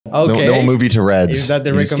Okay. Then we'll move you to reds. Is that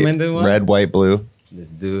the recommended one? Red, white, blue.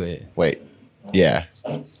 Let's do it. Wait. Yeah.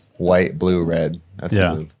 White, blue, red. That's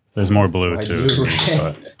the move. There's more blue White, too. blue,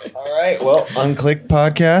 All right. Well, Unclicked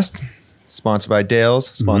Podcast. Sponsored by Dales.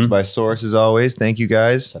 Sponsored by Source as always. Thank you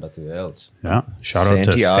guys. Shout out to the L's. Yeah. Shout out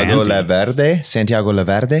to Santiago Santi. Laverde. Santiago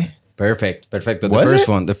Laverde. Perfecto. Was it?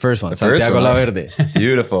 The first one. The first Santiago one. Laverde.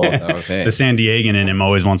 Beautiful. That was it. The San Diegan in him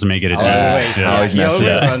always wants to make it a dude. Always. Yeah. Always He messy.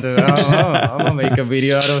 always wanted, I'm going to make a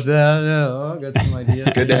video out of that. Got some ideas.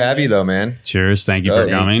 Good to have you though, man. Cheers. Thank you for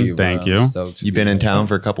Stoked. coming. bro. Thank you. Stoked to You've be been in here. town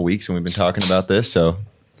for a couple weeks and we've been talking about this. So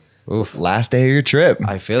Oof. last day of your trip.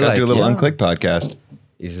 I feel Gotta like, do a little yeah. Unclicked podcast.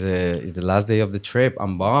 It's the last day of the trip.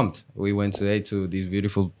 I'm bummed. We went today to this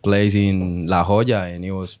beautiful place in La Jolla, and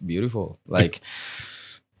it was beautiful. Like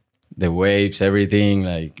the waves, everything.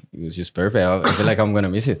 Like it was just perfect. I feel like I'm gonna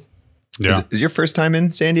miss it. Yeah. Is your first time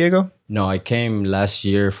in San Diego? No, I came last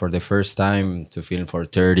year for the first time to film for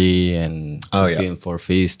 30 and to film for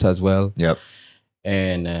Feast as well. Yep.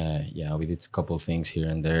 And we did a couple things here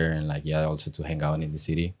and there, and also to hang out in the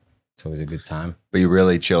city. So it was a good time. But you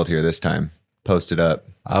really chilled here this time. Posted up.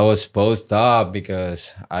 I was posted up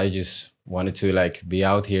because I just wanted to be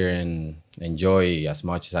out here and enjoy as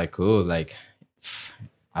much as I could. Like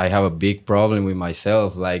I have a big problem with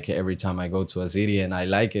myself. Like every time I go to a city and I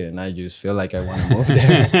like it and I just feel like I want to move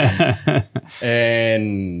there.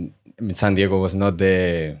 And San Diego was not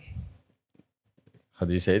the, how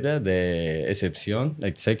do you say that? The exception,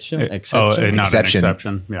 exception. Not an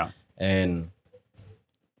exception. Yeah. And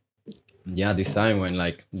yeah, this time when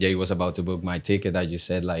Jay was about to book my ticket, I just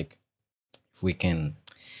said if we can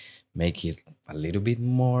make it a little bit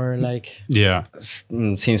more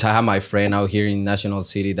since I have my friend out here in National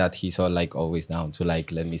City that he's always down to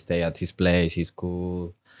let me stay at his place. He's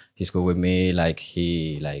cool with me.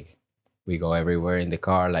 We go everywhere in the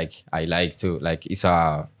car. I like to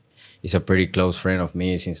it's a pretty close friend of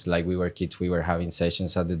me since we were kids. We were having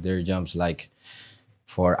sessions at the dirt jumps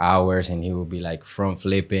for hours, and he would be front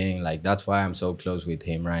flipping. That's why I'm so close with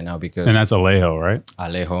him right now, because And that's Alejo, right?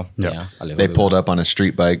 Alejo. Yep. Yeah. Alejo They pulled up on a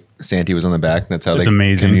street bike. Santi was on the back. That's how That's they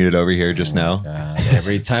amazing. commuted over here just now. God,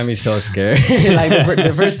 every time he's so scary.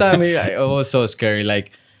 The first time it was so scary.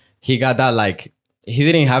 He got that he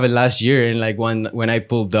didn't have it last year, and when I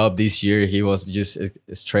pulled up this year, he was just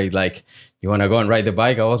straight you want to go and ride the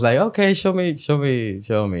bike? I was like, okay, show me.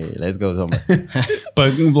 Let's go somewhere.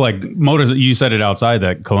 But you said it outside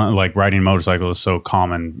that riding a motorcycle is so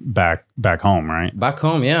common back home, right? Back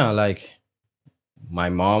home, yeah. My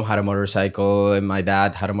mom had a motorcycle and my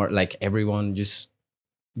dad had a everyone just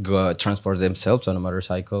go transport themselves on a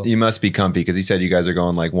motorcycle. You must be comfy because he said you guys are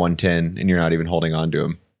going 110 and you're not even holding on to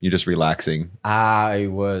him. You're just relaxing.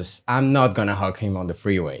 I'm not gonna hug him on the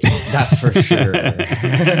freeway. That's for sure.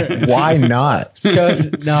 Why not? Because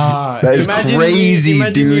that is crazy,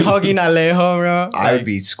 imagine dude. me hugging Alejo, bro. I would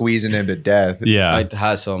be squeezing him to death. Yeah. It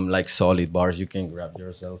has some solid bars you can grab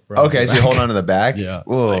yourself from. Okay, so you hold on to the back? Yeah.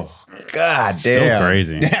 Whoa. God damn. Still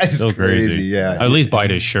crazy. That's Still crazy. Yeah. At least bite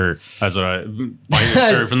his shirt. That's what bite his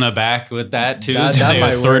shirt from the back with that too. That Just a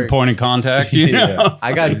might third work. point of contact. You know?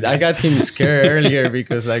 I got him scared earlier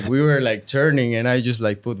because we were turning and I just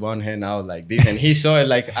put one hand out like this, and he saw it.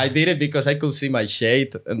 I did it because I could see my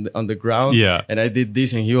shade on the ground. Yeah. And I did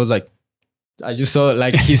this, and he was I just saw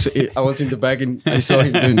I was in the back and I saw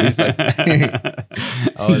him doing this.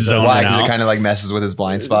 I was Zoning Why? Because out. it kind of messes with his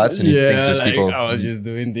blind spots and he thinks there's people. I was just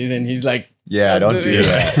doing this, and he's Yeah, don't do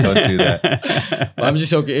that. Don't do that. But I'm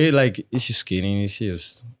just okay. It's just kidding. It's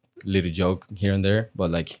just little joke here and there,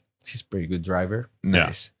 but he's a pretty good driver.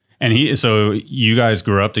 Nice. And so you guys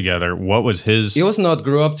grew up together. What was his? He was not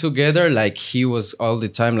grew up together. He was all the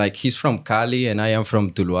time. He's from Cali and I am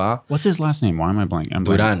from Tulua. What's his last name? Why am I blanking? I'm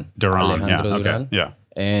blanking. Duran. Duran. Yeah. Alejandro Okay. Duran. Yeah.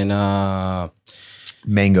 And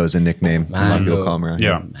Mango's a nickname. A lot of people call him around.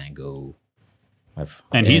 Yeah. Mango.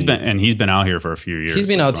 And he's been out here for a few years. He's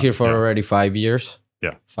been out here for Yeah. already 5 years.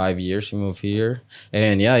 Yeah. 5 years he moved here.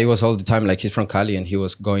 And yeah, it was all the time. He's from Cali and he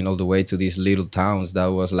was going all the way to these little towns that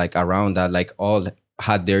was around that all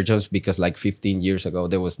had their jumps, because 15 years ago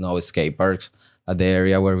there was no skate parks at the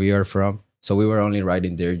area where we are from. So we were only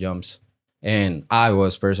riding their jumps. And I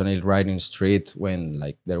was personally riding street when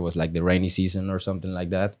there was the rainy season or something like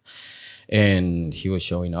that. And he was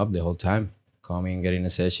showing up the whole time, coming, getting a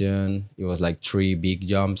session. It was 3 big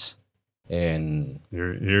jumps. And Here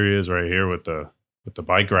he is right here with the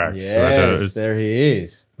bike rack. yes, there he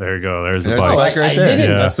is. There you go. There's the There's bike. the bike right I there.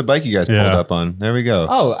 didn't- That's the bike you guys pulled Yeah. up on. There we go.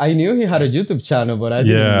 Oh, I knew he had a YouTube channel, but I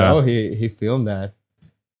didn't Yeah. know he filmed that.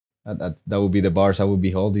 That would be the bars I would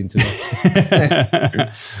be holding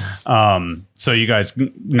to. So you guys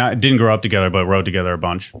didn't grow up together, but rode together a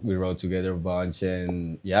bunch. We rode together a bunch,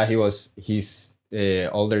 and yeah, he's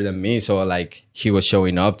older than me, so like he was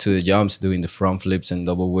showing up to the jumps, doing the front flips and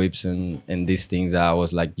double whips and these things that I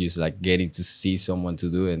was like just like getting to see someone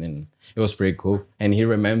to do it, and it was pretty cool. And he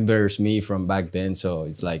remembers me from back then, so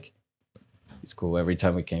it's like it's cool. Every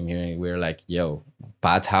time we came here, we were like, "Yo,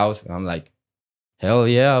 Pat's house," and I'm like, "Hell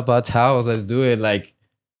yeah, Pat's house, let's do it!" Like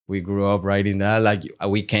we grew up riding that. Like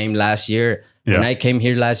we came last year. Yeah. When I came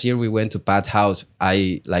here last year, we went to Pat's house.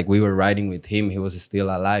 We were riding with him. He was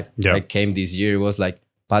still alive. Yeah. I came this year. It was like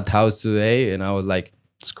Pat's house today. And I was like,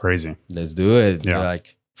 it's crazy. Let's do it. Yeah.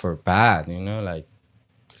 Like for Pat, you know, like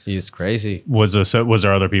he's crazy. Was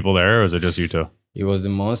there other people there or was it just you two? It was the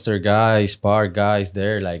Monster guy, Spark guys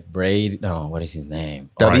there, like Braid. No, what is his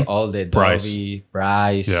name? All the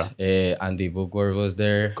Bryce. Yeah. Andy Bookworth was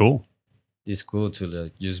there. Cool. It's cool to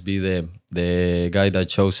just be the guy that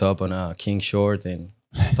shows up on a King short and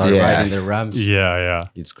start riding the ramps. Yeah.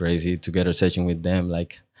 It's crazy to get a session with them.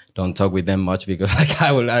 Like, don't talk with them much because like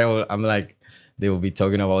I'm like, they will be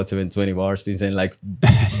talking about 720 bar spins and like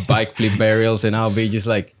bike flip burials, and I'll be just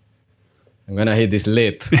like, I'm gonna hit this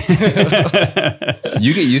lip.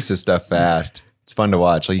 You get used to stuff fast. It's fun to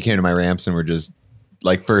watch. Like you came to my ramps and we're just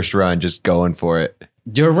like first run, just going for it.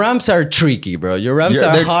 Your ramps are tricky, bro. Your ramps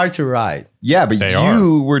are hard to ride. Yeah, but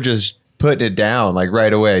you were just putting it down like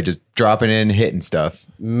right away, just dropping in, hitting stuff.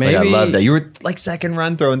 Maybe like, I love that. You were like second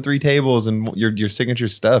run throwing 3 tables and your signature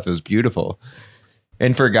stuff. It was beautiful.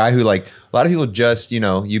 And for a guy who like a lot of people just, you're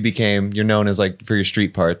known as like for your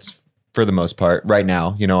street parts for the most part right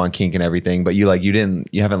now, on Kink and everything, but you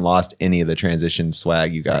haven't lost any of the transition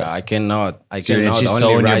swag you got. I cannot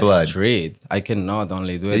only ride street. I cannot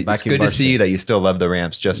only do it. It's good to see that you still love the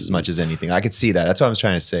ramps just as much as anything. I could see that. That's what I was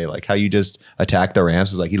trying to say. Like how you just attack the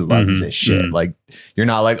ramps is like, he loves this shit. Like you're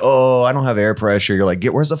not like, oh, I don't have air pressure. You're like,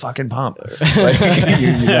 where's the fucking pump?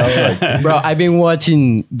 Like, bro, I've been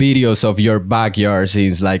watching videos of your backyard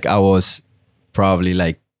since like I was probably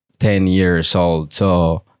like 10 years old.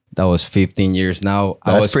 So that was 15 years now.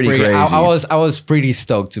 That's pretty crazy. I was pretty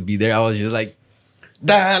stoked to be there. I was just like,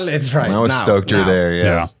 let's ride. I was stoked you're there.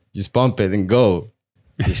 Yeah. Just pump it and go.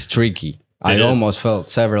 It's tricky. I almost fell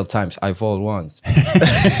several times. I fall once.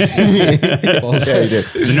 Yeah, you did.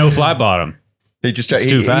 There's no flat bottom. He just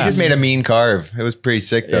made a mean carve. It was pretty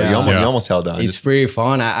sick though. Yeah. You almost held on. It's pretty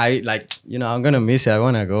fun. I like, I'm gonna miss it. I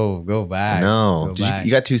wanna go back. No,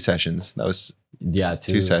 you got 2 sessions. That was. Yeah,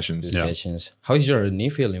 2 sessions. 2 sessions. How's your knee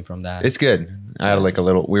feeling from that? It's good. I had like a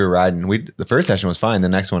little. We were riding. The first session was fine. The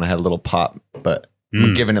next one I had a little pop, but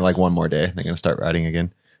we're giving it like one more day. They're gonna start riding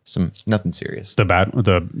again. Nothing serious. The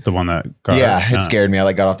one that got it scared me.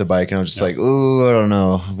 I got off the bike and I was just like, ooh, I don't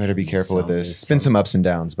know. I better be careful with this. It's been some ups and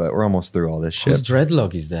downs, but we're almost through all this shit. Whose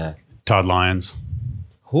dreadlock is that? Todd Lyons.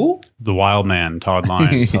 Who? The wild man, Todd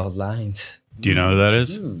Lyons. Todd Lyons. Do you know who that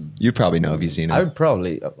is? You probably know if you've seen him. I would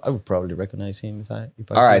probably recognize him.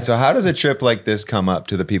 All right. So how does a trip like this come up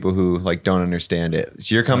to the people who like don't understand it?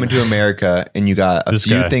 So you're coming to America and you got a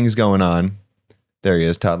few things going on. There he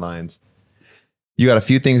is, Todd Lyons. You got a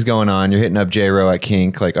few things going on. You're hitting up J-Ro at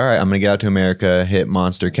Kink. Like, all right, I'm going to get out to America, hit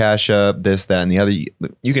Monster Cash Up, this, that, and the other.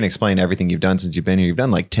 You can explain everything you've done since you've been here. You've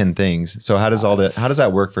done like 10 things. So how does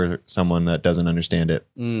that work for someone that doesn't understand it?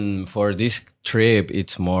 For this trip,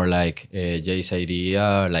 it's more like Jay's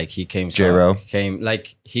idea. Like he came up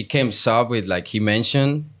with, like he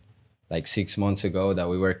mentioned like 6 months ago that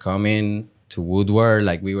we were coming to Woodward.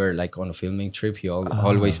 Like we were like on a filming trip. He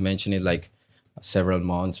always mentioned it like several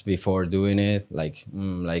months before doing it. Like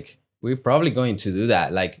we're probably going to do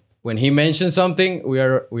that. Like when he mentioned something, we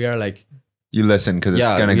are like, you listen because it's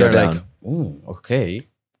gonna go down. Like, okay.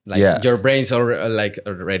 Like your brains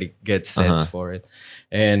already get set for it.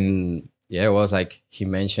 And it was like he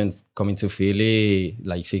mentioned coming to Philly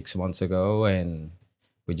like 6 months ago, and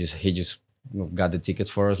he just got the tickets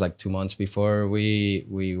for us like 2 months before we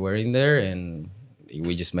were in there, and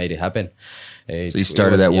we just made it happen. So you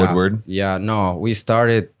started at Woodward? Yeah, no,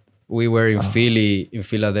 we were in Philly, in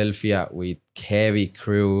Philadelphia with heavy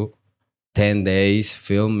crew, 10 days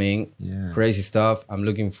filming, crazy stuff. I'm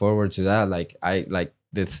looking forward to that. Like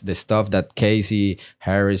the stuff that Casey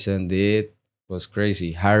Harrison did was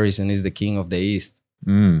crazy. Harrison is the king of the East.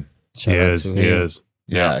 He is.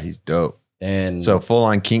 Yeah, he's dope. And so full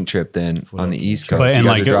on Kink trip then on the East Coast. You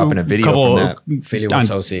guys are dropping a video from that. Philly was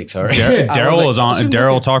so sick. Sorry,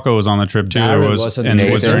 Daryl Taco was on the trip too. There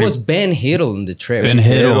was Ben Hiddle on the trip. Ben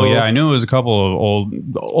Hiddle, yeah, I knew it was a couple of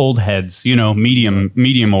old heads.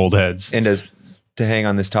 Medium old heads. And to hang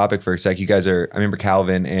on this topic for a sec, you guys are, I remember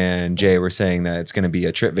Calvin and Jay were saying that it's going to be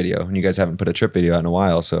a trip video, and you guys haven't put a trip video out in a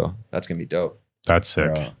while, so that's going to be dope. That's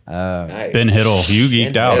sick. Nice. Ben Hiddle, you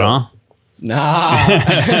geeked out, huh? Nah,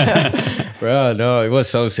 bro, no, it was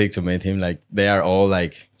so sick to meet him. Like, they are all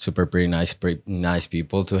like super pretty nice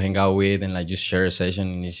people to hang out with and like just share a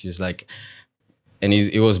session. And it's just like, and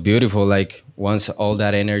it was beautiful. Like, once all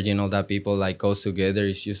that energy and all that people like goes together,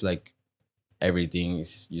 it's just like everything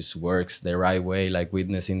just works the right way. Like,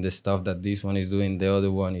 witnessing the stuff that this one is doing, the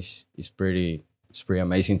other one is pretty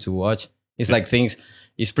amazing to watch. It's like things,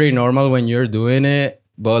 it's pretty normal when you're doing it,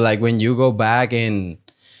 but like when you go back and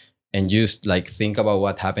just like think about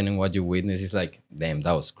what happened and what you witnessed, it's like, damn,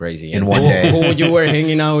 that was crazy. And in one day, who you were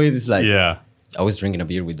hanging out with, it's like, yeah. I was drinking a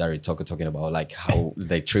beer with Dari Toko talking about like how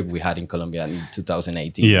the trip we had in Colombia in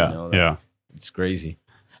 2018. Yeah, you know, like, yeah. It's crazy.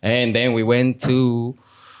 And then we went to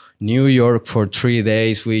New York for 3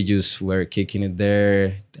 days. We just were kicking it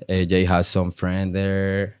there. AJ has some friend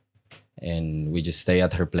there, and we just stay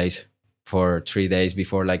at her place for 3 days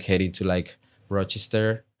before like heading to like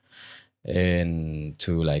Rochester and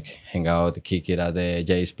to like hang out, kick it at the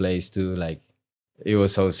Jay's place too. Like, it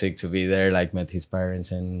was so sick to be there. Like, met his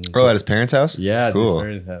parents and at his parents' house. Yeah, cool.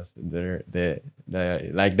 his parents' house. They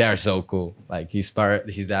like, they are so cool. Like, his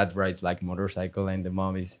dad rides like motorcycle, and the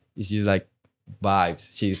mom is just like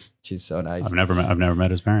vibes. She's so nice. I've never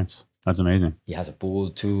met his parents. That's amazing. He has a pool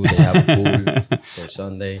too. They have a pool for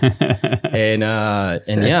Sunday. And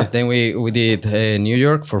yeah, then we did New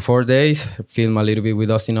York for 4 days, film a little bit with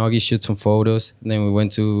Austin Augie, shoot some photos. And then we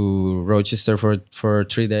went to Rochester for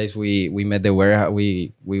 3 days. We met the warehouse.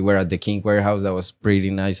 We were at the Kink warehouse. That was pretty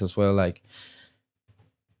nice as well. Like,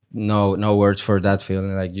 no words for that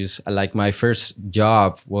feeling. Like, just like my first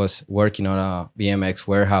job was working on a BMX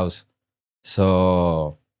warehouse.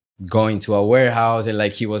 So going to a warehouse, and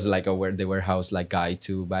like he was like the warehouse like guy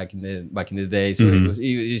too back in the day. So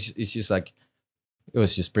it's just like, it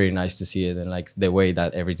was just pretty nice to see it, and like the way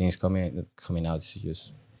that everything's coming out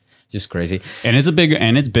is just crazy. And it's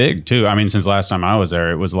big too. I mean, since last time I was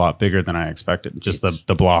there, it was a lot bigger than I expected. Just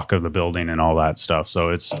the block of the building and all that stuff.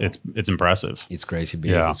 So it's impressive. It's crazy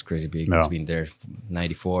big. Yeah. It's crazy big. Yeah. It's been there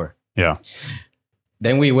 94. Yeah.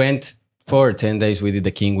 Then we went for 10 days. We did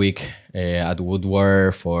the King Week at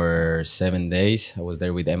Woodward for 7 days. I was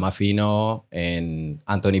there with Emma Fino, and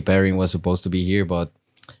Anthony Perrin was supposed to be here, but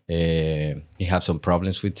he had some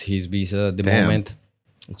problems with his visa at the moment.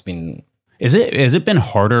 It's been... Has it been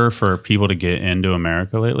harder for people to get into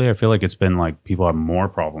America lately? I feel like it's been like people have more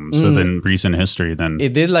problems than recent history than...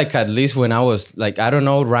 It did, like, at least when I was like, I don't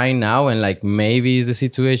know right now, and like maybe it's the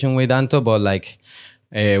situation with Anto, but like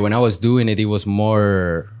when I was doing it, it was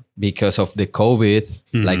more because of the COVID.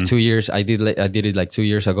 Like 2 years, I did it like 2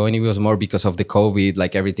 years ago, and it was more because of the COVID.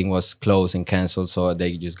 Like, everything was closed and canceled, so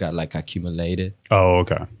they just got like accumulated. Oh,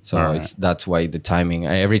 okay. So that's why the timing.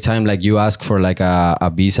 Every time like you ask for like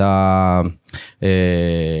a visa, how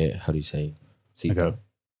do you say? Like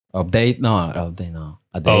update? No, update. No.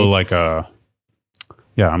 A date. Oh, like a...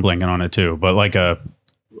 Yeah, I'm blanking on it too, but like a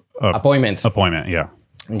appointment. Appointment, yeah.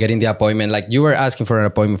 And getting the appointment, like you were asking for an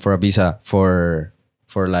appointment for a visa for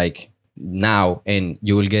like now, and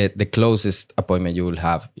you will get the closest appointment you will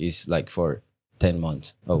have is like for 10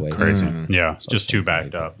 months away. Crazy. Yeah, it's just too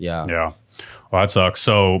backed up. Yeah. Well, that sucks.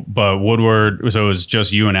 So, but Woodward, so it was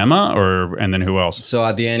just you and Emma, and then who else? So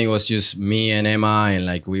at the end, it was just me and Emma, and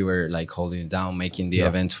like we were like holding it down, making the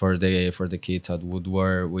events for the kids at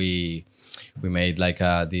Woodward. We made like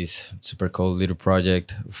this super cool little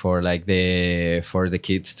project for like for the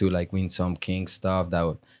kids to like win some King stuff.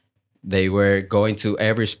 That they were going to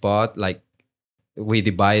every spot. Like, we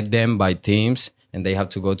divide them by teams, and they have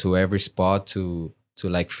to go to every spot to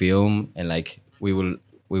like film, and like we will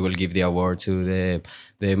give the award to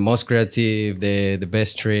the most creative, the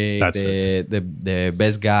best trick, the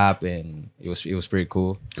best gap, and it was pretty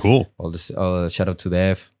cool. Cool. All shout out to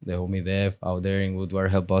Dev, the homie Dev out there in Woodward,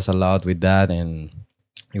 helped us a lot with that, and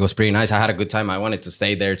it was pretty nice. I had a good time. I wanted to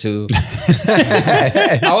stay there too.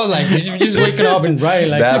 I was like, just waking up and riding.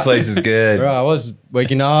 Like, that place is good. Bro, I was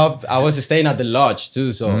waking up. I was staying at the lodge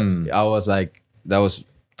too. So I was like, that was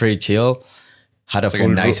pretty chill. Had a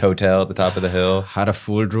nice hotel at the top of the hill. Had a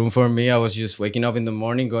full room for me. I was just waking up in the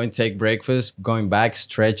morning, going to take breakfast, going back,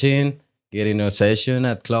 stretching, getting a session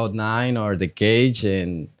at Cloud9 or the Cage,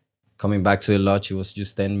 and coming back to the lodge, it was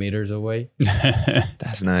just 10 meters away.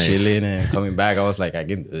 That's nice. Chilling and coming back, I was like, I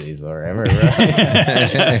can do this forever,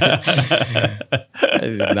 right?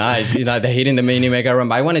 It's nice. You know, the hitting the mini mega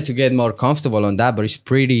ramp. I wanted to get more comfortable on that, but it's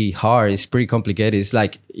pretty hard. It's pretty complicated. It's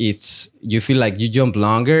like, you feel like you jump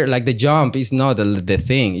longer. Like the jump is not the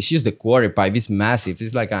thing. It's just the quarter pipe. It's massive.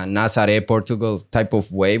 It's like a Nazaré, Portugal type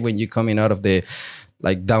of wave when you're coming out of the,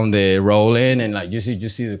 like down the rolling and like you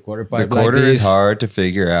see the quarter pipe. The quarter like is hard to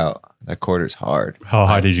figure out. That quarter is hard. How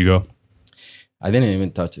high did you go? I didn't even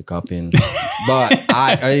touch the cupping, but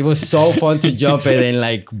it was so fun to jump it and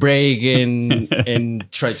like break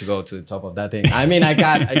and try to go to the top of that thing. I mean, I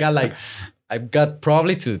got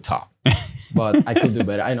probably to the top, but I could do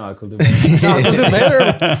better. I know I could do better. I could do better.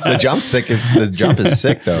 The jump is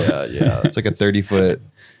sick though. Yeah. It's like a 30-foot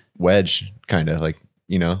wedge, kind of like,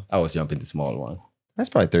 you know. I was jumping the small one. That's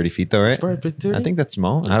probably 30 feet though, right? It's probably 30. I think that's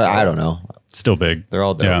small. I don't know. Still big. They're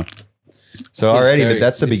all dope. Yeah. So already,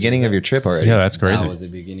 that's the beginning of your trip already. Yeah, that's crazy. That was the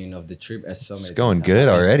beginning of the trip. It's going good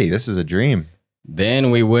already. This is a dream. Then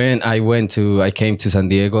I came to San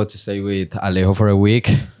Diego to stay with Alejo for a week.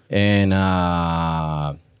 And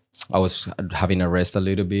I was having a rest a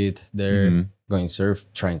little bit there,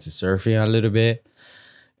 trying to surf a little bit.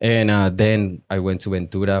 And then I went to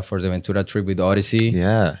Ventura for the Ventura trip with Odyssey.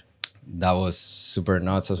 Yeah. That was super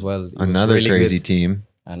nuts as well. Another really crazy team.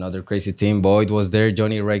 Another crazy team. Boyd was there.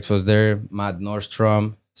 Johnny Rex was there. Matt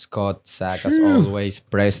Nordstrom. Scott Sack, as always.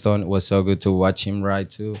 Preston. It was so good to watch him ride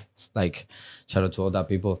too. Like, shout out to all that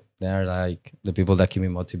people. They're like the people that keep me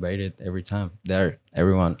motivated every time.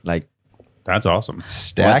 Everyone. Like, that's awesome.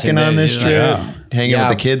 Stacking on this trip. Hanging with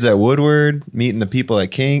the kids at Woodward. Meeting the people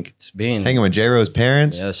at Kink. Hanging with J-Ro's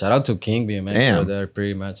parents. Yeah, shout out to Kink BMX. Damn. They're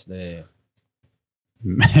pretty much the...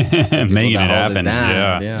 making it happen.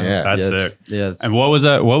 Yeah. That's sick. Yeah. And what was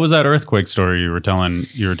that earthquake story you were telling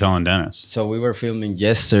Dennis? So we were filming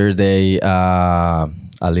yesterday a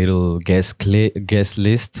little guest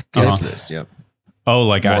list. Yep. Oh,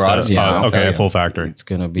 like More Odyssey stuff. Okay, a full factory. It's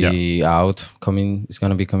gonna be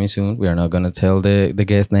coming soon. We are not gonna tell the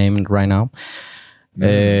guest name right now.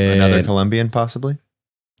 Another Colombian, possibly.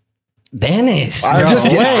 Dennis. I'm just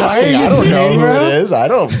kidding. I don't know who it is.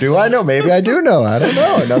 Do I know? Maybe I do know. I don't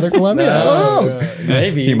know. Another Colombian. I don't know.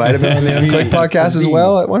 Maybe. He might have been on the Unclicked podcast as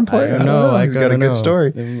well at one point. I don't know. He's got a good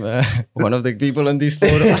story. One of the people on this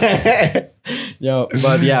photo.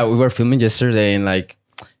 But yeah, we were filming yesterday and like,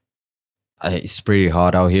 it's pretty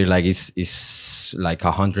hot out here. Like it's like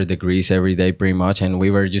 100 degrees every day pretty much. And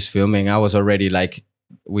we were just filming. I was already like,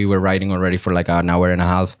 we were riding already for like an hour and a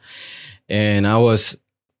half. And I was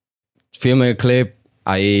filming a clip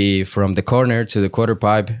from the corner to the quarter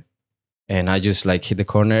pipe, and I just like hit the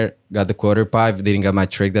corner, got the quarter pipe, didn't get my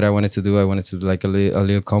trick that I wanted to do. I wanted to do like a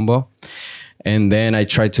little combo, and then I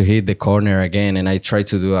tried to hit the corner again, and I tried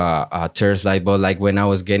to do a turn slide, but like when I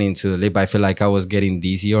was getting to the lip, I feel like I was getting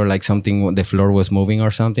dizzy or like something, the floor was moving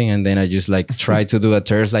or something, and then I just like tried to do a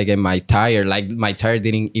turn slide, and my tire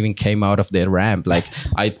didn't even came out of the ramp. Like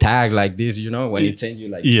I tagged like this, you know, when it sends you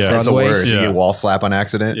like that's the worst. You get wall slap on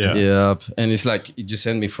accident. Yep. And it's like it just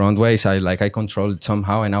sent me front ways. I controlled it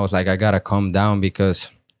somehow, and I was like, I gotta calm down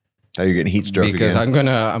because you're getting heat stroke because again.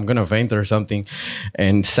 I'm gonna faint or something.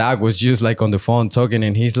 And Zach was just like on the phone talking,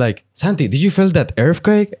 and he's like, Santi, did you feel that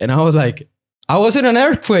earthquake? And I was like, I wasn't an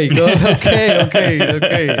earthquake. Okay,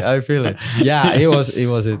 I feel it. Yeah, it was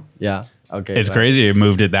it. Yeah. Okay. It's crazy. It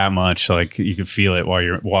moved it that much. Like you could feel it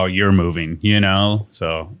while you're moving, you know?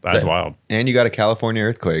 So that's wild. And you got a California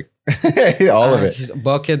earthquake. All of it. His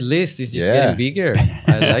bucket list is just getting bigger.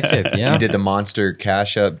 I like it. Yeah. You did the monster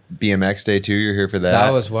cash up BMX day too. You're here for that.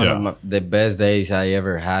 That was one of the best days I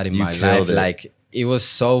ever had in my life. Like it was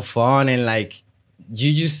so fun, and like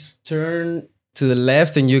you just turn to the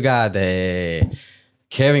left and you got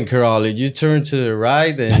Kevin Crowley. You turn to the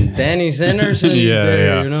right and Danny Sanderson is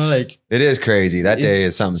there. You know, like it is crazy. That day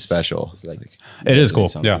is something special. It's like it is cool.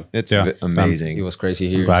 Something. Yeah, it's amazing. It was crazy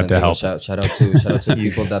here. Glad to help. Shout out to the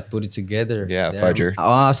people that put it together. Yeah, Fudger.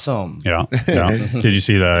 Awesome. Yeah. Did you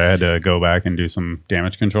see that I had to go back and do some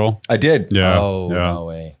damage control? I did. Yeah. Oh, no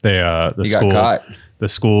way. They got caught. The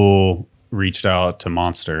school reached out to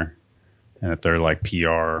Monster, and at their like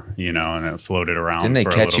PR, you know, and it floated around. Didn't they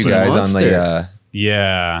for catch a you little bit. guys on the?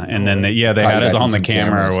 Yeah, and then they had us on the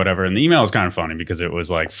camera or whatever. And the email was kind of funny because it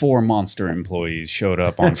was like 4 Monster employees showed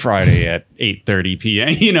up on Friday at 8:30 p.m.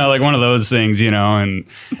 You know, like one of those things, you know. And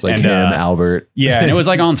it's like Albert. Yeah, and it was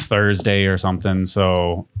like on Thursday or something.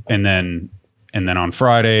 So and then on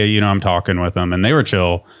Friday, you know, I'm talking with them and they were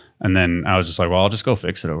chill. And then I was just like, well, I'll just go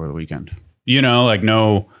fix it over the weekend. You know, like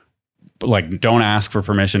no. like, don't ask for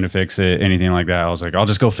permission to fix it, anything like that. I was like, I'll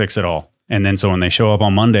just go fix it all. And then so when they show up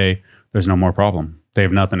on Monday, there's no more problem. They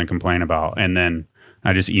have nothing to complain about. And then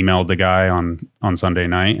I just emailed the guy on Sunday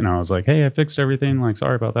night and I was like, hey, I fixed everything. Like,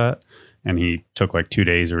 sorry about that. And he took like 2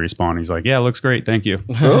 days to respond. He's like, yeah, looks great. Thank you.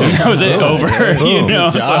 That was it, over. You know,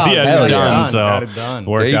 so yeah, it's done. So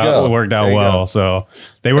worked out well. Go. So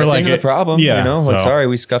they were like, the problem, you know, like, sorry,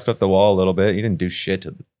 we scuffed up the wall a little bit. You didn't do shit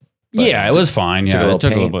to the yeah, it was fine. Yeah, it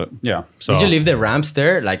took a little bit. Yeah. So did you leave the ramps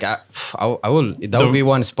there? Like, I will. That would be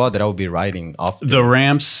one spot that I would be riding off. The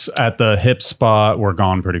ramps at the hip spot were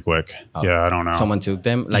gone pretty quick. Oh, yeah, I don't know. Someone took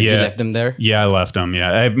them. Like, you left them there. Yeah, I left them.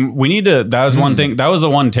 Yeah, we need to. That was one thing. That was the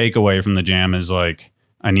one takeaway from the jam is like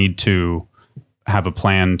I need to have a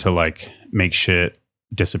plan to like make shit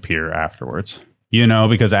disappear afterwards. You know,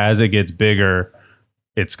 because as it gets bigger,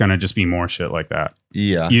 it's going to just be more shit like that.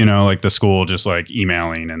 Yeah. You know, like the school just like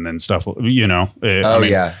emailing and then stuff, you know.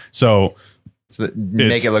 Yeah. So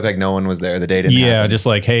make it look like no one was there. The day didn't happen. Just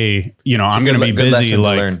like, hey, you know, I'm going to be busy.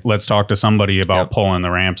 Like, let's talk to somebody about pulling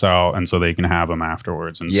the ramps out and so they can have them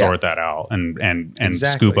afterwards and sort that out and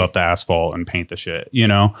scoop up the asphalt and paint the shit, you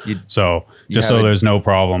know? So there's no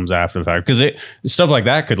problems after the fact. Because stuff like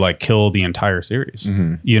that could like kill the entire series,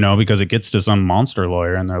 you know, because it gets to some monster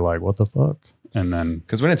lawyer and they're like, what the fuck? And then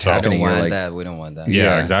because when it's happening, we like, don't want that.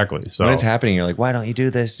 Yeah, exactly. So when it's happening, you're like, why don't you do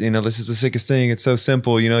this? You know, this is the sickest thing. It's so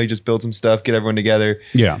simple. You know, you just build some stuff, get everyone together.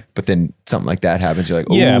 Yeah. But then something like that happens. You're like,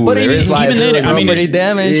 but there is liability. Even then, I mean, property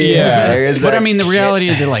damage. Yeah. There is. But I mean, the reality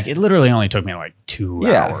is that it literally only took me like 2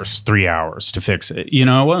 hours, 3 hours to fix it. You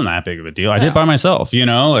know, it wasn't that big of a deal. I did it by myself. You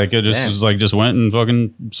know, like it just was like just went and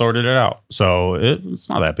fucking sorted it out. So it's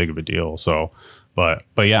not that big of a deal. So.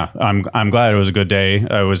 But yeah, I'm glad it was a good day.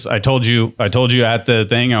 I told you at the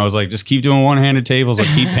thing, I was like, just keep doing one-handed tables. I'll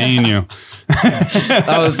keep paying you.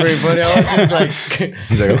 That was pretty funny. I was just like,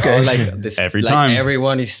 he's like, okay, like this, every like time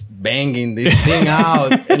everyone is banging this thing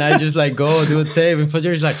out, and I just like go do a tape, and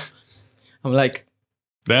Fajir's like, I'm like.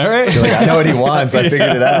 All right. Like, I know what he wants. I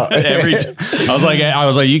figured it out. I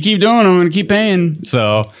was like, you keep doing it, I'm gonna keep paying.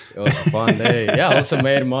 So it was a fun day. Yeah, I also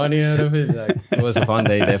made money out of it. Like, it was a fun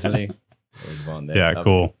day, definitely. Yeah,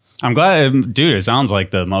 cool. I'm glad, dude. It sounds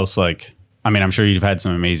like the most like. I mean, I'm sure you've had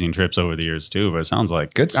some amazing trips over the years too, but it sounds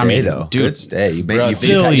like good stay though. Dude, good stay. You make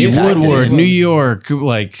Philly, Woodward, New York,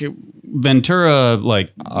 like Ventura,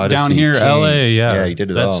 like Odyssey, down here, King. LA. Yeah, you did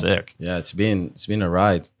it. That's all. Sick. Yeah, it's been a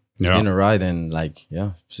ride. It's been a ride, and like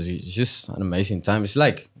so it's just an amazing time. It's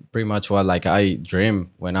like pretty much what like I dreamed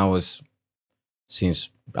when since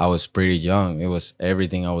I was pretty young. It was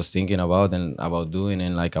everything I was thinking about and about doing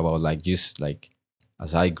and like about like just like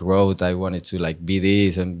as I grew, I wanted to like be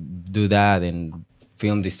this and do that and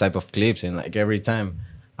film this type of clips. And like every time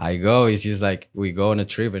I go, it's just like we go on a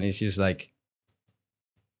trip and it's just like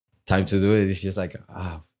time to do it. It's just like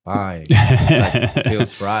fine. It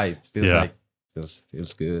feels right. It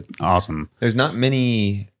feels good. Awesome. There's not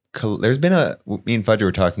many. There's been me and Fudger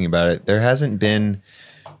were talking about it. There hasn't been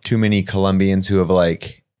too many Colombians who have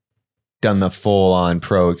like done the full on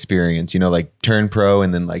pro experience, you know, like turn pro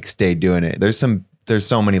and then like stayed doing it. There's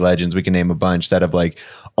so many legends. We can name a bunch that have like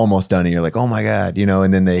almost done it. You're like, oh my God, you know,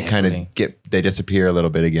 and then they kind of they disappear a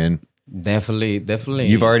little bit again. Definitely.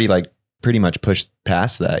 You've already like pretty much pushed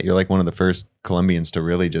past that. You're like one of the first Colombians to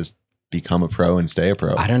really just become a pro and stay a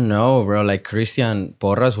pro. I don't know, bro. Like Christian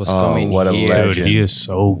Porras was coming what a here. legend. Dude, he is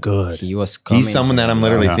so good. He was coming. He's someone that I'm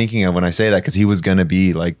literally thinking of when I say that because he was going to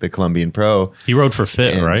be like the Colombian pro. He rode for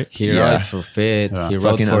Fit, right? He rode for Fit. Yeah. He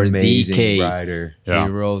rode for DK. Rider. Yeah.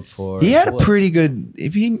 He rode for... He had a pretty good...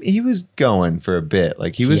 He was going for a bit.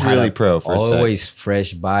 Like he was really pro for always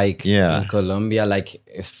fresh bike in Colombia. Like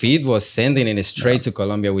Fit was sending it straight to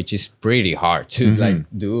Colombia, which is pretty hard to like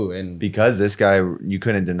do. And because this guy, you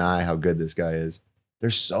couldn't deny how good this guy is.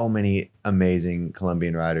 There's so many amazing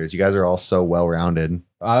Colombian riders. You guys are all so well-rounded.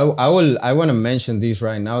 I want to mention this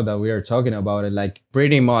right now that we are talking about it. Like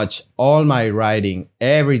pretty much all my riding,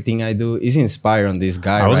 everything I do is inspired on this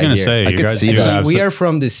guy. I was going to say, I could see that. We are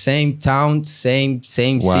from the same town, same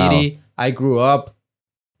city. I grew up.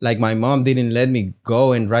 Like my mom didn't let me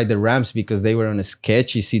go and ride the ramps because they were on a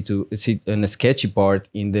sketchy part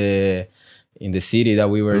in the city that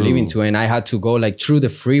we were living to, and I had to go like through the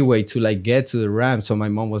freeway to like get to the ramp. So my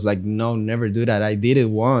mom was like, no, never do that. I did it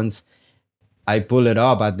once. I pulled it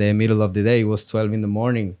up at the middle of the day. It was 12 in the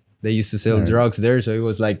morning. They used to sell drugs there. So it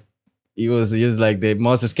was just like the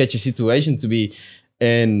most sketchy situation to be.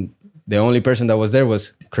 And the only person that was there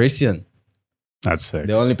was Christian. That's sick.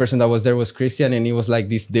 The only person that was there was Christian, and it was like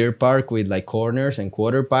this deer park with like corners and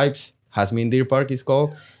quarter pipes. Jazmin Deer Park is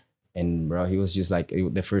called. And bro, he was just like,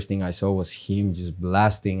 the first thing I saw was him just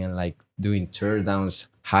blasting and like doing turn downs,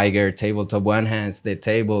 high gear, tabletop, one hands, the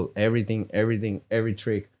table, everything, every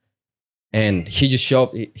trick. And he just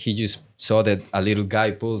he just saw that a little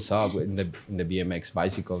guy pulls up in the BMX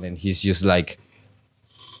bicycle, and he's just like,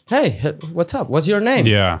 hey, what's up? What's your name?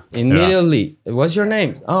 Yeah. Immediately, what's your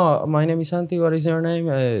name? Oh, my name is Santi. What is your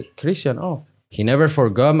name? Christian. Oh, he never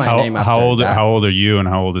forgot my name after that. How old are you and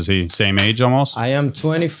how old is he? Same age almost? I am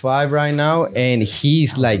 25 right now, and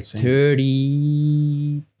he's like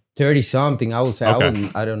 30 something. I would say. Okay.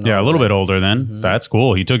 I don't know. Yeah, a little bit older then. Mm-hmm. That's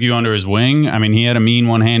cool. He took you under his wing. I mean, he had a mean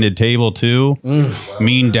one-handed table too.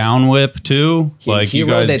 Mean down whip too. You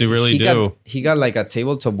guys do. He got like a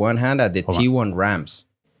tabletop one hand at the T1 ramps.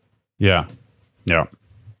 Yeah.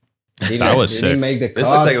 That was sick. This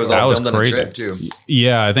looks like it was all filmed on a trip too.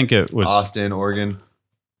 Yeah, I think it was Austin, Oregon.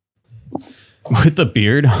 With the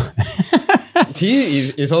beard. He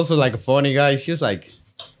is also like a funny guy. He's just like,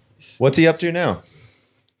 what's he up to now?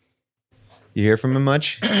 You hear from him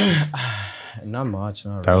much? Not much.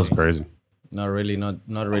 Not that really. was crazy. Not really.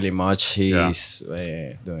 Not really much. He's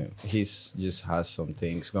doing. He's just has some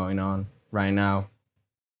things going on right now,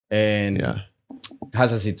 and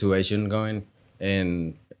has a situation going.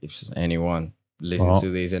 And if anyone listens to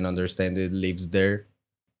this and understands it, lives there,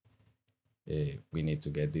 we need to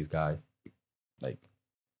get this guy like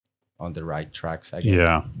on the right tracks again.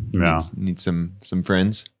 Yeah. Need some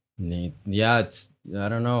friends. It's I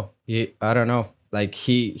don't know. Like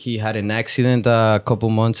he had an accident a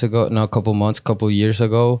couple years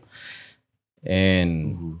ago,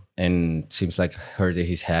 and seems like hurt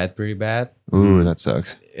his head pretty bad. Ooh, that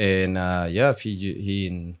sucks. And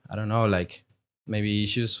he I don't know, like maybe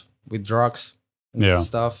issues with drugs and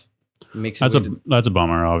stuff. That's a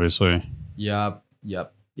bummer, obviously. Yep.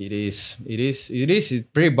 It is.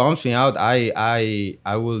 It pretty bums me out. I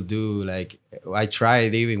will do like, I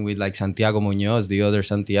tried even with like Santiago Munoz, the other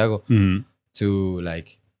Santiago, to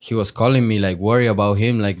like, he was calling me like, worry about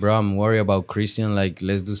him. Like, bro, I'm worried about Christian. Like,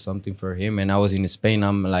 let's do something for him. And I was in Spain.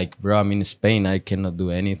 I'm like, bro, I'm in Spain. I cannot do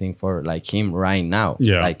anything for like him right now.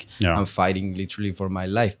 I'm fighting literally for my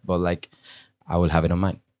life. But like, I will have it on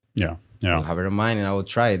mine. I'll have it on mine and I will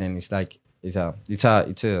try it. And it's like,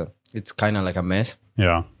 it's kind of like a mess.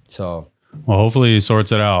 Yeah. So, well, hopefully he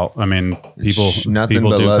sorts it out. I mean, people do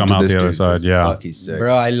come out the other side. Yeah.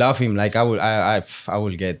 Bro, I love him. Like I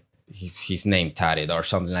will get his name tatted or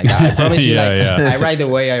something like that. I promise you. I write the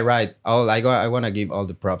way I write. I want to give all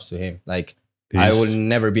the props to him. Like I will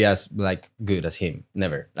never be as like good as him.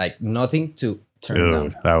 Never. Like nothing to turn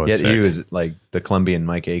down. That was sick. He was like the Colombian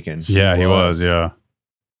Mike Aiken. Yeah, he was. Yeah.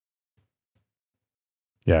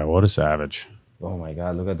 Yeah. What a savage. Oh my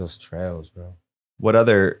God. Look at those trails, bro. What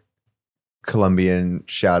other Colombian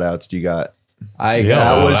shout outs do you got?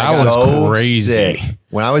 That was so crazy. Sick.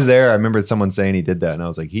 When I was there, I remember someone saying he did that, and I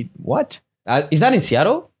was like, what? Is that in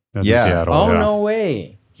Seattle? That's in Seattle, Oh, no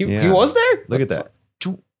way. He was there? Look at that.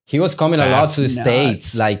 He was coming a lot to the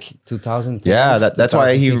States, like 2010. Yeah, that's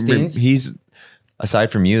why he's,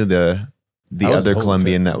 aside from you, the other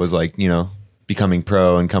Colombian that was like, becoming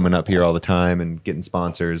pro and coming up here all the time and getting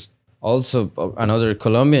sponsors. Also, another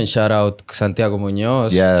Colombian shout out, Santiago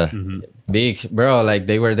Munoz. Yeah. Mm-hmm. Big, bro. Like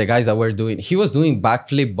they were the guys that were he was doing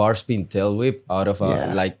backflip, bar spin, tail whip out of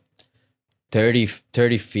like 30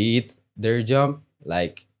 feet their jump,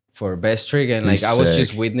 like for best trick. And like I was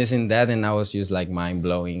just witnessing that and I was just like mind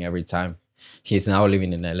blowing every time. He's now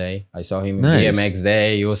living in LA. I saw him in BMX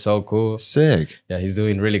Day. He was so cool. Sick. Yeah, he's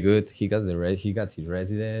doing really good. He got his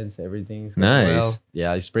residence, everything's going nice. well.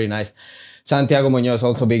 Yeah, it's pretty nice. Santiago Munoz,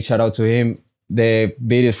 also big shout out to him. The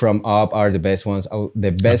videos from up are the best ones.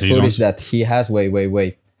 The best footage that he has. Wait.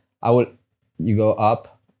 You go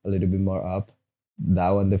up a little bit more up. That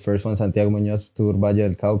one, the first one, Santiago Munoz, Tour Valle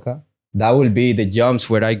del Cauca. That will be the jumps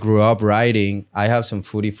where I grew up riding. I have some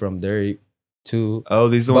footage from there too. Oh,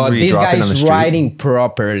 these are the ones where you drop in on the street. This guy's riding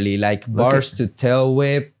properly, like bars to tail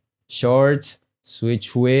whip, short,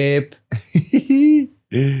 switch whip.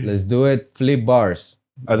 Let's do it. Flip bars.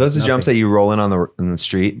 Are those the jumps that you roll in on the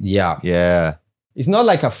street? Yeah. Yeah. It's not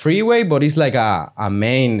like a freeway, but it's like a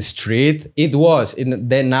main street. It was.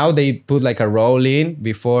 Then now they put like a roll in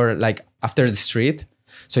before, like after the street.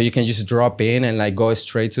 So you can just drop in and like go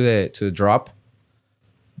straight to the drop.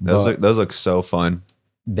 Those look so fun.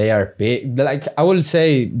 They are big. Like I will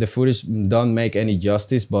say the footage don't make any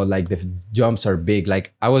justice, but like the jumps are big.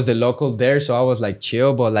 Like I was the local there, so I was like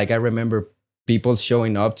chill, but like I remember people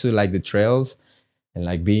showing up to like the trails and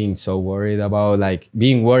like being so worried about like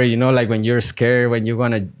being worried, you know, like when you're scared when you're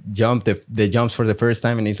gonna jump the jumps for the first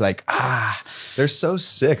time, and it's like they're so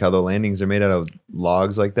sick how the landings are made out of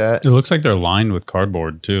logs like that. It looks like they're lined with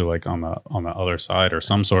cardboard too, like on the other side, or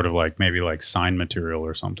some sort of like maybe like sign material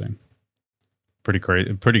or something. Pretty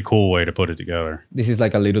crazy, pretty cool way to put it together. This is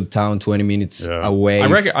like a little town 20 minutes away.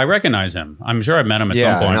 I recognize him. I'm sure I met him at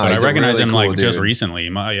some point, but I recognize him really like cool just dude. recently.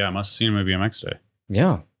 I must have seen him at BMX Day.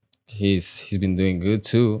 Yeah, he's been doing good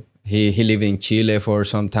too. He lived in Chile for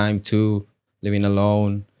some time too, living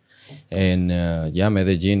alone, and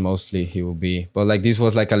Medellin mostly he will be. But like this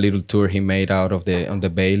was like a little tour he made out of on the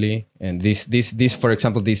Bailey, and this for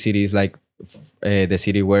example, this city is like the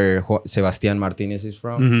city where Sebastián Martinez is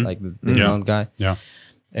from, like the blonde guy. Yeah.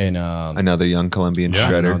 And another young Colombian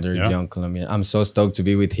shredder. Another young Colombian. I'm so stoked to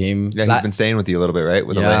be with him. Yeah, he's been staying with you a little bit, right?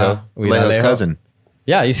 With Alejo's cousin.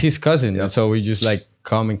 Yeah, it's his cousin. Yeah. So we just like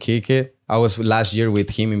come and kick it. I was last year with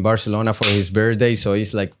him in Barcelona for his birthday, so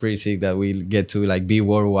it's like pretty sick that we get to like be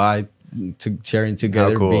worldwide, to sharing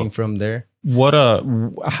together, being from there.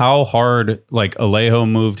 How hard, like Alejo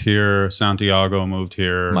moved here, Santiago moved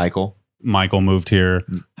here, Michael moved here.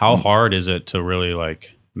 How hard is it to really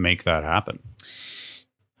like make that happen?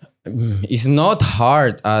 It's not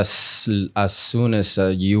hard as soon as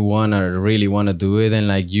you really wanna do it, and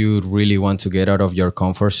like you really want to get out of your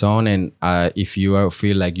comfort zone, and if you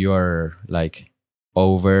feel like you are like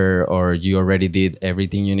over, or you already did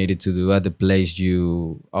everything you needed to do at the place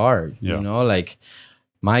you are, you know, like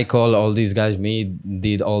Michael, all these guys, me,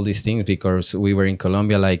 did all these things because we were in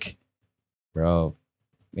Colombia. Like, bro,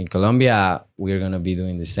 in Colombia, we're gonna be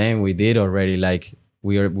doing the same. We did already. Like,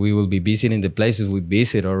 we will be visiting the places we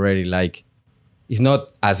visit already. Like, it's not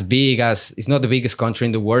as big as, it's not the biggest country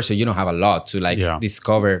in the world, so you don't have a lot to like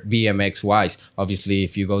discover BMX wise. Obviously,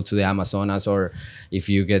 if you go to the Amazonas, or if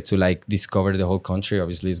you get to like discover the whole country,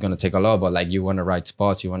 obviously it's gonna take a lot. But like, you want to ride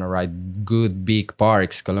spots, you want to ride good big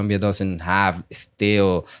parks. Colombia doesn't have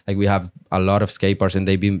still, like, we have a lot of skate parks, and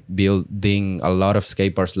they've been building a lot of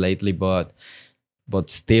skate parks lately, but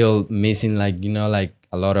still missing, like, you know, like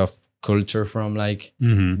a lot of culture from like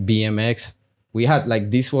BMX. We had like,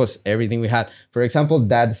 this was everything we had. For example,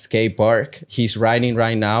 that skate park he's riding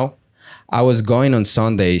right now, I was going on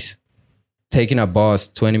Sundays, taking a bus,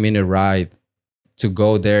 20-minute ride to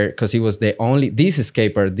go there, because he was the only, this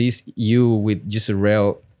skate park, this with just a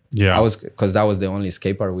rail. Yeah, because that was the only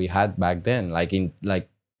skate park we had back then, like in like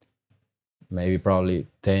maybe probably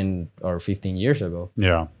 10 or 15 years ago.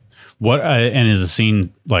 Yeah. And is the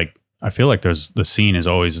scene like, I feel like the scene is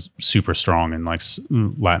always super strong in like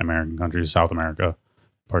Latin American countries, South America.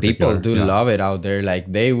 People do love it out there. Like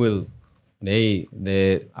I will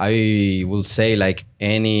say, like,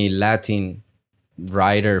 any Latin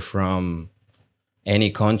rider from any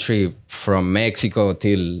country, from Mexico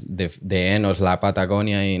till the end of La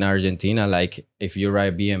Patagonia in Argentina, like, if you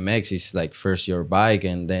ride BMX, it's like first your bike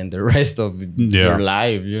and then the rest of your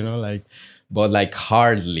life, you know, like, but like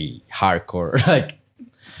hardly hardcore, like.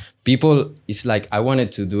 People, it's like, I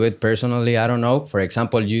wanted to do it personally. I don't know. For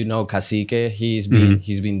example, you know, Cacique, he's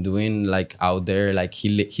been doing like out there, like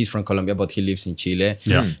he's from Colombia, but he lives in Chile.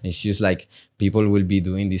 Yeah. It's just like, people will be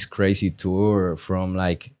doing this crazy tour from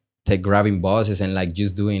like grabbing buses and like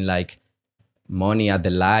just doing like money at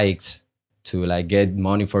the lights to like get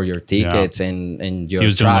money for your tickets and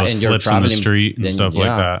your traveling street and stuff like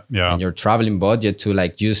that. Yeah. And your traveling budget to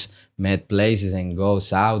like just met places and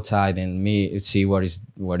goes outside and see what is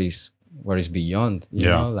beyond, you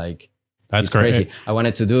know, like, that's crazy. I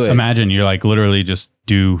wanted to do it. Imagine you're like literally just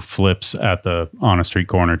do flips on a street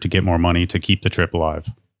corner to get more money to keep the trip alive.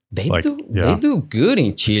 They do good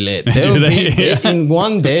in Chile. In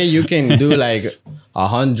one day you can do like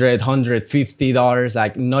 $150,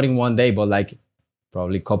 like not in one day, but like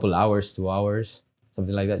probably a couple hours, 2 hours.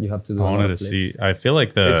 Something like that. You have to do. I wanted to see. I feel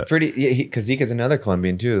like it's pretty. Yeah, Kazika's another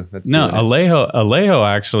Colombian too. Alejo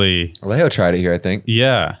actually. Alejo tried it here, I think.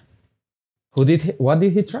 Yeah. What did he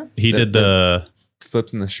try? He did the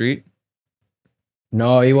flips in the street.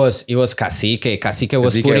 No, it was Cacique. Cacique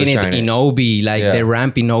was putting it in Obi, like the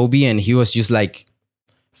ramp in Obi, and he was just like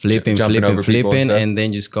flipping, and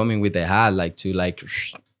then just coming with the hat, like to like.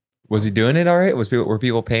 Was he doing it all right? Were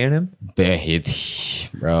people paying him?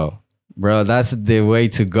 Bro, that's the way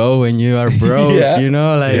to go when you are broke, you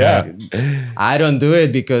know, like, I don't do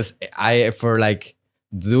it because for like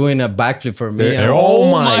doing a backflip for me.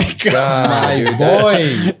 Oh my God, my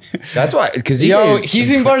boy. That's why, because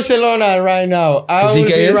he's in Barcelona right now. I will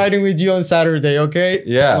be riding with you on Saturday, okay?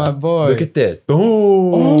 Yeah. My boy. Look at this.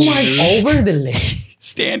 Boom. Oh my, over the leg.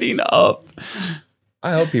 Standing up.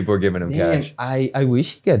 I hope people are giving him Damn, cash. I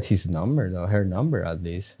wish he get his number though, her number at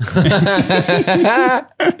least.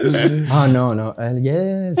 Oh no,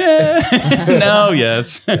 yes. No,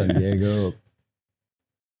 yes. Santiago.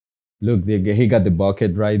 Look, he got the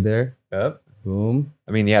bucket right there. Yep. Boom.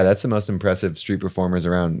 I mean, yeah, that's the most impressive street performers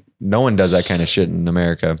around. No one does that kind of shit in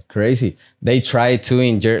America. Crazy. They tried to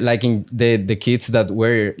like in the kids that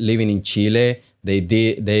were living in Chile. They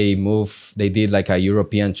did like a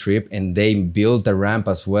European trip and they built a ramp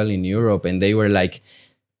as well in Europe, and they were like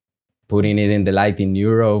putting it in the light in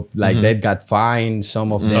Europe. Like they got fined.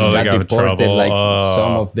 Some of them got deported. Like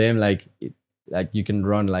some of them like you can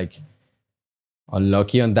run like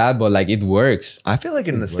unlucky on that, but like it works. I feel like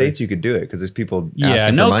in the States you could do it because there's people Yeah,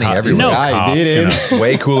 asking no for money cop- everywhere. no Guy cops did it. gonna-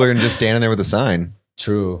 Way cooler than just standing there with a sign.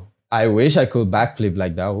 True. I wish I could backflip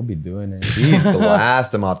like that. I would be doing it.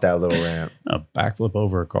 Blast him off that little ramp. A backflip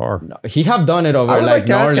over a car. No, he have done it I over would like like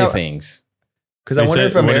to ask gnarly how- things. Because I They wonder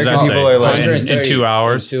said- if what does American that people say? are like, In 2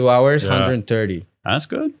 hours? 2 hours, Yeah. 130. That's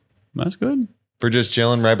good. That's good. for just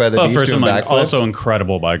chilling right by the But beach for doing some backflips. also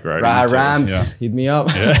incredible bike riding. too. Rams, hit me up.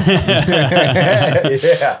 Yeah.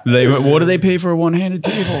 yeah. What do they pay for a one-handed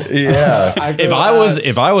table? Yeah. If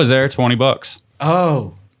I was there, $20.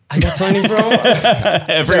 Oh, I got 20 bro.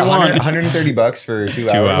 Everyone. 130 bucks for 2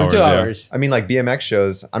 hours. 2 hours. 2 yeah. hours. I mean, like BMX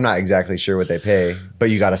shows, I'm not exactly sure what they pay, but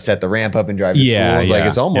you got to set the ramp up and drive to Yeah, schools. Like yeah,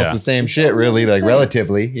 it's almost yeah. the same shit, really. Like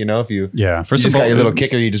relatively, you know, if you Yeah, for you just some got your little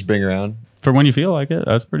kicker, you just bring around, for when you feel like it.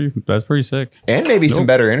 That's pretty sick. and maybe some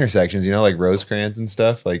better intersections. You know, like Rosecrans and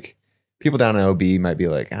stuff. Like people down in OB might be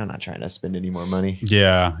like, I'm not trying to spend any more money.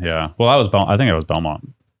 Yeah, yeah. Well, I think it was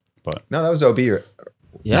Belmont. No, that was OB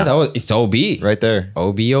Yeah, it's OB. right there.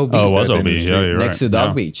 OB. Oh, it was Right OB. there in the Yeah, street. you're Next right. to Dog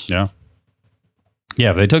Yeah. Beach. Yeah. Yeah,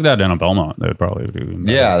 if they took that down at Belmont, they would probably do even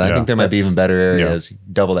better. Yeah, I think there might be even better Yeah. areas.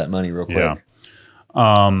 Double that money real quick. Yeah.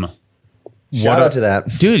 Shout out to that.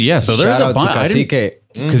 Dude, yeah, so there's Shout a out bunch. to Cacique.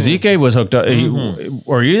 Kazike was hooked up,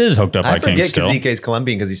 or he is hooked up I by King forget still. Kazike's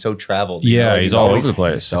Colombian because he's so traveled. Yeah, Like, he's all always- over the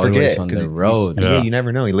place. He's always Forget on the 'cause road. Yeah, Yeah. you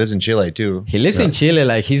never know. He lives in Chile too. He lives in Chile.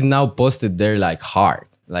 Like he's now posted there like hard.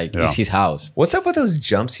 Like Yeah. it's his house. What's up with those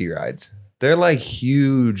jumps he rides? They're like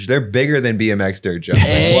huge. They're bigger than BMX dirt jumps.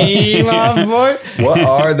 Hey, my boy. What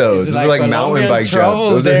are those? Those are like mountain bike jumps.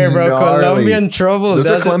 Those there, are bro. gnarly. Colombian trouble. Those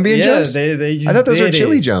are Colombian jumps? They just I thought those were did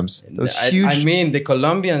Chile it. jumps. Those huge. I mean, the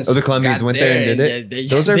Colombians. the Colombians got went there and did it. They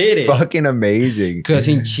Those just are did it. fucking amazing. Because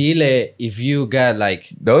in Chile, if you got like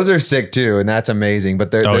Those are sick too, and that's amazing. But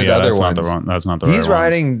Oh there's yeah, other that's ones. not the one. That's not the He's right one.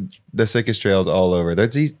 riding the sickest trails all over.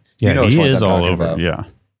 Yeah, you know which he ones is I'm all talking over. about. Yeah,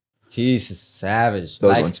 he's a savage.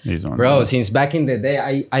 Those like, ones. he's one. bro, since back in the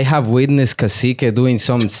day, I have witnessed Cacique doing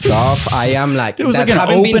some stuff. I am like, It was that like an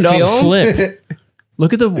haven't been opened up filmed. flip.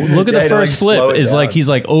 Look at the Yeah, the to, first like, slow flip. it Is like down. he's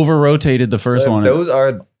like over rotated the first one. Those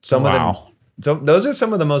are some of Wow. them. Those are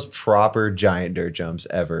some of the most proper giant dirt jumps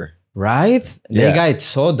ever. Right? Yeah. They got it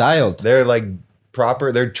so dialed. They're like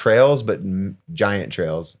proper. They're trails, but giant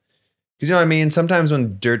trails. Because you know what I mean. Sometimes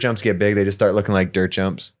when dirt jumps get big, they just start looking like dirt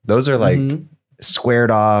jumps. Those are like Mhm.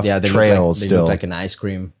 squared off Yeah, they trails look still. like an ice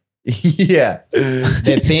cream. Yeah.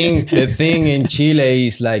 The thing in Chile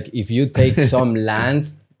is like if you take some land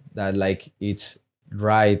that like it's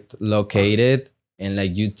right located and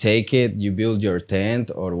like you take it, you build your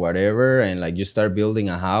tent or whatever, and like you start building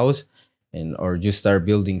a house and or you start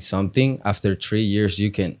building something. After 3 years,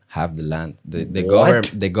 you can have the land.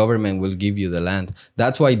 The government will give you the land.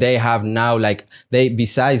 That's why they have now like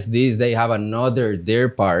besides this they have another deer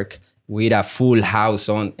park with a full house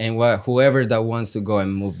on, and whoever that wants to go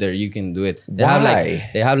and move there, you can do it. They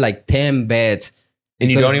have like 10 beds. And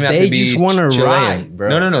you don't even have to be They just want to Chilean. ride,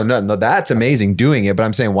 bro. No. That's amazing doing it. But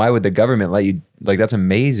I'm saying, why would the government let you? Like, that's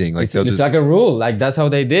amazing. Like, It's like a rule. Like that's how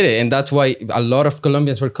they did it, and that's why a lot of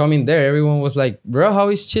Colombians were coming there. Everyone was like, "Bro, how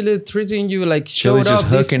is Chile treating you? Like, Chile's showed just up.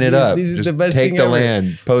 hooking it up. This is Just the best take thing the ever."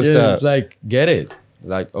 land, post Yeah, up. like get it.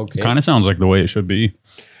 Like okay, Kind of sounds like the way it should be.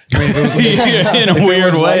 I mean, if it was In a if it weird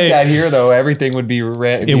was way. like that here, though, everything would be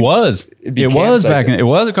It was. it'd be It was campsite. back in. It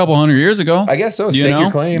was a couple hundred years ago. I guess so. You Stake know?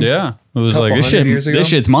 your claim. Yeah. It was Couple like this hundred years ago? This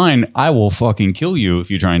shit's mine. I will fucking kill you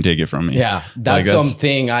if you try and take it from me. yeah, that's Like,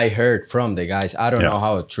 something I heard from the guys. I don't know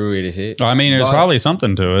how true it is. I mean, there's But- probably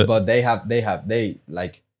something to it. But they have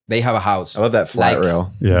a house. I love that flat Like,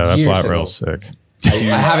 rail. Yeah, that years flat ago. rail's sick. I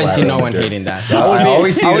haven't Flat seen no rail one dirt. hitting that. I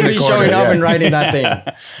always see it I in would the be corner, showing up yeah. and riding that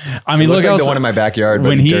thing. I mean, It looks look like how the one in my backyard, but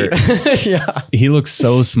when in he- dirt. Yeah, he looks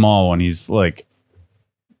so small when he's like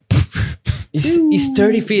he's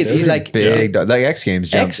 30 feet. He's like big, like X Games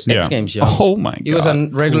jumps. X Games jumps. Oh my god. It was a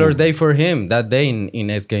regular day for him that day in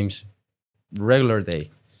X Games. Regular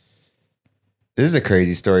day. This is a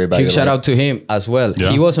crazy story about Huge shout out to him as well. Yeah.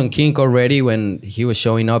 He was on Kink already when he was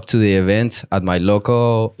showing up to the event at my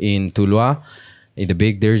local in Tulua, in the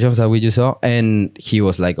big dirt jumps that we just saw. And he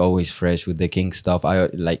was like always fresh with the Kink stuff. I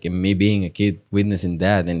like me being a kid witnessing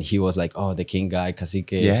that. And he was like, oh, the Kink guy,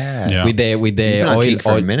 cacique. Yeah. With the He's been on Kink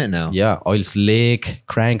for a minute now. Yeah. Oil slick,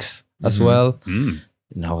 cranks as well. Mm.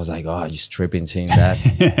 And I was like, oh, just tripping seeing that.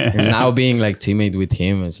 And now being like teammate with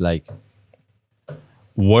him, it's like,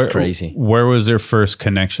 crazy. Where was their first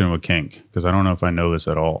connection with Kink? Because I don't know if I know this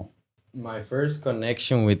at all. My first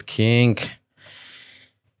connection with Kink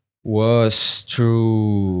was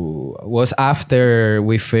after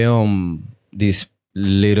we filmed this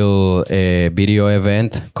little video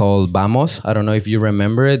event called Vamos. I don't know if you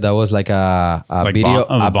remember it. That was like a Like video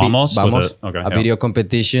Vamos? Vamos, Okay, a video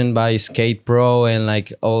competition by Skate Pro, and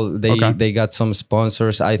like they got some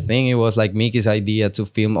sponsors. I think it was like Mickey's idea to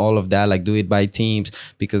film all of that, like do it by teams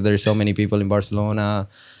because there's so many people in Barcelona,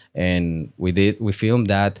 and we filmed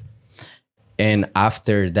that. And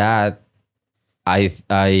after that, I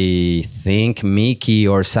think Mickey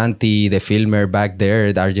or Santi, the filmer back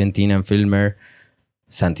there, the Argentinian filmer,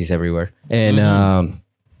 Santi's everywhere, and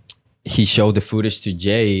he showed the footage to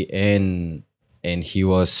Jay, and Jay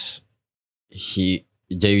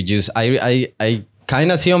just I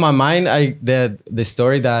kind of see on my mind the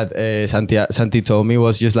story that Santi told me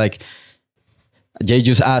was just like, Jay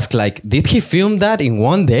just asked like, did he film that in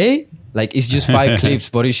one day? Like it's just 5 clips,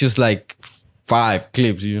 but it's just like 5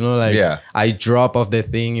 clips, you know, like I drop off the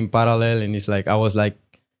thing in parallel, and it's like I was like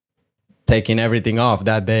taking everything off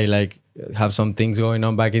that day, like have some things going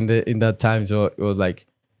on back in that time, so it was like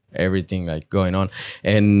everything like going on.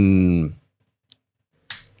 And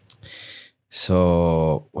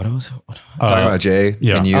so what else? Talking about Jay.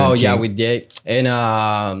 Yeah. And you Oh and yeah, Kink. with Jay,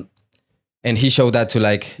 and he showed that to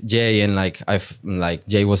like Jay, and like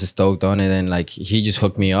Jay was stoked on it, and like he just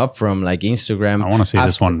hooked me up from like Instagram. I want to see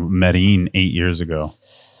this one, Medellin, 8 years ago.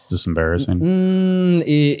 Just embarrassing.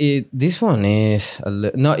 This one is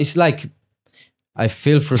no, it's like I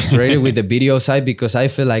feel frustrated with the video side because I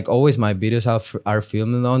feel like always my videos are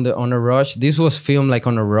filmed on a rush. This was filmed like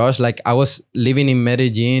on a rush. Like I was living in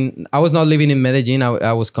Medellin. I was not living in Medellin.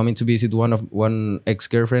 I was coming to visit one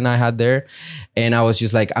ex-girlfriend I had there, and I was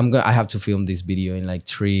just like, I have to film this video in like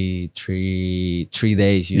three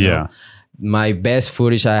days. You know? My best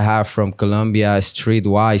footage I have from Colombia,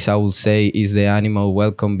 streetwise, I will say, is the Animal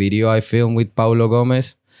Welcome video I filmed with Paulo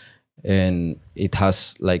Gomez, and it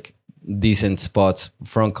has like decent spots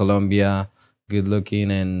from Colombia, good looking.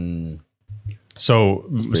 And so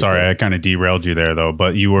sorry, cool. I kind of derailed you there though,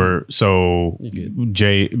 but you were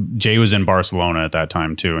Jay was in Barcelona at that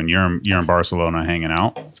time too, and you're in Barcelona hanging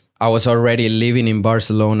out. I was already living in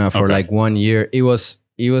Barcelona for like 1 year. It was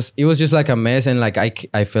just like a mess, and like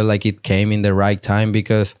I felt like it came in the right time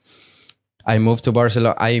because I moved to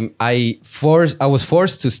Barcelona. I was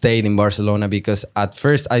forced to stay in Barcelona because at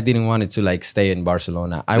first I didn't want to like stay in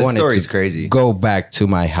Barcelona. I wanted to crazy. Go back to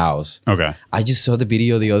my house. Okay. I just saw the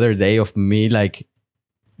video the other day of me like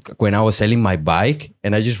when I was selling my bike,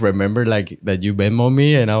 and I just remember like that you Venmo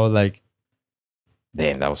me, and I was like,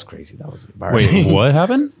 damn, that was crazy. That was embarrassing. Wait, what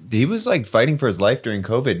happened? He was like fighting for his life during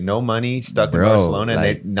COVID. No money, stuck in Barcelona,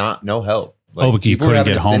 like, and no help. Like, but you couldn't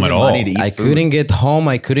get home at all. I couldn't get home.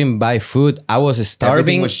 I couldn't buy food. I was starving.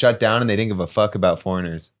 Everything was shut down, and they didn't give a fuck about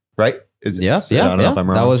foreigners, right? Yeah. I don't know if I'm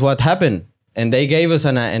wrong. That was what happened, and they gave us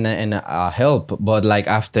a help. But like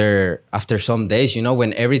after some days, you know,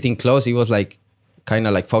 when everything closed, it was like kind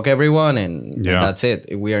of like fuck everyone, and that's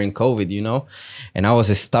it. We are in COVID, you know, and I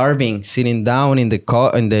was starving, sitting down in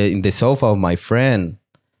the sofa of my friend.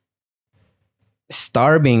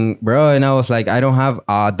 Starving, bro, and I was like, I don't have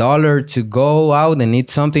 $1 to go out and eat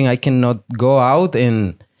something. I cannot go out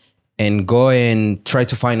and go and try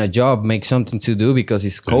to find a job, make something to do because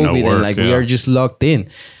it's COVID and like we are just locked in.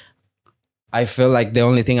 I felt like the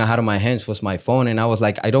only thing I had on my hands was my phone, and I was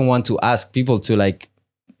like, I don't want to ask people to like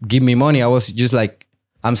give me money. I was just like,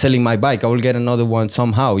 I'm selling my bike. I will get another one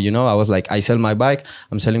somehow, you know. I was like, I sell my bike.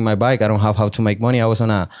 I'm selling my bike. I don't have how to make money. I was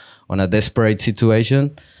on a desperate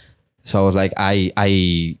situation. So I was like,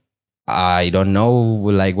 I don't know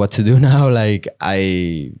like what to do now. Like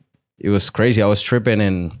it was crazy. I was tripping,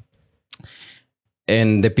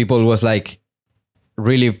 and the people was like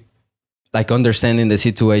really like understanding the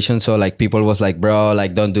situation. So like people was like, bro,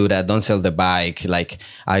 like don't do that. Don't sell the bike. Like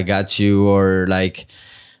I got you, or like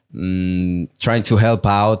trying to help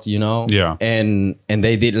out, you know? Yeah. And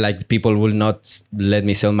they did, like, people will not let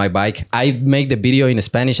me sell my bike. I make the video in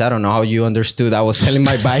Spanish. I don't know how you understood I was selling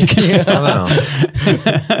my bike. I don't know.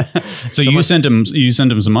 So you sent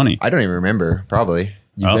him some money. I don't even remember. Probably.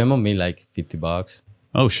 You Venmo me like $50.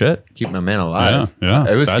 Oh shit! Keep my man alive. Yeah.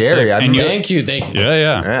 It was That's scary. sick. Thank you.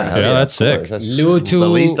 Yeah, that's sick. That's Lutu, the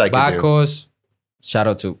least I could do. Bacos. Shout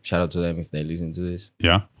out to them if they listen to this.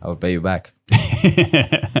 Yeah. I will pay you back.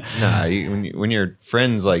 Nah, when you're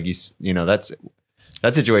friends, like you know, that's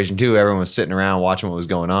that situation too. Everyone was sitting around watching what was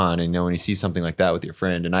going on, and when you see something like that with your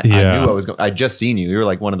friend, and I knew I'd just seen you. You were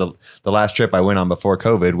like one of the last trip I went on before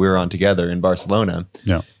COVID. We were on together in Barcelona.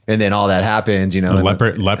 Yeah. And then all that happens, you know.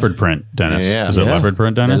 Leopard print, Dennis. Yeah. Is it leopard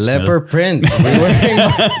print, Dennis? The leopard print.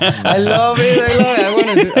 I love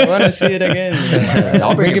it. I want to see it again.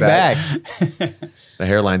 I'll bring it back. The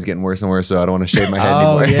hairline's getting worse and worse, so I don't want to shave my head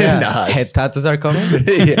anymore. Yeah. Head tattoos are coming.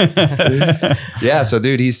 Yeah. So,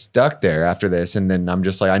 dude, he's stuck there after this, and then I'm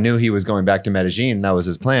just like, I knew he was going back to Medellin. And that was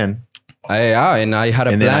his plan. And I had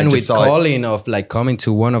a plan with Colin of like coming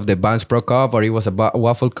to one of the Bands Pro Cup, or it was a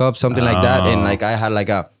Waffle Cup, something like that. And like I had like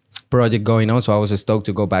a project going on, so I was stoked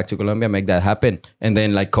to go back to Colombia, make that happen. And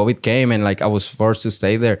then like COVID came, and like I was forced to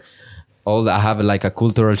stay there. I have like a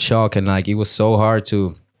cultural shock, and like it was so hard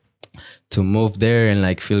to move there and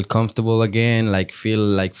like feel comfortable again, like feel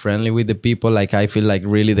like friendly with the people. Like I feel like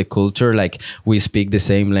really the culture, like we speak the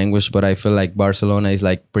same language, but I feel like Barcelona is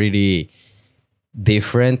like pretty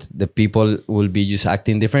different. The people will be just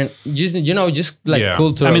acting different, just like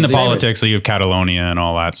culture. I mean, the politics of Catalonia and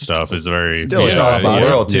all that stuff is very still across the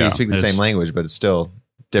world too. You speak the same language, but it's still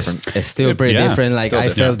different. It's still pretty different. Like I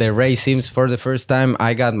felt the racism for the first time.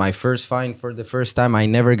 I got my first fine for the first time. I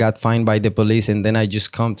never got fined by the police, and then I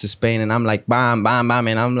just come to Spain, and I'm like bam, bam, bam,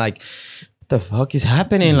 and I'm like, what the fuck is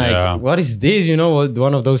happening? Like, what is this?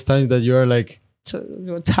 One of those times that you are like,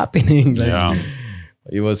 what's happening? Like,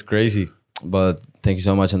 it was crazy. But thank you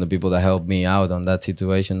so much, and the people that helped me out on that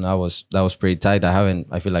situation. That was pretty tight.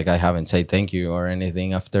 I feel like I haven't said thank you or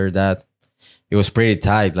anything after that. It was pretty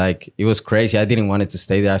tight. Like it was crazy. I didn't want it to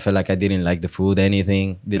stay there. I felt like I didn't like the food,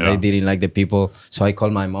 anything. I didn't like the people. So I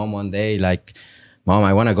called my mom one day, like, Mom,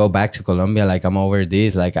 I want to go back to Colombia. Like I'm over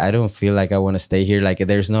this. Like I don't feel like I want to stay here. Like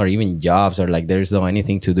there's not even jobs, or like there's no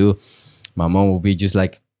anything to do. My mom will be just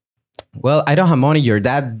like, well, I don't have money. Your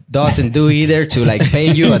dad doesn't do either to like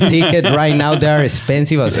pay you a ticket right now. They are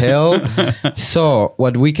expensive as hell. So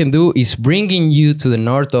what we can do is bringing you to the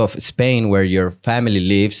north of Spain where your family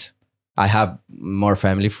lives. I have more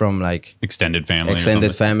family from like extended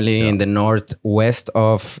family in the northwest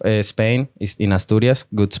of Spain. It's in Asturias.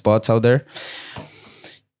 Good spots out there.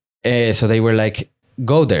 So they were like,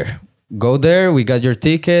 go there. We got your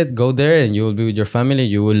ticket, go there, and you will be with your family.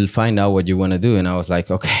 You will find out what you want to do. And I was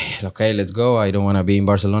like, okay, let's go. I don't want to be in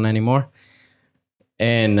Barcelona anymore.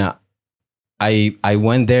 And I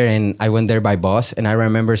went there, and I went there by bus. And I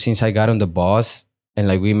remember since I got on the bus and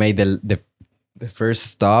like we made the first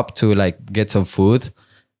stop to like get some food,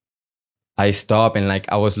 I stopped and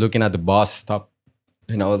like I was looking at the bus stop,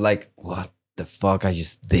 and I was like, what the fuck I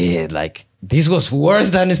just did? Like, this was worse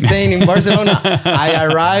than staying in Barcelona. I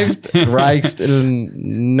arrived, right,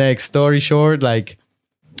 next story short, like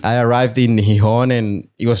I arrived in Gijón and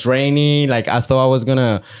it was raining. Like I thought I was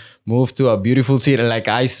gonna move to a beautiful city. Like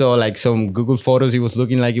I saw like some Google photos. It was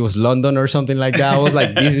looking like it was London or something like that. I was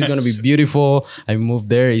like, this is gonna be beautiful. I moved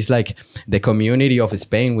there. It's like the community of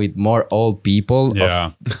Spain with more old people.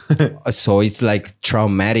 Yeah. So it's like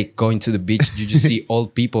traumatic going to the beach. You just see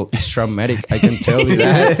old people. It's traumatic. I can tell you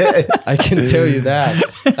that.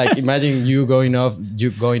 Like imagine you going out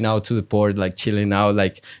to the port, like chilling out,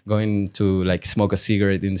 like going to like smoke a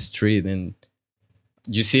cigarette in the street, and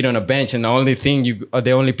you sit on a bench, and the only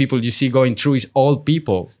people you see going through is old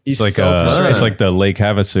people. It's like it's like the Lake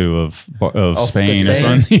Havasu of Spain or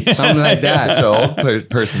something. Something like that. So old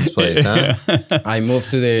person's place, huh? I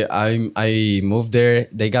moved there.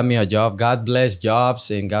 They got me a job. God bless jobs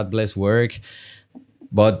and God bless work.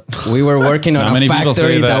 But we were working on a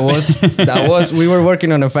factory we were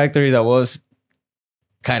working on a factory that was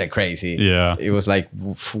kind of crazy. Yeah. It was like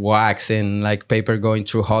wax and like paper going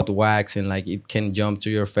through hot wax, and like it can jump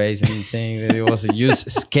to your face and things. It was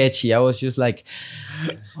just sketchy. I was just like,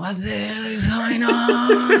 what the hell is going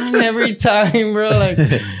on every time, bro? Like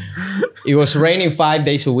it was raining 5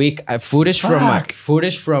 days a week. Footage from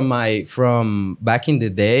back in the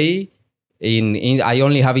day. I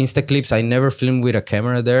only have Insta clips. I never filmed with a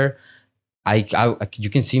camera there. You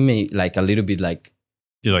can see me like a little bit like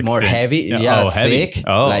more heavy, thick,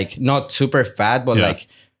 like not super fat, but like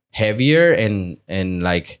heavier, and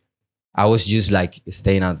like I was just like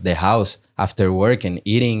staying at the house after work and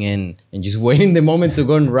eating and just waiting the moment to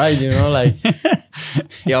go and ride, like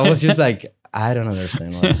I was just like I don't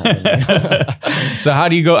understand what's happening. So how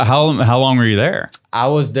do you go? How long were you there? I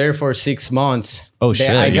was there for 6 months. Oh shit!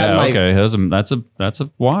 Okay, that's a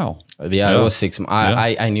while. Yeah, it was 6 months.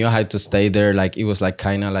 I knew I had to stay there. Like it was like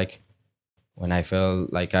kind of like when I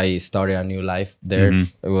felt like I started a new life there.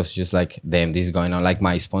 It was just like, damn, this is going on. Like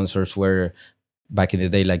my sponsors were back in the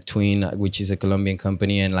day, like Twin, which is a Colombian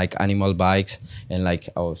company, and like Animal Bikes, and like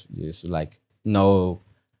I was just like no.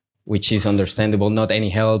 Which is understandable, not any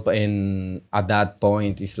help, and at that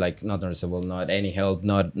point it's like not understandable, not any help,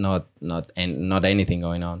 not anything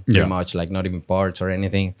going on, pretty much, like not even parts or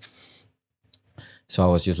anything. So I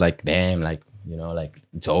was just like, damn, like, you know, like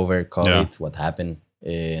it's over, COVID, what happened?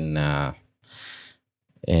 And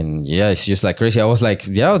yeah, it's just like crazy. I was like,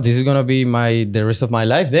 yeah, this is gonna be the rest of my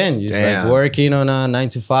life then. Just like working on a 9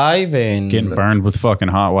 to 5 and getting burned with fucking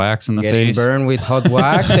hot wax in the face. Getting burned with hot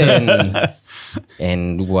wax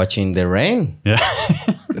and watching the rain. Yeah.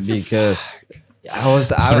 Because I was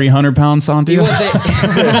 300-pound Santi. Oh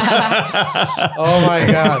my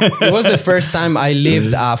God. It was the first time I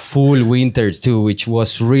lived a full winter too, which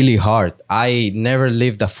was really hard. I never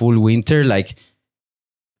lived a full winter. Like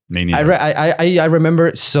I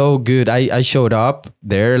remember so good. I showed up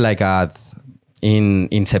there like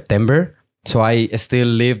in September. So I still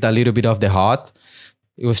lived a little bit of the hot.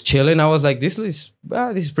 It was chilling. I was like, this is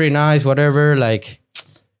pretty nice, whatever. Like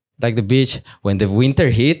the beach. When the winter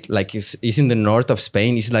hit, like it's in the north of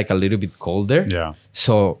Spain, it's like a little bit colder. Yeah.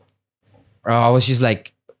 So I was just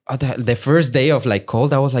like, the first day of like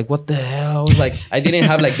cold, I was like, what the hell? I was like, I didn't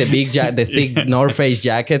have like the thick North Face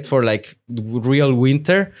jacket for like real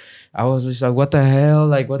winter. I was just like, what the hell?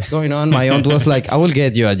 Like, what's going on? My aunt was like, I will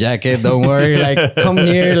get you a jacket. Don't worry. Like, come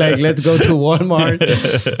here. Like, let's go to Walmart.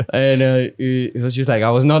 And it was just like,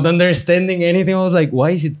 I was not understanding anything. I was like,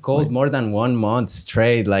 why is it cold more than 1 month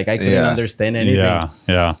straight? Like, I couldn't understand anything.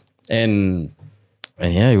 Yeah. And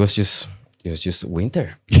yeah, it was just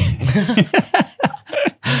winter.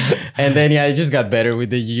 And then it just got better with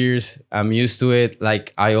the years. I'm used to it.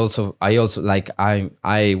 Like I also like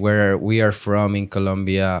where we are from in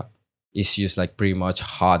Colombia, it's just like pretty much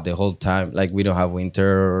hot the whole time. Like we don't have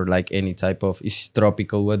winter or like any type of, it's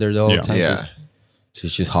tropical weather the whole time. Yeah. So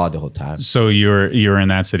it's just hot the whole time. So you're in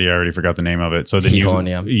that city. I already forgot the name of it. So then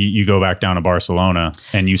you go back down to Barcelona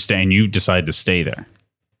and you decide to stay there.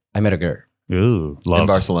 I met a girl. Ooh, in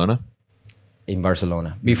Barcelona. In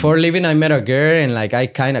Barcelona. Before leaving, I met a girl, and like I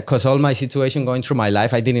kind of, cause all my situation going through my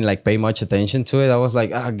life, I didn't like pay much attention to it. I was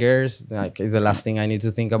like, girls, like it's the last thing I need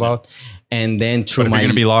to think about. And then through you're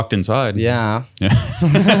gonna be locked inside. Yeah.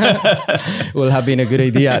 Will have been a good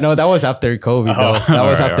idea. No, that was after COVID though. That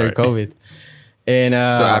was after COVID. And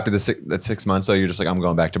so after that 6 months, so you're just like, I'm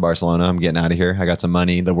going back to Barcelona. I'm getting out of here. I got some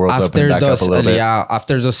money. The world's opened back up a little bit. Yeah,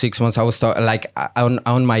 after those 6 months, I was like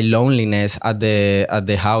on my loneliness at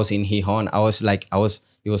the house in Gijón.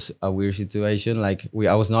 It was a weird situation. Like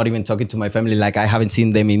I was not even talking to my family. Like I haven't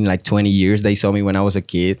seen them in like 20 years. They saw me when I was a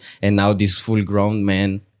kid, and now this full grown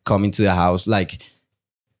man coming to the house, like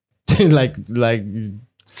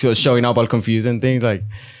showing up all confused and things. Like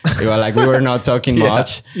we were not talking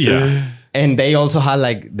much. Yeah. And they also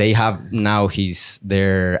had they have now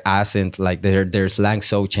their accent, like their slang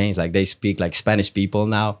so changed. Like they speak like Spanish people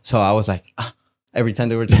now. So I was like, every time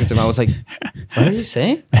they were talking to me, I was like, what are you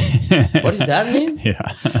saying? What does that mean?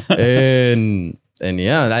 Yeah. And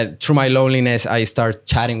yeah, through my loneliness, I start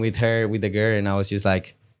chatting with the girl, and I was just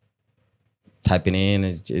like typing in,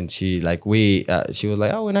 and she was like,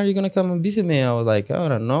 oh, when are you gonna come and visit me? I was like, oh, I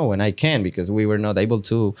don't know when I can, because we were not able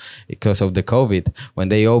to because of the COVID.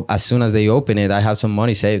 When as soon as they open it, I have some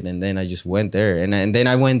money saved, and then I just went there, and then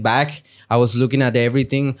I went back. I was looking at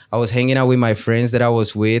everything. I was hanging out with my friends that I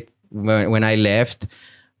was with when I left.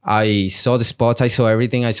 I saw the spots. I saw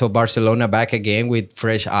everything. I saw Barcelona back again with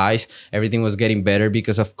fresh eyes. Everything was getting better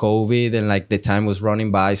because of COVID, and like the time was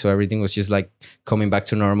running by. So everything was just like coming back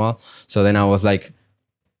to normal. So then I was like,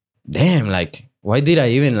 damn, like, why did I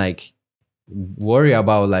even like worry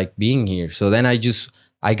about like being here? So then I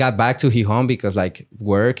got back to Gijón because like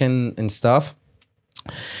work and stuff.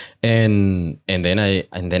 And then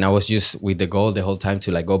I was just with the goal the whole time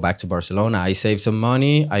to like go back to Barcelona. I saved some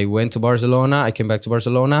money. I went to Barcelona. I came back to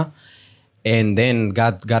Barcelona, and then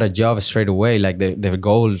got a job straight away. Like the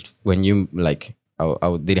goal when you like,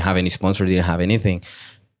 I didn't have any sponsor, didn't have anything.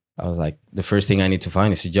 I was like, the first thing I need to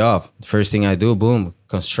find is a job. The first thing I do, boom,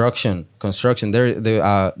 construction. I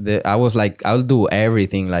was like, I'll do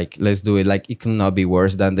everything. Like, let's do it. Like, it could not be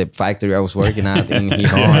worse than the factory I was working at in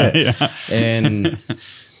Gijón.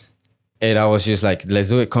 And I was just like, let's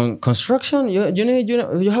do it. Construction?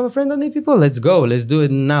 You have a friend that need people? Let's go. Let's do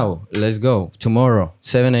it now. Let's go. Tomorrow,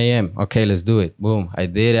 7 a.m. Okay, let's do it. Boom. I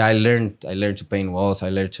did it. I learned to paint walls. I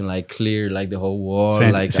learned to like clear like the whole wall.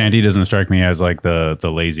 Santi doesn't strike me as like the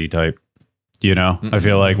lazy type. You know? I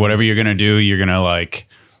feel like whatever you're going to do, you're going to like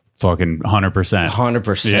fucking 100%.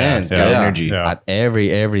 100%. Energy. At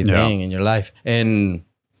everything in your life. And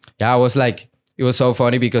I was like, it was so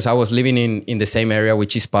funny because I was living in the same area,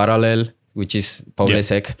 which is Parallel, which is Poble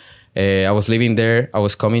Sec. I was living there. I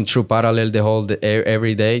was coming through Parallel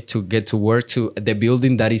every day to get to work to the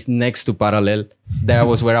building that is next to Parallel. That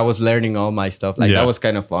was where I was learning all my stuff. Like that was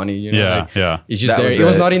kind of funny, you know? It's just there. It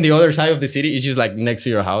was not in the other side of the city. It's just like next to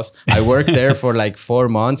your house. I worked there for like 4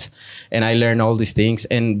 months and I learned all these things.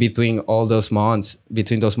 And between those months,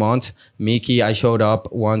 Mickey, I showed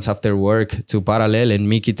up once after work to Parallel and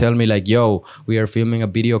Mickey tell me like, yo, we are filming a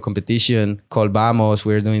video competition called Vamos.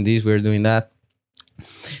 We're doing this, we're doing that.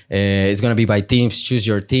 It's going to be by teams. Choose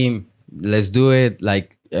your team. Let's do it.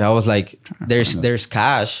 Like, I was like, there's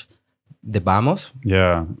cash. The Vamos?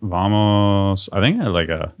 Yeah, Vamos. I think I like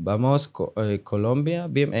a Vamos Colombia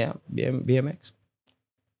BMX.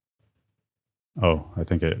 Oh, I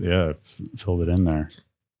think it filled it in there.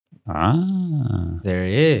 There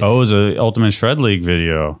it is. Oh, it was a Ultimate Shred League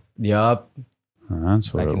video. Yup.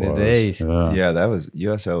 That's what back it in was. the days. Yeah, that was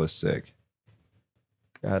USL was sick.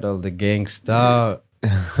 Got all the gang stuff.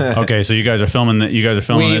 Okay, so you guys are filming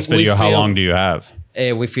this video. How long do you have?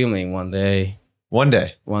 We filming one day. One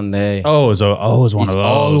day. Oh, so it was one of those.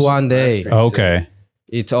 All one day. Okay. Sick.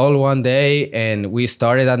 It's all one day, and we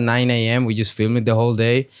started at 9 a.m. We just filmed it the whole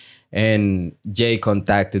day. And Jay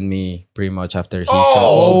contacted me pretty much after he saw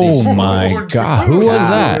all this. Oh my God. Who was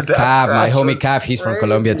that? Cap, my homie Cap. He's from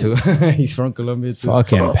Colombia too. Fucking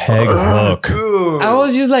peg hook. I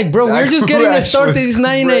was just like, bro, we're just getting started. It's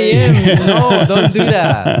 9 a.m. No, don't do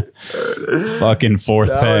that. Fucking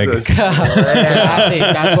fourth peg. That's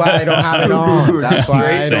why I don't have it on. That's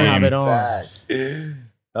why I don't have it on.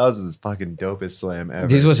 That was his fucking dopest slam ever.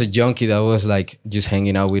 This was a junkie that was like just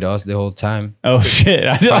hanging out with us the whole time. Oh shit!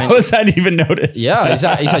 I hadn't even noticed. Yeah,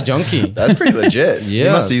 it's a junkie. That's pretty legit. Yeah, he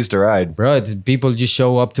must have used to ride, bro. People just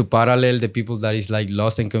show up to Parallel. The people that is like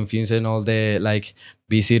lost and confused, and all the like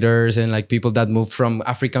visitors and like people that move from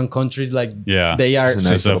African countries. Like they are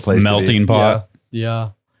just a melting pot.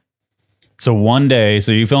 Yeah. So one day,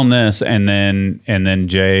 so you film this, and then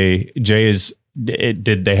Jay is.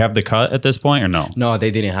 Did they have the cut at this point or no? No, they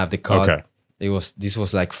didn't have the cut. Okay. This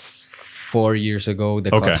was like 4 years ago. The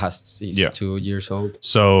cut is 2 years old.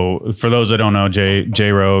 So for those that don't know,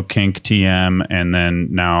 J-Ro, Kink TM, and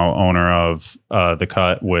then now owner of the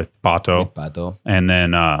cut with Pato. And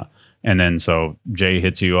then so Jay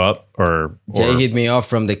hits you up or Jay hit me up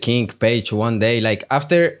from the Kink page one day. Like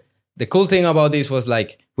after the cool thing about this was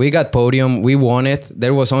like we got podium, we won it.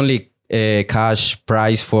 There was only a cash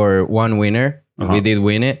prize for one winner. And we did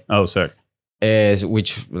win it. Oh, sick.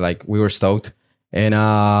 Which like we were stoked. And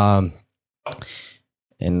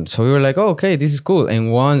so we were like, oh, okay, this is cool.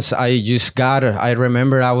 And once I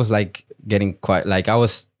remember I was like getting quite like I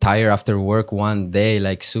was tired after work one day,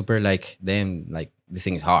 like super like damn, like this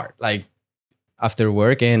thing is hard. Like after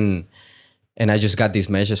work and I just got this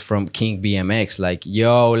message from Kink BMX, like,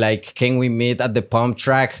 yo, like, can we meet at the pump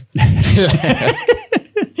track?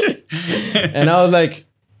 And I was like,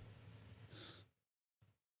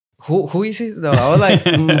 who is it? No, I was like,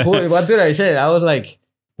 what did I say? I was like,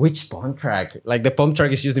 which pump track? Like the pump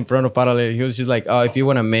track is just in front of Parallel. He was just like, oh, if you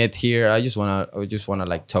want to meet here, I just wanna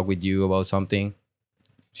like talk with you about something.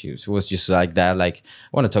 She was just like that, like, I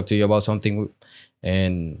want to talk to you about something.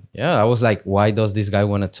 And yeah, I was like, why does this guy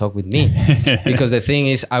want to talk with me? Because the thing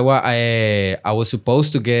is, I was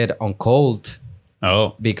supposed to get on cold.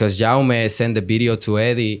 Oh, because Jaume sent the video to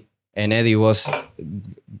Eddie, and Eddie was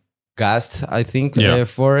gassed, I think,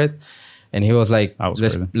 for it. And he was like,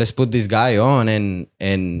 let's put this guy on. And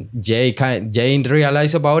Jay didn't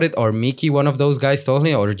realize about it, or Mickey, one of those guys, told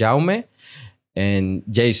him, or Jaume. And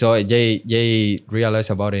Jay saw it. Jay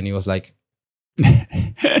realized about it, and he was like,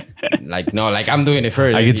 like, no, like, I'm doing it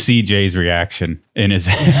first. I could see Jay's reaction in his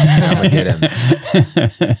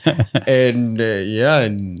and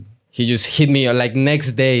and he just hit me like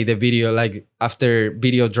next day, the video, like after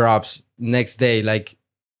video drops, next day, like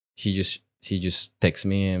he just texts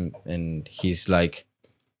me and he's like,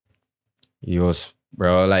 he was,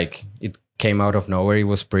 bro, like it came out of nowhere. It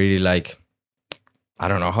was pretty like, I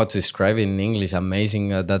don't know how to describe it in English,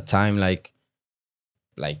 amazing at that time, like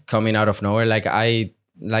coming out of nowhere. Like I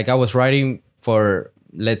was writing for,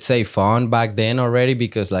 let's say, fun back then already,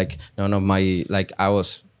 because like none of my, like I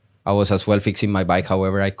was I was as well fixing my bike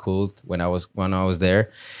however I could when I was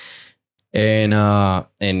there.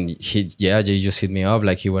 And he just hit me up,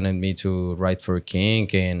 like he wanted me to ride for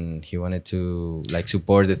Kink, and he wanted to like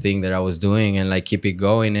support the thing that I was doing and like keep it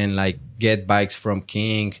going and like get bikes from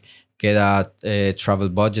Kink, get a travel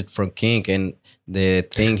budget from Kink. And the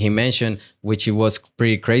thing he mentioned, which it was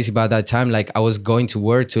pretty crazy by that time, like I was going to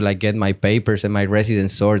work to like get my papers and my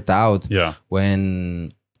residence sorted out. Yeah.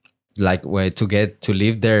 When to get to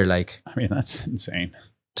live there, like I mean, that's insane.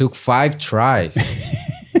 Took 5 tries.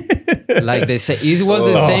 Like they say, it was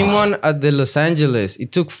the same one at the Los Angeles.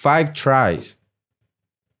 It took 5 tries.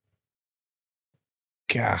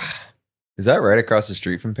 God. Is that right across the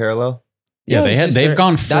street from Parallel? Yeah, they've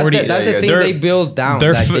gone 40. That's the thing they built down.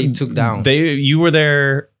 They took down. You were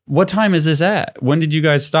there. What time is this at? When did you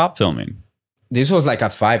guys stop filming? This was like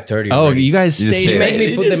at 5:30. Oh, you guys stayed. They made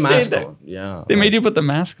me put the mask on. Yeah, they made you put the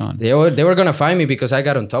mask on. They were gonna find me because I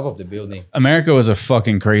got on top of the building. America was a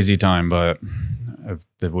fucking crazy time, but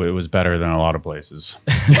it was better than a lot of places.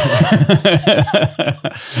 I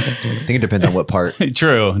think it depends on what part.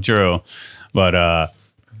 True. But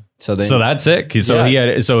so that's it. So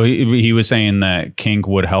he was saying that Kink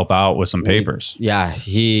would help out with some papers.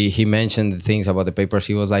 He mentioned the things about the papers.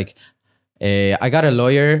 He was like, I got a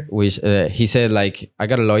lawyer, which he said like, I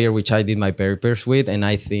got a lawyer which I did my papers with, and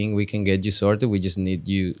I think we can get you sorted. We just need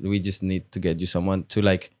to get you someone to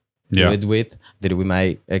like do it with. Did it with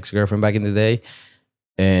my ex-girlfriend back in the day,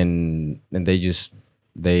 and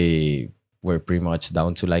they were pretty much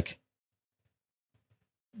down to like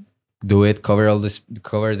do it, cover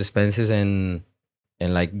the expenses and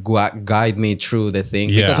like guide me through the thing,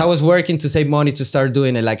 because I was working to save money to start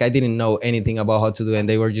doing it. Like I didn't know anything about how to do it, and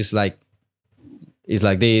they were just like, it's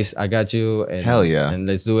like this, I got you, and hell yeah, and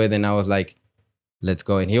let's do it. And I was like, let's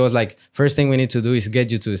go. And he was like, first thing we need to do is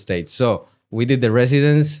get you to the States. So we did the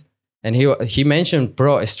residence, and he mentioned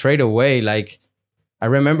pro straight away. Like I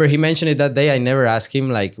remember he mentioned it that day. I never asked him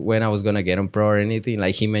like when I was gonna get on pro or anything.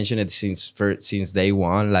 Like he mentioned it since day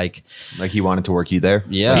one. Like he wanted to work you there.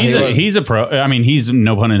 Yeah, he's a pro. I mean, he's,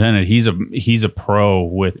 no pun intended, he's a pro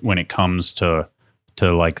when it comes to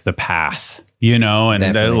like the path, you know,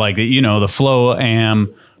 and like the Flow Am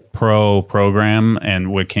Pro program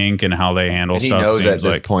and with Kink and how they handle stuff. He knows at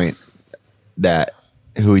this point that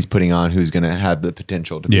who he's putting on, who's going to have the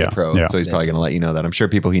potential to be a pro. So he's probably going to let you know that. I'm sure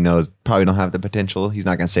people he knows probably don't have the potential. He's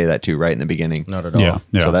not going to say that too right in the beginning. Not at all.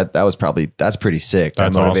 Yeah. So that's pretty sick.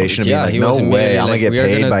 That's that motivation awesome. To be like, no way, I'm going to get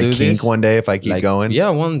paid by Kink one day if I keep going. Yeah,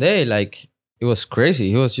 one day. Like it was crazy.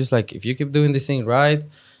 He was just like, if you keep doing this thing right,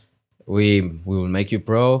 we will make you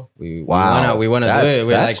pro. We want to do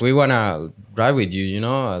it. We want to ride with you, you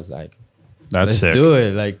know? I was like, let's sick. Do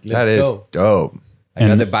it. Like, let's that is go. Dope.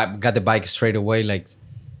 I got the bike straight away. Like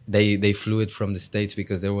they flew it from the States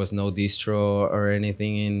because there was no distro or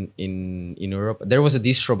anything in Europe. There was a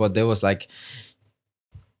distro, but there was like,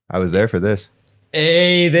 I was there for this.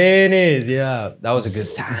 Hey, Dennis. Yeah, that was a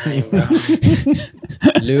good time.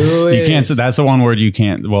 Louis. You can't say, that's the one word you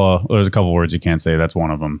can't. Well, there's a couple words you can't say. That's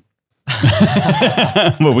one of them.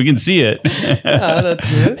 But we can see it. Yeah,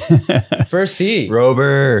 that's good. First tee.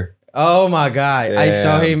 Rober. Oh my God. Yeah. I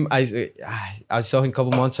saw him. I saw him a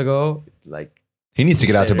couple months ago. Like, he needs to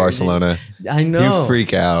get out to Barcelona. I know. You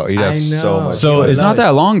freak out. He'd have so much. So it's not that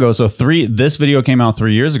long ago. So this video came out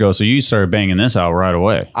 3 years ago. So you started banging this out right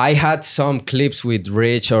away. I had some clips with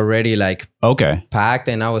Rich already like packed,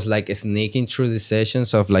 and I was like sneaking through the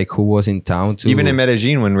sessions of like who was in town too. Even in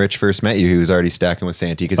Medellin when Rich first met you, he was already stacking with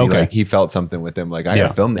Santi because he felt something with him. Like, I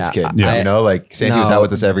gotta film this kid. You know, like Santi was out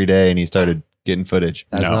with us every day and he started getting footage.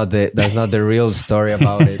 That's not the real story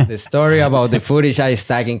about it. The story about the footage I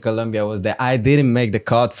stacked in Colombia was that I didn't make the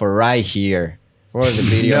cut for right here for the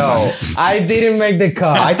video. No, I didn't make the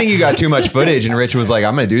cut. I think you got too much footage, and Rich was like,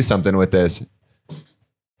 "I'm gonna do something with this."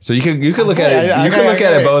 So you could look at it. You can look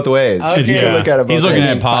at it both ways. Okay. You can look at it both He's ways. looking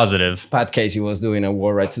at positive. Pat Casey was doing a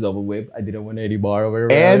wall right to double whip. I did a 180 bar over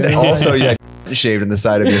there. And also you had shaved in the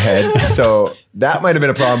side of your head. So that might have been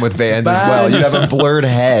a problem with Vans as well. You'd have a blurred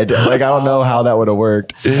head. Like, I don't know how that would have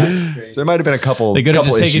wored. So there might have been a couple. They could have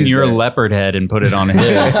just taken your leopard head and put it on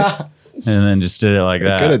his. And then just did it like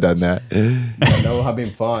that. Could have done that. That would have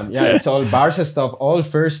been fun. Yeah, it's all Barca stuff. All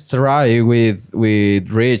first try with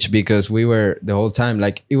Rich, because we were the whole time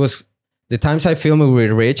like, it was the times I filmed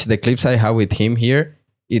with Rich, the clips I have with him here,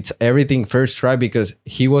 it's everything first try because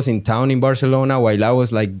he was in town in Barcelona while I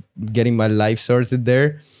was like getting my life sorted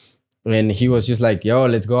there. And he was just like, yo,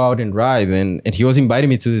 let's go out and ride. And he was inviting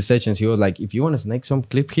me to the sessions. He was like, if you want to snake some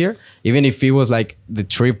clip here, even if it was like the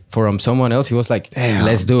trip from someone else, he was like,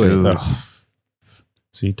 let's do it.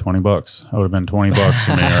 See, $20. That would have been $20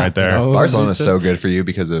 for me right there. Barcelona's so good for you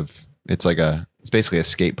because of it's basically a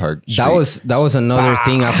skate park. Street. That was another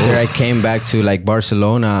thing after I came back to like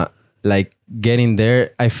Barcelona, like getting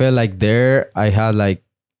there. I felt like there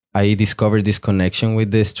I discovered this connection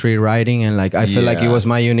with the street riding, and like I feel like it was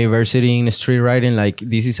my university in street riding. Like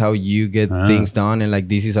this is how you get things done, and like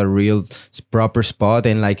this is a real proper spot.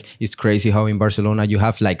 And like it's crazy how in Barcelona you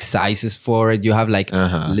have like sizes for it. You have like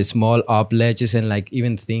small up ledges and like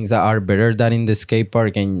even things that are better than in the skate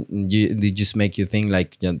park, and they just make you think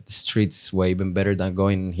like the street's way even better than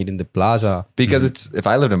going and hitting the plaza. Because if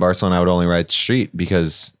I lived in Barcelona, I would only ride street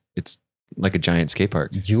because it's like a giant skate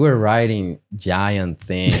park. You were riding giant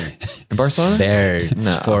thing in Barcelona there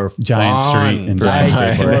for giant fun, street and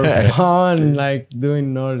like, for fun, like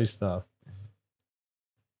doing gnarly stuff.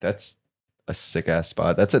 That's a sick ass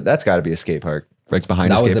spot. That's got to be a skate park, like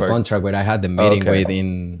behind. That a skate was the park. pump track where I had the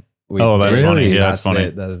meeting with. Oh, that's funny. Yeah, that's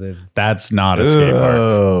funny. That's not a skate park.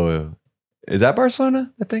 Oh, is that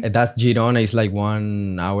Barcelona? I think that's Girona. It's like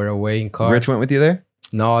 1 hour away in car. Rich went with you there.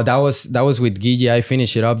 No, that was with Guille. I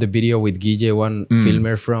finished it up, the video with Guille, one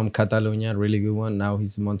filmer from Catalonia, really good one. Now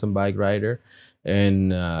he's a mountain bike rider.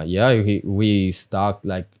 And we stuck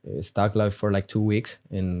like for like 2 weeks,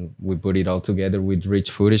 and we put it all together with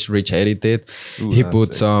Rich footage. Rich edited. He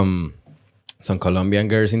put some Colombian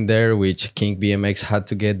girls in there, which Kink BMX had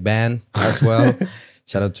to get banned as well.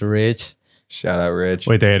 Shout out to Rich. Shout out Rich.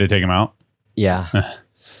 Wait, they had to take him out? Yeah.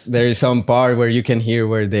 There is some part where you can hear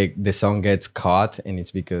where the song gets caught, and it's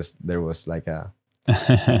because there was like a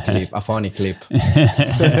funny clip.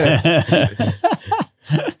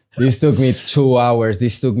 This took me 2 hours.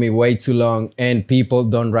 This took me way too long, and people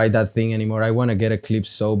don't ride that thing anymore. I want to get a clip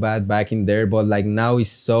so bad back in there, but like now it's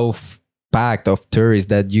so packed of tourists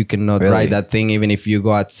that you cannot ride that thing. Even if you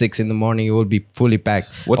go at 6 in the morning, it will be fully packed.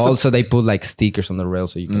 They put like stickers on the rail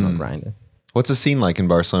so you cannot ride it. What's the scene like in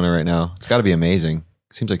Barcelona right now? It's got to be amazing.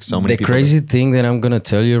 Seems like so many people. The crazy thing that I'm going to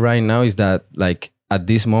tell you right now is that like at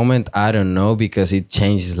this moment, I don't know, because it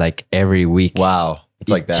changes like every week. Wow. It's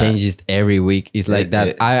like that. It changes every week. It's like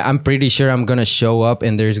that. I'm pretty sure I'm going to show up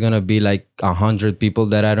and there's going to be like 100 people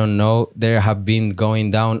that I don't know. There have been going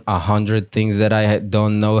down 100 things that I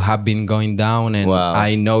don't know have been going down. And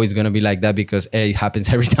I know it's going to be like that because it happens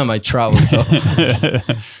every time I travel. So,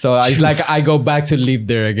 so it's like I go back to live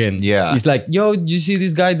there again. Yeah. It's like, yo, you see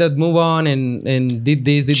this guy that moved on and did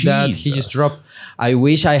this, did that. He just dropped. I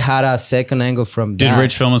wish I had a second angle from that. Did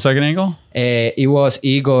Rich film a second angle? It was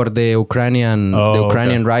Igor, the Ukrainian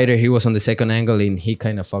rider. He was on the second angle and he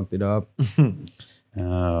kind of fucked it up.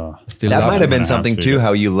 That might have been something too,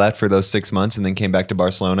 how you left for those 6 months and then came back to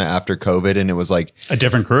Barcelona after COVID, and it was like a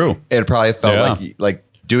different crew. It probably felt like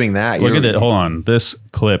doing that. Look at it. Hold on. This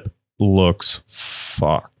clip looks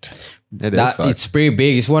fucked. It's pretty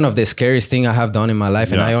big. It's one of the scariest things I have done in my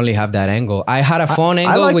life, and I only have that angle. I had a phone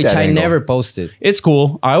angle, which I never posted. It's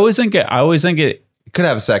cool. I always think it could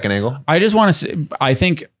have a second angle. I just want to see. I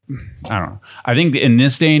don't know. I think in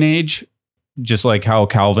this day and age, just like how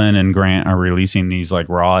Calvin and Grant are releasing these like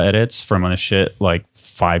raw edits from a shit like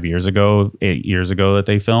 5 years ago, 8 years ago that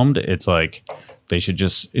they filmed, it's like it should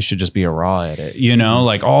just be a raw edit, you know,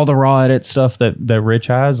 like all the raw edit stuff that Rich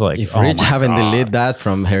has. Like if Rich haven't deleted that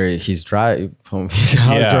from his drive, from his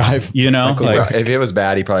hard drive, you know, like if it was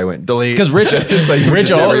bad, he probably went delete. Because Rich, like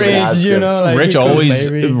Rich always,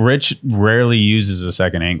 Rich rarely uses a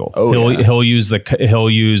second angle. Oh, he'll use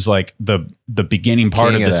like the beginning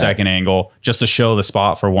part of the second angle just to show the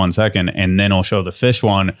spot for 1 second, and then he'll show the fish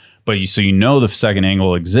one. But so you know the second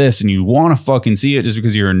angle exists, and you want to fucking see it just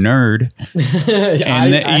because you're a nerd.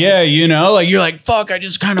 And you know, like you're like, fuck, I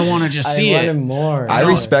just kind of want to just see it more. I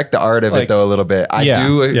respect the art of it though a little bit.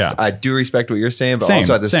 I do respect what you're saying, but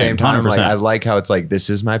also at the same time, 100%. Like I like how it's like,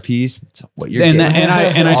 this is my piece. It's what you're getting.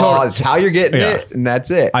 It's how you're getting it, and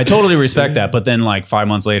that's it. I totally respect that. But then like 5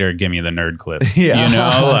 months later, give me the nerd clip. You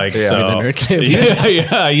know, like so the nerd clip.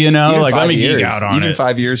 You know, even like let me geek out on it. Even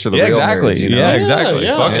 5 years for the real exactly. nerds. You know? Yeah, exactly.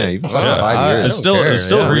 Fuck it. Even 5 years. It's still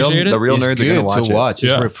appreciated. The real nerds are gonna watch it.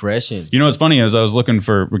 It's refreshing. You know what's funny is I was looking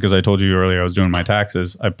for, because I told you earlier I was doing my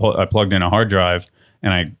taxes. I plugged in a hard drive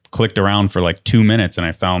and I clicked around for like 2 minutes and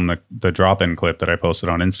I found the drop-in clip that I posted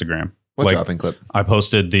on Instagram. What drop-in clip? I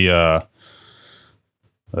posted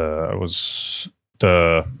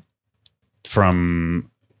from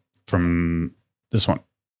this one.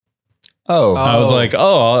 I was like,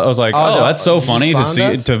 that's so funny to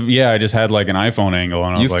see. I just had like an iPhone angle,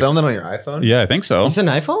 and I was like, filmed it on your iPhone? Yeah, I think so. It's an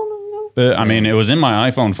iPhone. I mean, it was in my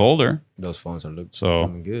iPhone folder. Those phones are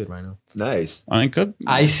looking good right now. Nice. I could.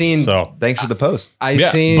 I seen. So thanks for the post. I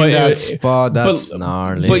seen that spot. That's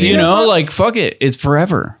gnarly. But you know, like fuck it, it's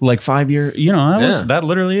forever. Like 5 years. You know, that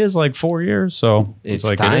literally is like 4 years. So it's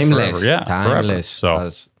like timeless. Yeah, timeless. Forever. So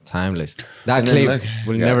that's timeless. That clip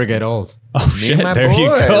will never get old. Oh shit! There you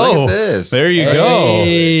go. Look at this. There you go.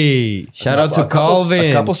 Hey, shout out to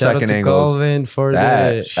Calvin. A couple second angles. Calvin for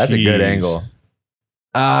that's a good angle.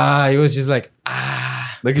 It was just like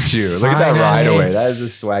Look at you. Look at that ride away. That is the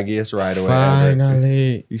swaggiest ride away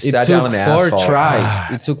finally ever. You sat down on the asphalt. 4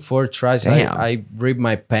 tries. It took 4 tries. I ripped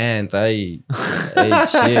my pants. I ate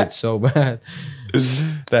shit so bad.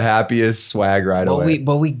 The happiest swag right away.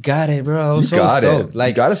 But we got it, bro. I was so got stoked. it.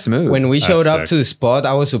 Like, you got it smooth. When we showed up to the spot,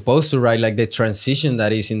 I was supposed to ride like the transition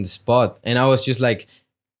that is in the spot. And I was just like,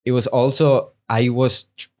 it was also, I was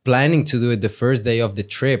planning to do it the first day of the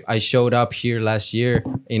trip. I showed up here last year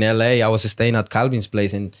in LA. I was staying at Calvin's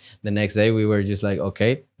place. And the next day we were just like,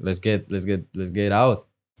 okay, let's get out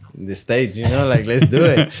in the States, you know, like, let's do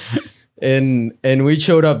it. And we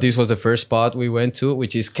showed up. This was the first spot we went to,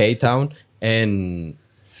 which is K-Town. And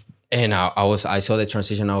I saw the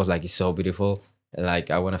transition. I was like, it's so beautiful. Like,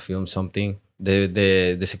 I want to film something.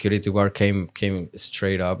 The security guard came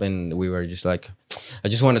straight up, and we were just like, I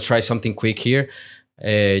just want to try something quick here.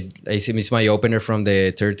 It's my opener from the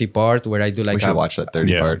 30 part where I do like. We should watch that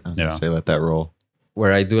 30 part. Say let that roll.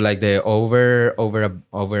 Where I do like the over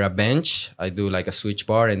a bench. I do like a switch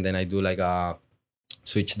bar, and then I do like a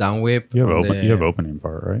switch down whip. You have opening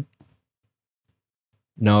part, right?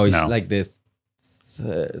 No, it's like the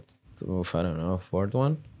I don't know, 4th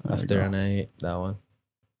one after that one.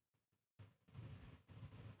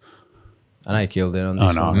 And I killed it on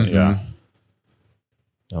this one. Yeah.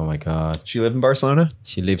 Oh my God. She live in Barcelona?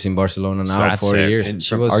 She lives in Barcelona now 4 years. And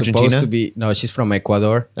she was Argentina? supposed to be, no, she's from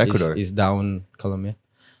Ecuador. Ecuador. Is down Colombia.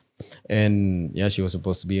 And yeah, she was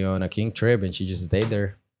supposed to be on a Kink trip and she just stayed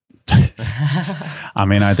there. I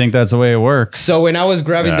mean, I think that's the way it works. So when I was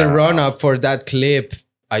grabbing the run up for that clip,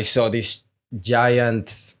 I saw this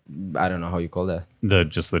giant, I don't know how you call that.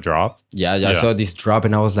 Just the drop? Yeah, I saw this drop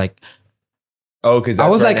and I was like, oh, because I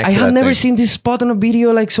was like, I have never seen this spot on a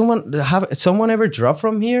video. Like someone ever dropped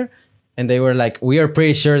from here? And they were like, we are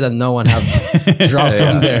pretty sure that no one have dropped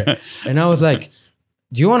from there. And I was like,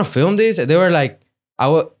 do you want to film this? And they were like,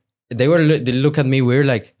 they look at me weird,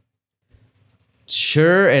 like,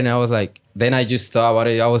 sure. And I was like, then I just thought about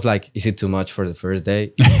it. I was like, is it too much for the first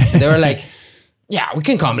day? And they were like, yeah, we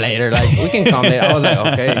can come later. Like, we can come later. I was like,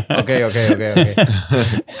 okay.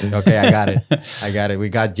 Okay, I got it. We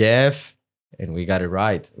got Jeff and we got it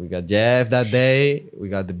right. We got Jeff that day. We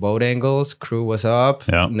got the boat angles. Crew was up.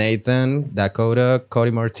 Yeah. Nathan, Dakota,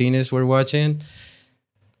 Cody Martinez were watching.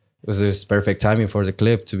 It was just perfect timing for the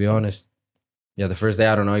clip, to be honest. Yeah, the first day,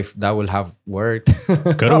 I don't know if that would have worked.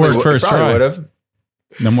 Could have worked first try. Would have.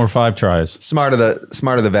 No more 5 tries. Smart of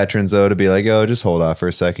the veterans though to be like, oh, just hold off for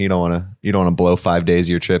a second. You don't want to blow 5 days of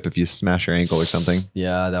your trip if you smash your ankle or something.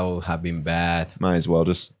 Yeah, that would have been bad. Might as well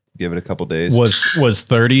just give it a couple days. Was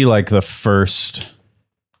 30 like the first?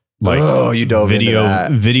 Like, you dove into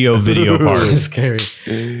that. video part. It's scary.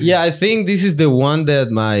 Yeah, I think this is the one that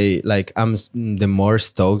I'm the more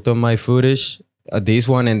stoked on my footage. This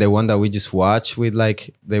one and the one that we just watched with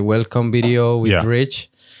like the welcome video with Rich.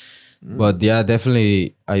 But yeah, I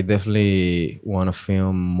definitely want to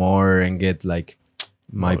film more and get like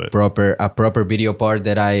my proper video part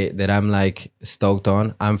that I'm like stoked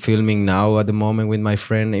on. I'm filming now at the moment with my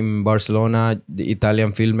friend in Barcelona, the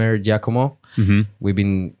Italian filmer Giacomo. Mm-hmm.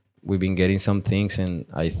 We've been getting some things, and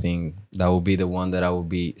I think that will be the one that I will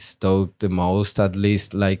be stoked the most, at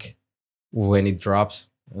least like when it drops.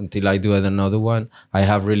 Until I do another one, I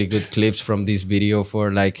have really good clips from this video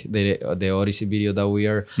for like the Odyssey video that we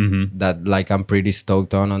are that like I'm pretty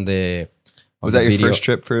stoked on the. Was that your first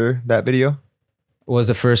trip for that video? Was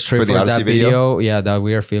the first trip for that video? Yeah, that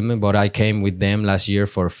we are filming. But I came with them last year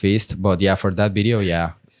for Feast. But yeah, for that video,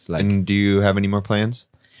 yeah, it's like. And do you have any more plans?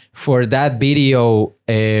 For that video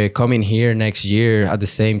coming here next year at the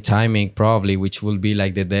same timing probably, which will be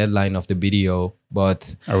like the deadline of the video.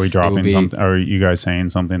 But are we dropping something? Are you guys saying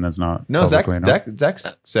something that's not? No, Zach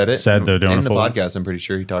said it. Said they're doing in the podcast. I'm pretty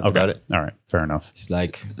sure he talked about it. All right, fair enough. It's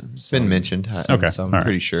like it's been mentioned. Okay, I'm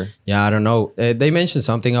pretty sure. Yeah, I don't know. They mentioned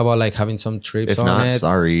something about like having some trips. If on not, it.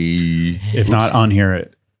 sorry. If not, unhear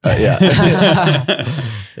it.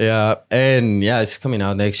 Yeah, and yeah, it's coming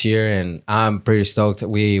out next year, and I'm pretty stoked.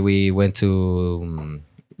 We went to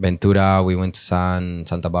Ventura, we went to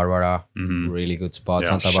Santa Barbara, really good spot.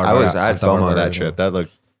 Yeah. Santa Barbara. I had FOMO that trip. That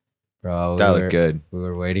looked Bro, That looked good. We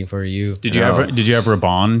were waiting for you. Did you have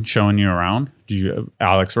Raban showing you around? Did you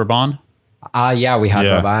Alex Raban? Yeah, we had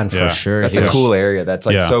Raban for sure. That's a cool area. That's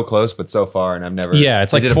like so close but so far, and I've never. Yeah,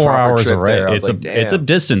 it's like 4 hours away. It's a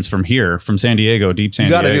distance from here, from San Diego, deep San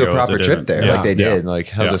Diego. You got to do a proper trip there, like they did. Like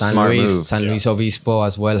that was a smart move. San Luis Obispo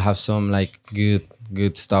as well have some like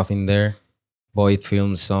good stuff in there. Boyd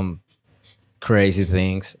filmed some crazy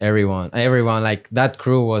things. Everyone, like that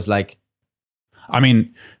crew was like. I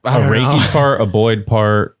mean, a Reiki part, a Boyd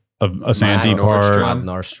part, a Santi part, a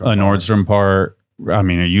Nordstrom part. I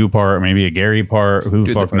mean, a U part, maybe a Gary part. Who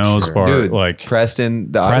the fuck knows part? Dude, like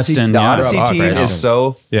Preston, the Odyssey team is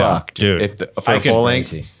so fucked. Dude, if for full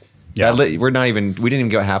length, we didn't even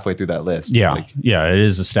go halfway through that list. Yeah, it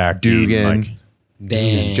is a stacked Dugan, team.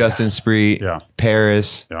 Damn. Justin Spreet,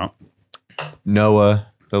 Paris, Noah.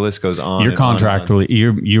 The list goes on. You're contractually,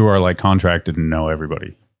 you are like contracted to know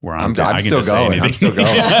everybody. Where I'm still going. I'm still going.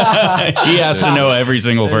 He has to know every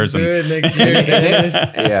single person. Do it next year.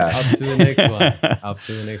 Yeah. Up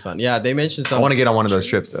to the next one. Yeah, they mentioned something. I want to get on one of those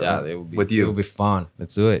trips though. Yeah, with you. It will be fun.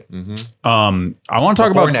 Let's do it. I want to talk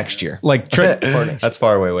about next year. Like trick. That's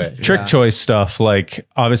far away. Trick choice stuff. Like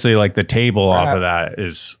obviously, like the table off of that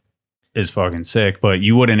is fucking sick. But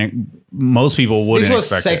you wouldn't. Most people wouldn't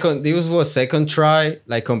expect it. This was second try,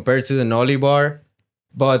 like compared to the nollie bar,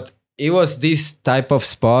 but. It was this type of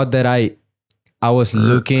spot that I was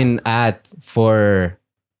looking at for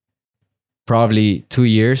probably 2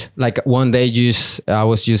 years. Like one day, I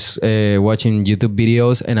was just watching YouTube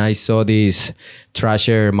videos and I saw this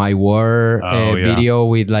Trasher My War video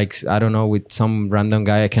with like I don't know, with some random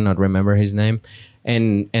guy, I cannot remember his name.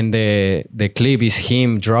 And the clip is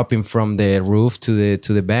him dropping from the roof to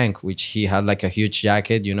the bank, which he had like a huge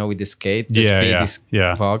jacket, with the skate. The speed is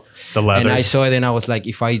fucked. The leathers. And I saw it and I was like,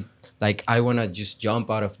 I want to just jump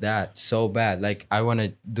out of that so bad. Like, I want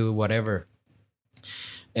to do whatever.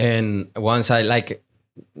 And once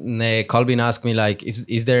Colvin asked me, like,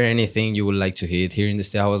 is there anything you would like to hit here in the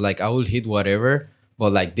state? I was like, I will hit whatever.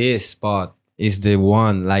 But, like, this spot is the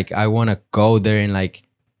one. Like, I want to go there and, like,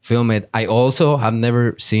 film it. I also have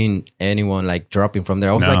never seen anyone, like, dropping from there.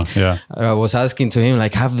 I was I was asking to him,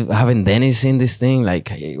 like, haven't Dennis seen this thing?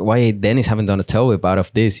 Like, why Dennis haven't done a tail whip out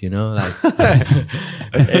of this, Like,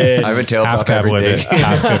 I haven't tail whip everything.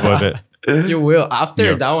 Half clip with it. You will.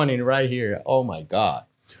 After that one in right here. Oh, my God.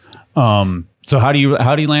 So how do you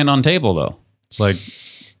land on table, though? Like,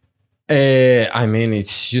 I mean,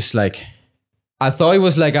 it's just like, I thought it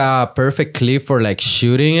was like a perfect clip for like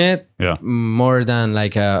shooting it, more than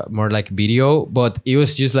like video. But it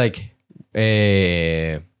was just like,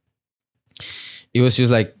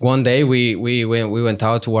 one day we went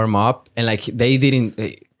out to warm up and like they didn't.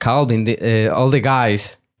 Calvin, all the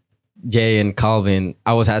guys, Jay and Calvin,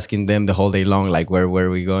 I was asking them the whole day long, like where were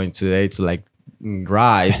we going today to like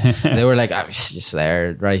ride. They were like, I was just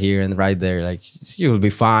there, right here and right there, like you'll be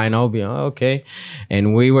fine, I'll be okay.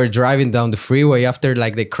 And we were driving down the freeway after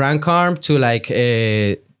like the crank arm to like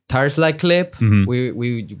a tires like clip.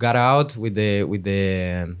 We got out with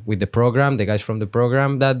the program, the guys from the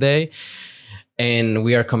program that day, and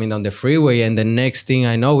we are coming down the freeway, and the next thing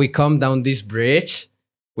I know, we come down this bridge.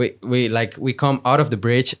 We come out of the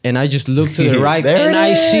bridge and I just look to the right and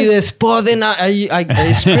I see the spot and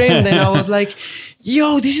I screamed and I was like,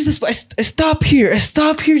 yo, this is the spot. Stop here.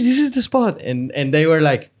 This is the spot. And they were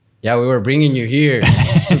like, yeah, we were bringing you here.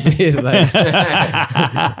 Stupid. Like,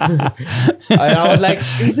 and I was like,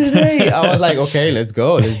 it's the day. I was like, okay, let's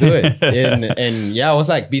go. Let's do it. And yeah, I was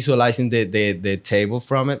like visualizing the table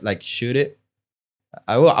from it, like shoot it.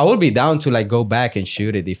 I will be down to like go back and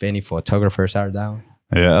shoot it if any photographers are down.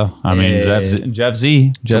 Yeah, I mean, Jeff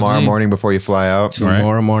Z. Tomorrow morning before you fly out.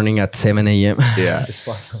 Tomorrow morning at 7 a.m. Yeah.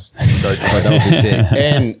 But that would be sick.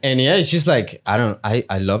 And yeah, it's just like,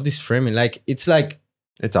 I love this framing. Like, it's like,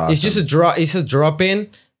 it's awesome. It's just a drop in,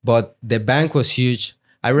 but the bank was huge.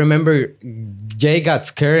 I remember Jay got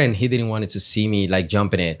scared and he didn't want to see me like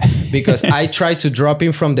jumping it because I tried to drop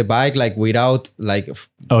in from the bike like without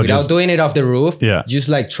doing it off the roof. Yeah. Just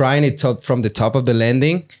like trying it from the top of the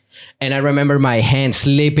landing. And I remember my hand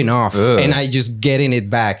slipping off and I just getting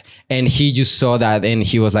it back. And he just saw that and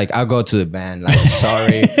he was like, I'll go to the band. Like,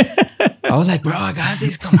 sorry. I was like, bro, I got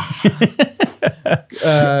this. Come on.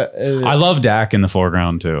 I love Dak in the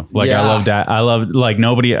foreground too. Like, I love Dak. I love like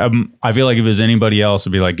nobody. I feel like if it was anybody else,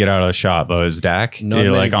 it'd be like, get out of the shot. But it's Dak.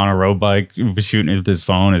 Like on a road bike, shooting with his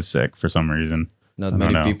phone is sick for some reason. Not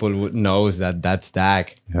many people knows that that's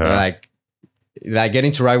Dak. Yeah. Like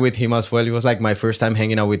getting to ride with him as well. It was like my first time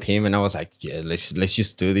hanging out with him, and I was like, yeah, let's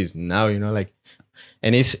just do this now, like.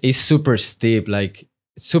 And it's super steep, like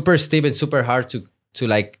super steep and super hard to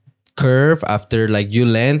like curve after like you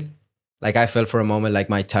land, like I felt for a moment like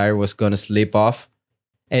my tire was gonna slip off,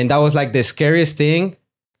 and that was like the scariest thing.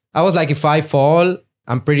 I was like, if I fall,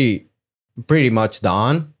 I'm pretty much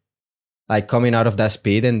done. Like coming out of that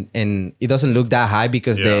speed, and it doesn't look that high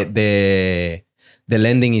because the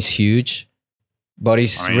landing is huge, but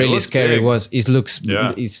it's really scary once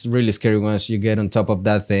it's really scary once you get on top of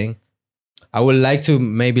that thing. I would like to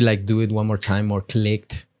maybe like do it one more time, more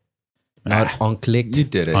clicked, not unclicked. You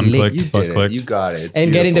did it. Unclicked, You did it. You got it. It's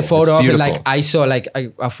and beautiful. getting the photo of it, Beautiful. like I saw like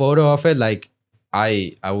a photo of it, like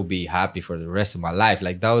I would be happy for the rest of my life.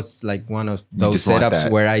 Like that was like one of those setups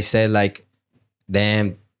where I said like,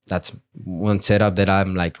 damn, that's one setup that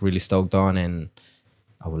I'm like really stoked on, and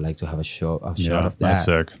I would like to have a shot of that. That's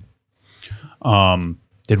sick.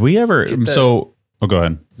 Did we ever? Oh, go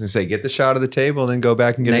ahead. I was gonna say, get the shot of the table, then go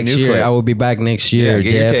back and get Next a new year, clip. I will be back next year. Yeah,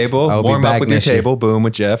 get Jeff. your table, I'll warm be up back with your next year. table, boom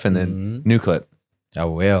with Jeff, and then new clip. I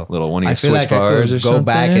will. Little one of your I feel switch like I bars could or go something.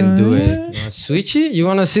 back and do it. Switchy? You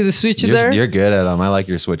want to see the switchy there? You're good at them. I like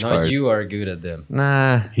your switch No, bars. you are good at them.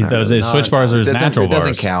 Nah, He does his switch bars are his natural It bars.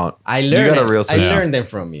 doesn't count. I You learned got a real I switch. learned them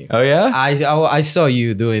from you. Oh yeah. I saw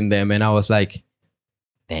you doing them, and I was like,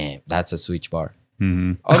 damn, that's a switch bar.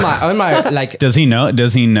 Mm-hmm. On my like. Does he know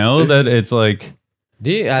that it's like?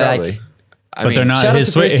 Do you, Probably. like? I But mean, they're shout not out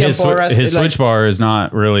his to Christian Porras. his Like- switch bar is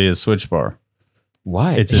not really his switch bar.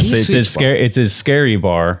 Why? It's his scary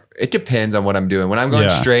bar. It depends on what I'm doing. When I'm going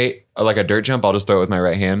straight, like a dirt jump, I'll just throw it with my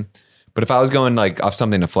right hand. But if I was going like off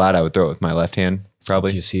something to flat, I would throw it with my left hand.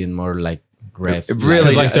 Probably. You see it more like ref. It really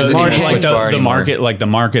Like just doesn't need a switch bar the anymore.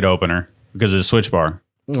 market opener because it's a switch bar.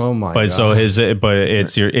 Oh my But god. so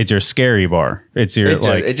it's your scary bar. It's your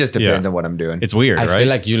It just depends on what I'm doing. It's weird, I right? feel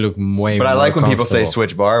like you look way. But I more like when people say comfortable.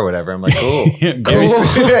 switch bar or whatever. I'm like, cool. Cool.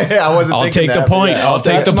 I wasn't I'll thinking take the that, point. but yeah, I'll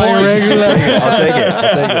take the that's my point. regular. I'll take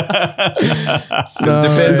it. It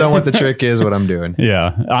depends on what the trick is, what I'm doing.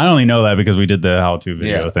 Yeah, I only know that because we did the how-to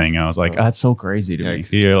video Yeah. thing. I was like, that's so crazy to me.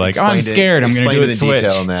 'cause You're like, I'm explained scared. I'm going to do it the switch.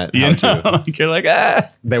 detail on that. You How to. know? Like, you're like, ah.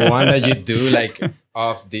 The one that you do like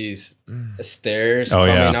off these stairs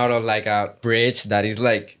coming out of like a bridge that is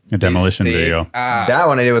like A demolition this thick. video. That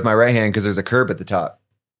one I did with my right hand because there's a curb at the top.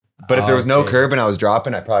 But if there was no curb and I was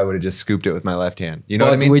dropping, I probably would have just scooped it with my left hand. You know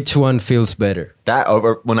what I mean? Which one feels better? That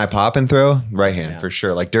over when I pop and throw, right hand for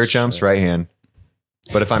sure. Like dirt jumps, right hand.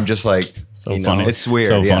 But if I'm just like, So You funny. know, it's weird.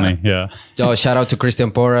 So yeah. funny. Yeah. Oh, shout out to Christian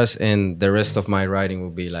Porras, and the rest of my writing will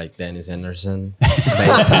be like Dennis Anderson.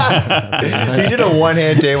 He did a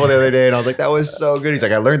one-hand table the other day, and I was like, "That was so good." He's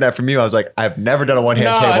like, "I learned that from you." I was like, "I've never done a one-hand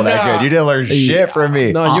table that good. You didn't learn shit from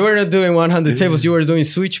me." No, you were not doing 100 tables. You were doing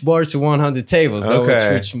switch bar to 100 tables. That would Okay.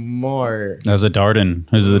 switch more. That's a Darden.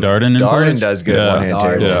 Is it a Darden influence? Darden does good one-hand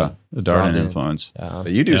Darden. tables. Yeah. The Darden Darden. influence. Yeah.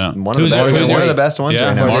 But you do Yeah. one of Who's the best. Morgan One of Wade? the best ones Yeah.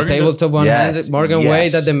 right For now. the tabletop 100, Yes. Morgan Yes.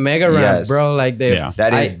 Wade at the Mega Ramp, Yes. bro. Like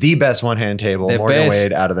That is the best one-hand table. the Morgan best.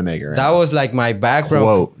 Wade out of the Mega Ramp. that was like my background.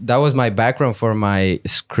 Quote. That was my background for my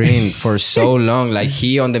screen for so long. Like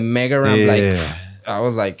he on the Mega Ramp, like I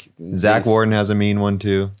was like Zach this- Warden has a mean one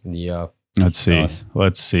too. Yeah. Let's see. Awesome.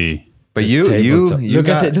 Let's see. But you look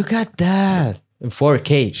got, at that.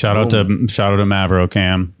 4K. Shout out to Mavro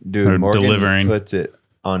Cam. dude. for Morgan delivering. puts it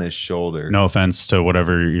on his shoulder. No offense to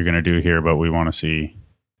whatever you're gonna do here, but we want to see.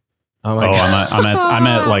 Oh my Oh, god.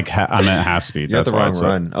 I'm at half speed. you got That's the why wrong it's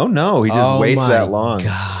run. Oh no, he just Oh waits my that long,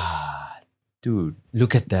 God. dude.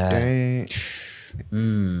 Look at that.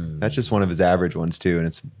 Dang. That's just one of his average ones too, and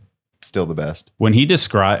it's still the best. when he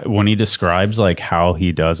describes like how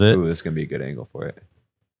he does it. Ooh, this is gonna be a good angle for it.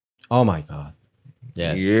 Oh my god.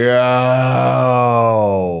 Yes.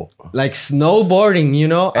 Yo. Like snowboarding, you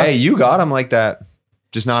know? Hey, you got him like that.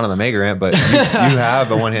 Just not on the Mega Ramp, but you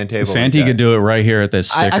have a one-hand table. Santi like that. could do it right here at this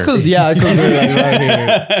sticker. I could do it like right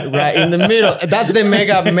here, right in the middle. That's the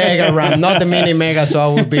mega ramp, not the mini mega. So I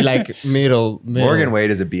would be like middle. Morgan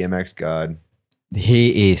Wade is a BMX god,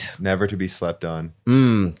 He is. never to be slept on.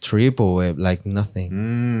 Triple whip, like nothing.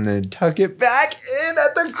 And tuck it back in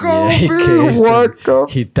at the Yeah, he corner. kissed What the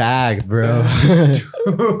He tagged, bro.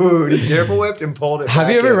 dude? He triple whipped and pulled it. Have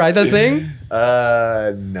back you ever in. ride that thing?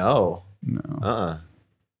 No. No.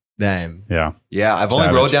 Damn. Yeah. Yeah, I've only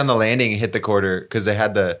Savage. rolled down the landing and hit the quarter because they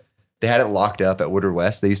had it locked up at Woodward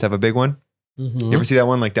West. They used to have a big one. You ever see that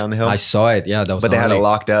one like down the hill? I saw it. Yeah, that was. But they had it only-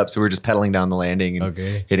 locked up, so we were just pedaling down the landing and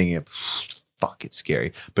Okay. hitting it. Fuck, it's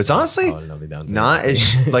scary. But it's honestly Oh, love it down to not that.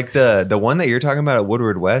 as like the one that you're talking about at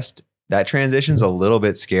Woodward West. That transition's a little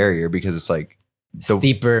bit scarier because it's like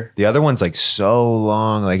steeper. the other one's like so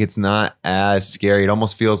long. Like it's not as scary. It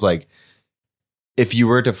almost feels like if you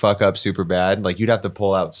were to fuck up super bad, like you'd have to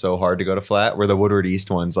pull out so hard to go to flat. Where the Woodward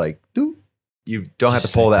East one's like, doo, you don't have to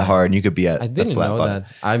pull that hard and you could be at I the didn't flat know bottom.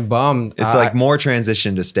 that. I'm bummed. It's like more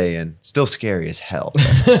transition to stay in. Still scary as hell. You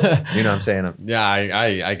know what I'm saying? Yeah,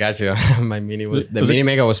 I got you. My mini mini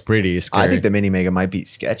mega was pretty scary. I think the mini mega might be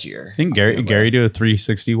sketchier. I think Gary did a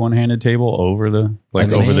 360 one-handed table over the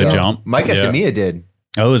jump. Mike Escamilla did.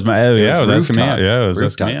 Oh, it was Escamilla. Yeah, it was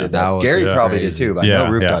Rooftop Escamilla. did that. Gary probably did too, but I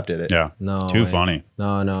know Rooftop did it. Yeah. No. Too funny.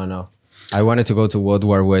 No. I wanted to go to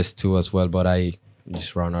Woodward West too as well, but I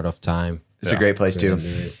just ran out of time. It's a great place too.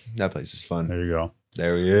 That place is fun. There you go.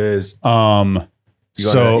 There he is. You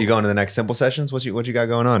going to the next simple sessions? What you got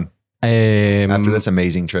going on? After this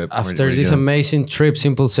amazing trip. After this amazing trip,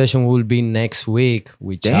 simple session will be next week.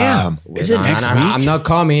 Which is it next week? I'm not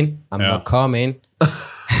coming. I'm not coming.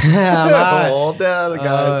 Hold down,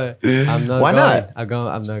 guys. I'm not. Why going. not? I'm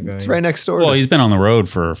not going. It's right next door. Well, he's been on the road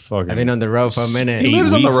for fucking. I've been on the road for a minute. He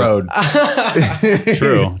lives on the road.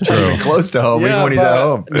 True. Close to home, even when he's at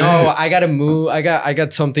home. No, I gotta move. I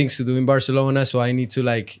got some things to do in Barcelona, so I need to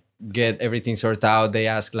like get everything sorted out. They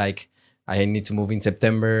ask like I need to move in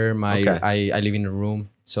September. I live in a room,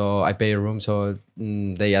 so I pay a room. So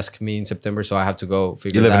they ask me in September, so I have to go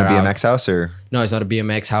figure that out. You live in a BMX house or? No, it's not a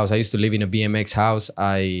BMX house. I used to live in a BMX house.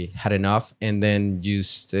 I had enough, and then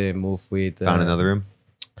just move with. Found another room.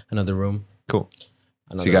 Another room. Cool.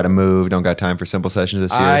 So you got to move. Don't got time for simple sessions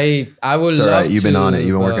this year. I would. It's all right. You've been on it.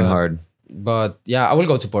 You've been working hard. But yeah, I will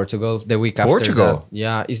go to Portugal the week after. Portugal? That.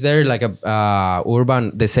 Yeah. Is there like a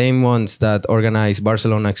urban, the same ones that organize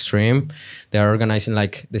Barcelona Extreme? They are organizing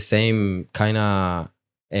like the same kind of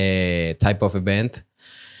type of event.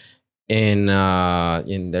 And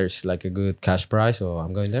there's like a good cash prize. So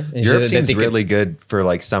I'm going there. And Europe seems really good for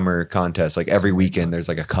like summer contests. Like every weekend there's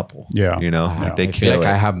like a couple. Yeah. You know, they I feel like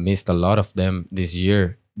I have missed a lot of them this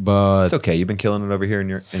year. But it's okay. You've been killing it over here in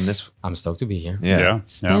this. I'm stoked to be here. Yeah.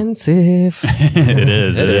 Expensive.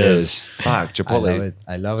 It is. Fuck, Chipotle.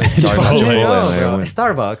 I love it. Chipotle.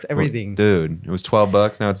 Starbucks, everything. Dude, it was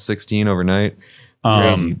 $12. Now it's 16 overnight.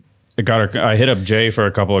 Crazy. I hit up Jay for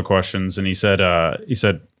a couple of questions, and he said, how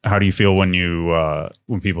do you feel when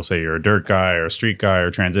people say you're a dirt guy or a street guy or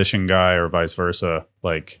transition guy or vice versa?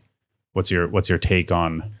 Like, what's your take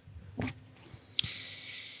on?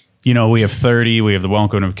 You know, we have 30, we have the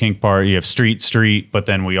Welcome to Kink part, you have street, but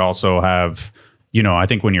then we also have, you know, I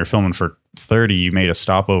think when you're filming for 30, you made a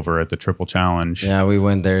stopover at the Triple Challenge. Yeah, we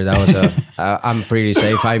went there. That was I'm pretty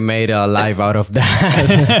safe. I made a live out of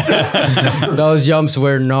that. Those jumps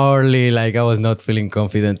were gnarly. Like I was not feeling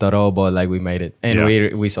confident at all, but like we made it. And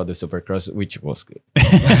we saw the Supercross, which was good.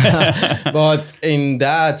 But in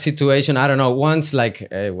that situation, I don't know, once like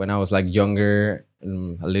when I was like younger,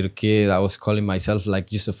 a little kid, I was calling myself like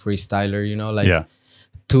just a freestyler, you know, like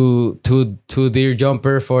two deer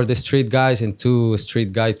jumper for the street guys and two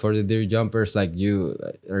street guys for the deer jumpers. Like you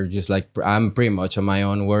are just like, I'm pretty much on my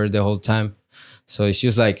own word the whole time. So it's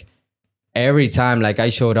just like every time like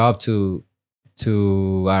I showed up to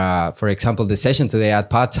for example, the session today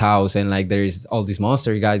at Pat's house, and like there's all these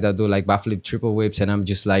monster guys that do like backflip triple whips, and I'm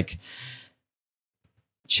just like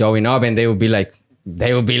showing up, and they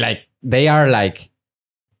are like,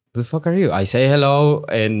 who the fuck are you? I say hello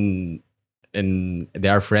and they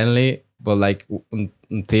are friendly, but like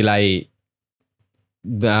until I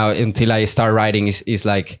start riding is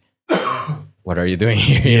like, what are you doing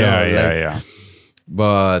here? Yeah.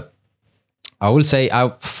 But I will say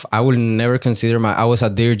I will never consider I was a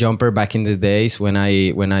deer jumper back in the days when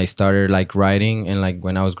I started like riding and like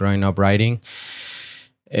when I was growing up riding.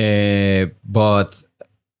 But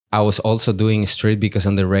I was also doing street because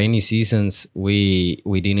on the rainy seasons we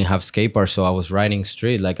didn't have skate parks, so I was riding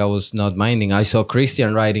street. Like I was not minding. I saw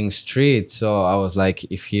Christian riding street, so I was like,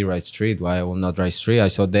 if he rides street, why I will not ride street? I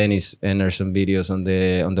saw Dennis enter some videos on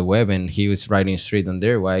the web, and he was riding street on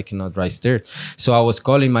there. Why I cannot ride street? So I was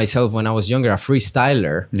calling myself when I was younger a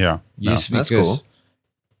freestyler. Yeah, just that's because cool.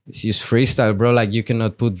 It's just freestyle, bro. Like you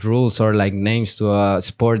cannot put rules or like names to a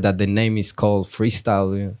sport that the name is called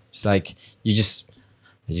freestyle. It's like I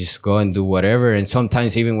just go and do whatever. And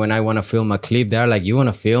sometimes even when I want to film a clip, they're like, you want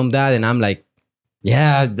to film that? And I'm like,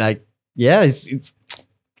 it's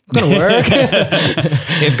gonna work.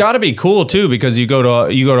 It's got to be cool too, because you go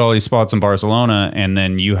to all these spots in Barcelona, and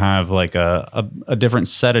then you have like a different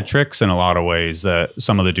set of tricks in a lot of ways that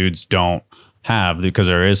some of the dudes don't have, because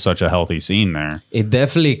there is such a healthy scene there. It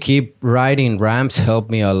definitely keep riding ramps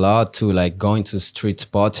helped me a lot to like going to street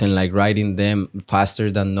spots and like riding them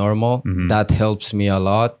faster than normal. That helps me a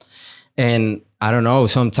lot. And I don't know,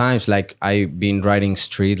 sometimes like I've been riding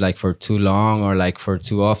street like for too long or like for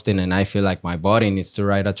too often, and I feel like my body needs to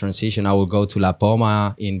ride a transition. I will go to La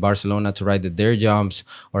Poma in Barcelona to ride the dare jumps,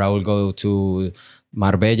 or I will go to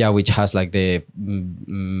Marbella, which has like the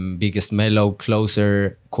biggest mellow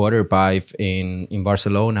closer quarter pipe in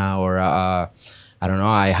Barcelona, or I don't know,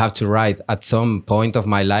 I have to ride at some point of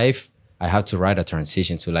my life, I have to ride a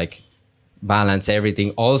transition to like balance everything.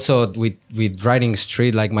 Also with riding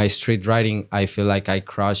street, like my street riding, I feel like I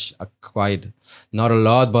crash quite, not a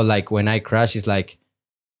lot, but like when I crash, it's like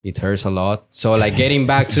it hurts a lot. So like getting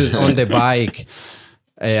back to on the bike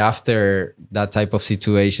after that type of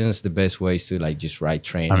situations, the best way is to like just ride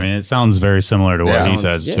training. I mean, it sounds very similar to what he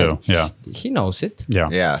says too. Yeah, he knows it.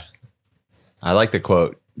 Yeah. I like the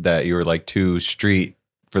quote that you were like too street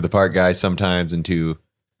for the park guys sometimes, and too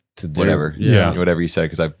whatever, whatever you said,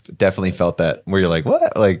 because I've definitely felt that where you're like,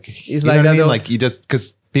 what, like, it's like that, I mean? Like you just,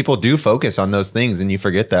 because people do focus on those things, and you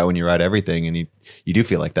forget that when you ride everything, and you do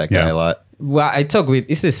feel like that guy a lot. Well, I talk with,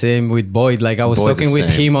 it's the same with Boyd. Like I was talking with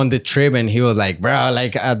him on the trip, and he was like, bro,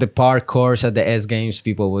 like at the park course at the S Games,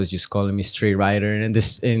 people was just calling me street rider, and in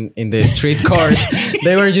the street course,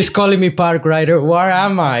 they were just calling me park rider. Where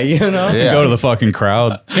am I? You know? Yeah. Go to the fucking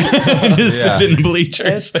crowd, just sit in the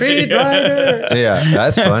bleachers. Street rider. Yeah,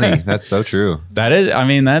 that's funny. That's so true. That is, I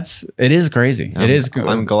mean, it is crazy. It is.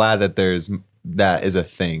 I'm glad that that is a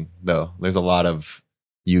thing, though. There's a lot of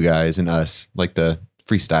you guys and us, like the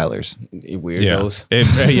freestylers, weirdos.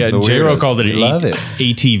 Yeah, J-Ro called it an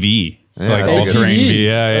ATV, like all-terrain.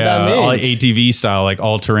 ATV style, like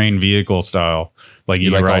all-terrain vehicle style. Like you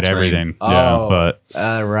like ride everything.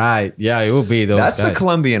 Right. Yeah, it will be those. That's the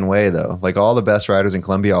Colombian way, though. Like all the best riders in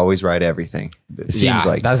Colombia always ride everything. It seems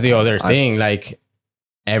like that's the other thing. Like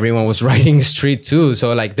everyone was riding street too.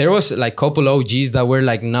 So like there was like couple OGs that were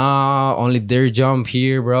like, nah, only dare jump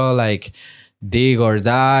here, bro. Like dig or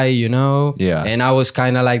die, you know? Yeah. And I was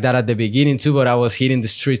kind of like that at the beginning too, but I was hitting the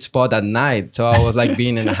street spot at night. So I was like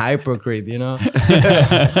being a hypocrite, you know?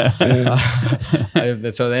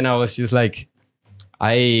 So then I was just like,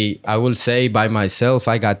 I will say by myself,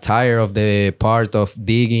 I got tired of the part of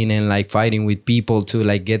digging and like fighting with people to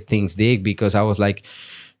like get things dig, because I was like,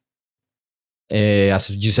 as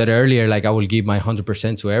you said earlier, like I will give my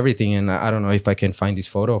 100% to everything. And I don't know if I can find this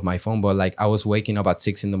photo of my phone, but like I was waking up at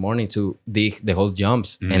 6 a.m. to dig the whole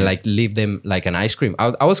jumps and like leave them like an ice cream.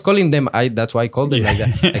 I was calling them, that's why I called them like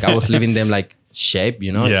that. Like I was leaving them like shape,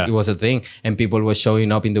 you know? It was a thing. And people were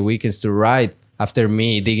showing up in the weekends to ride after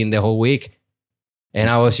me digging the whole week. And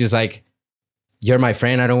I was just like, you're my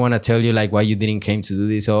friend. I don't want to tell you like why you didn't came to do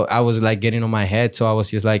this. So I was like getting on my head. So I was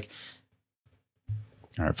just like,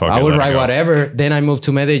 all right, I would ride whatever. Then I moved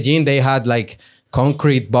to Medellin. They had like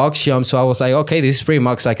concrete box jump. So I was like, okay, this is pretty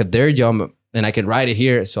much like a dare jump and I can ride it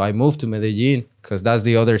here. So I moved to Medellin because that's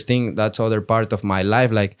the other thing. That's other part of my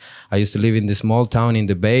life. Like I used to live in the small town in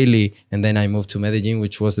the Bailey. And then I moved to Medellin,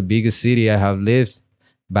 which was the biggest city I have lived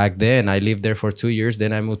back then. I lived there for 2 years.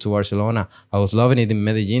 Then I moved to Barcelona. I was loving it in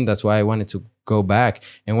Medellin. That's why I wanted to go back.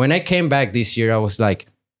 And when I came back this year, I was like,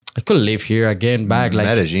 I could live here again back. Like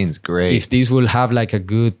Medellin's great. If this will have like a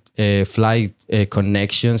good flight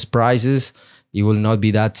connections prices, it will not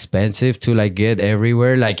be that expensive to like get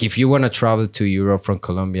everywhere. Like if you want to travel to Europe from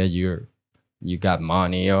Colombia, you got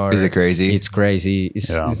money. Or is it crazy? It's crazy.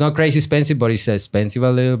 It's not crazy expensive, but it's expensive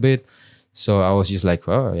a little bit. So I was just like,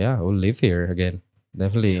 oh yeah, I will live here again.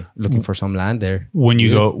 Definitely looking for some land there. When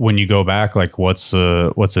you go back, like what's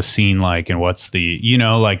a scene like, and what's the, you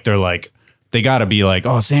know, like they're like, they got to be like,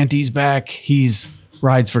 oh, Santi's back. He's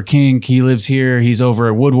rides for Kink. He lives here. He's over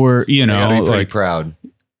at Woodward. You know, gotta be pretty proud.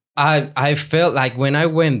 I felt like when I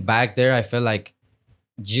went back there, I felt like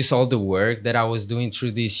just all the work that I was doing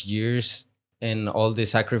through these years and all the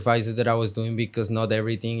sacrifices that I was doing, because not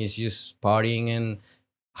everything is just partying and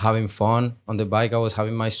having fun on the bike. I was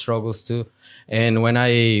having my struggles too. And when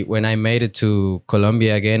I made it to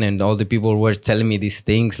Colombia again, and all the people were telling me these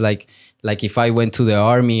things, like if I went to the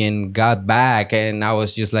army and got back, and I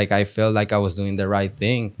was just like, I felt like I was doing the right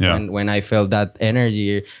thing. Yeah. When I felt that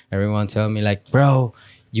energy, everyone telling me like, bro,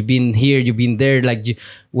 you've been here, you've been there. Like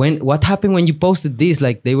what happened when you posted this?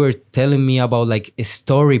 Like they were telling me about like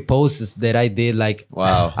story posts that I did like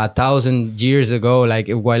 1,000 years ago, like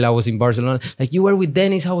while I was in Barcelona. Like you were with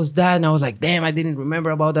Dennis, how was that? And I was like, damn, I didn't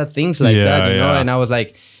remember about that, things like that, you know? And I was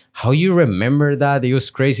like, how you remember that? It was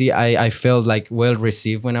crazy. I felt like well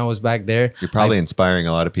received when I was back there. You're probably inspiring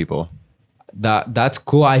a lot of people. That's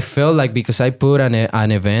cool. I felt like because I put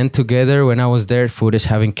an event together when I was there, footage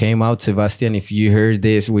haven't came out. Sebastian, if you heard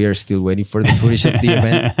this, we are still waiting for the footage of the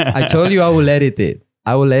event. I told you I will edit it.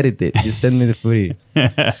 I will edit it. Just send me the footage.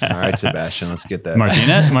 All right, Sebastian, let's get that.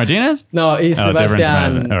 Martinez? No, it's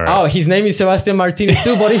Sebastian. Right. Oh, his name is Sebastian Martinez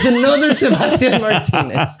too, but it's another Sebastian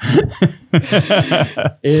Martinez.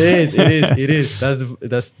 It is.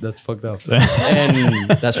 That's fucked up. And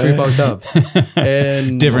that's pretty fucked up.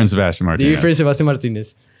 And different Sebastian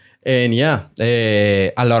Martinez. And yeah,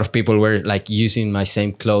 a lot of people were like using my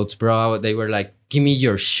same clothes, bro. They were like, give me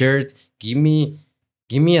your shirt. Give me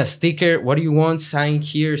a sticker. What do you want? Sign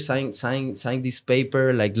here. Sign this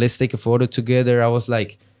paper. Like, let's take a photo together. I was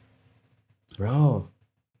like, bro,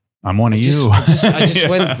 I'm one of you. I just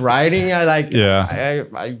went riding. I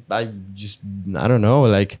don't know,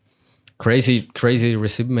 like crazy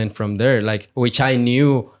recipient from there, like, which I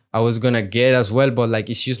knew I was gonna get as well, but like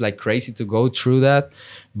it's just like crazy to go through that.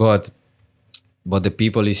 But the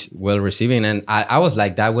people is well receiving, and I was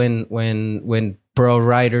like that when pro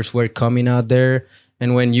riders were coming out there,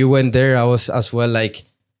 and when you went there, I was as well like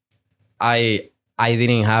I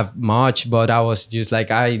didn't have much, but I was just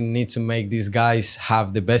like, I need to make these guys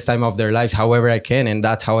have the best time of their lives however I can. And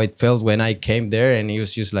that's how it felt when I came there. And it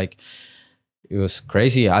was just like, it was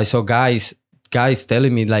crazy. I saw guys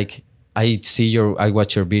telling me like, I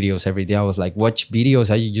watch your videos every day. I was like, watch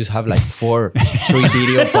videos? You just have like 3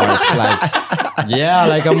 video parts. Like, yeah,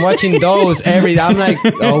 like I'm watching those every day. I'm like,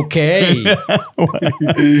 okay,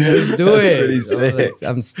 let's do it. Pretty sick.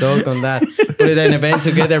 I'm stoked on that. Put it an event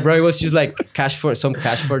together, bro. It was just like cash for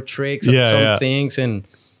tricks and some things, and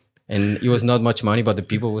it was not much money, but the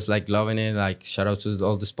people was like loving it. Like, shout out to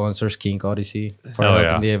all the sponsors, Kink Odyssey for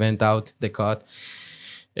helping the event out, the cut,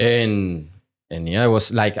 and yeah, it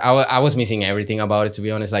was like I was missing everything about it, to be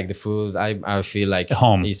honest. Like the food, I feel like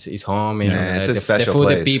home. It's home. It's a special the food,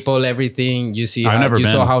 place. The people, everything. You see, you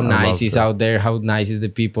saw how nice it's out there. How nice is the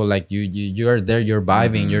people? Like you are there. You're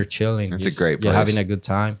vibing. You're chilling. It's a great place. You're having a good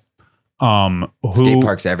time. Skate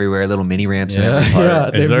parks everywhere, little mini ramps in every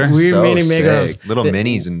park. Is there? Weird So mini sick. mega Little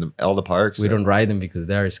minis in all the parks. We don't ride them because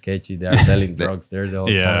they are sketchy. They are selling drugs there the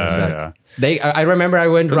whole time. It's like, I remember I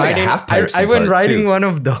went riding. I went riding one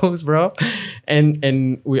of those, bro,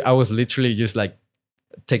 and I was literally just like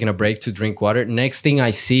taking a break to drink water. Next thing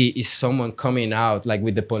I see is someone coming out like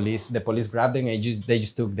with the police. The police grabbed them and they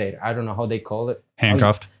just took their, I don't know how they call it,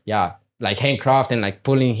 handcuffed. Yeah, like handcuffed and like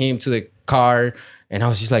pulling him to the car. And I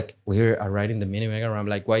was just like, we're riding the mini mega ramp.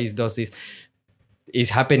 Like, why does this? It's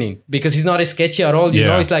happening because it's not sketchy at all. You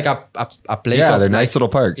know, it's like a place. Yeah, of they're like, nice little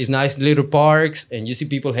parks. It's nice little parks, and you see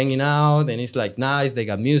people hanging out, and it's like nice. They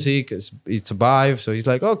got music. It's a vibe. So he's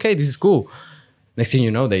like, okay, this is cool. Next thing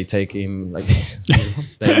you know, they take him like this.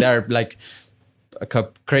 They're like a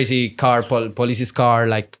crazy car, police's car,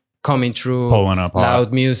 like coming through, pulling up,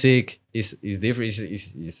 loud music. It's different.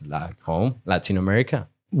 It's like home, Latin America.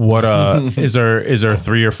 What is there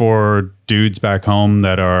 3 or 4 dudes back home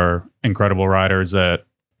that are incredible riders that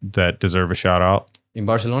deserve a shout out in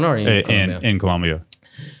Barcelona or in Colombia? In Colombia,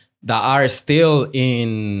 that are still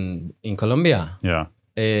in Colombia? Yeah.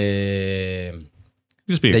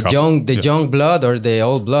 Just be the young blood or the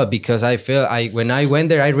old blood, because I feel when I went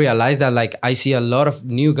there, I realized that like I see a lot of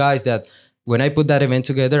new guys that when I put that event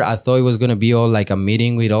together, I thought it was going to be all like a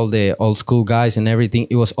meeting with all the old school guys and everything.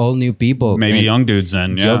 It was all new people. Maybe young dudes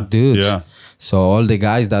then. Yeah. Young dudes. Yeah. So all the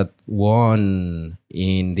guys that won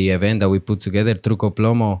in the event that we put together, Truco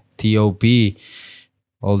Plomo, TOP,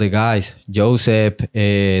 all the guys, Joseph,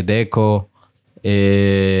 Deco,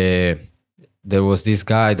 there was this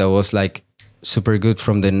guy that was like super good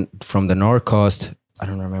from the North Coast. I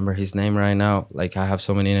don't remember his name right now. Like I have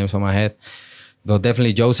so many names on my head. But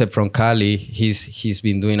definitely Joseph from Cali, he's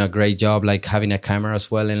been doing a great job, like having a camera as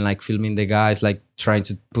well and like filming the guys, like trying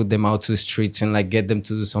to put them out to the streets and like get them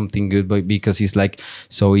to do something good. But because it's like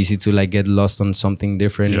so easy to like get lost on something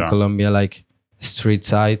different in Colombia, like street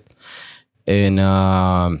side. And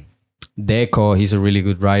Deco, he's a really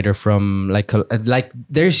good rider from like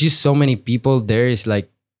there's just so many people there. Is like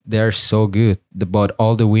they're so good. But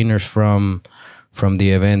all the winners from the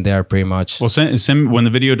event, they are pretty much. Well, send when the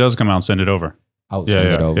video does come out, send it over. I'll send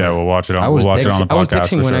it over. Yeah, we'll watch it on. We'll watch it on the podcast. I was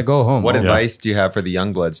texting when I go home. What advice do you have for the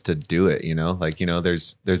young bloods to do it? You know, like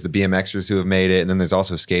there's the BMXers who have made it, and then there's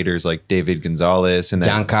also skaters like David Gonzalez and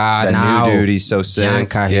that new dude. He's so sick.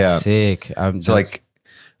 Janka, he's sick. So like,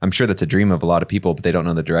 I'm sure that's a dream of a lot of people, but they don't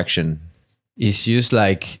know the direction. It's just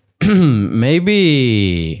like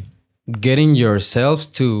maybe getting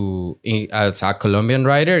yourself to, as a Colombian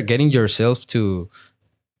rider, getting yourself to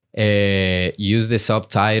use the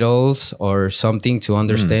subtitles or something to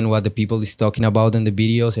understand what the people is talking about in the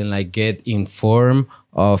videos and like get informed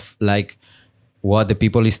of like what the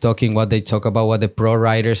people is talking, what they talk about, what the pro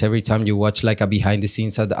riders, every time you watch like a behind the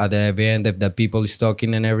scenes at the event that people is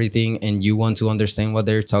talking and everything, and you want to understand what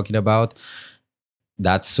they're talking about,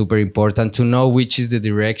 that's super important to know which is the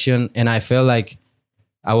direction. And I feel like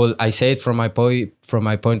I say it from my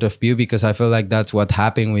point of view, because I feel like that's what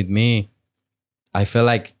happened with me. I feel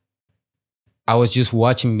like I was just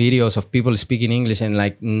watching videos of people speaking English and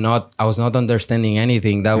like I was not understanding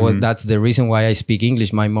anything. That's the reason why I speak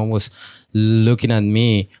English. My mom was looking at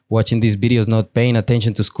me, watching these videos, not paying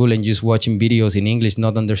attention to school and just watching videos in English,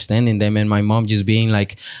 not understanding them. And my mom just being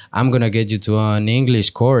like, I'm going to get you to an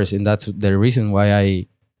English course. And that's the reason why I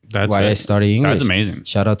study English. That's amazing.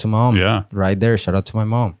 Shout out to mom. Yeah. Right there. Shout out to my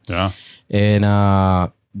mom. Yeah. And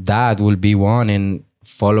that will be one. And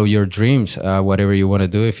follow your dreams, whatever you want to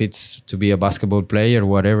do. If it's to be a basketball player,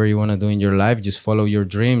 whatever you want to do in your life, just follow your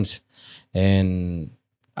dreams and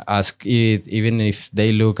ask it, even if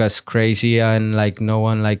they look as crazy and like no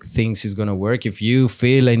one like thinks it's going to work. If you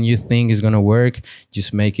feel and you think it's going to work,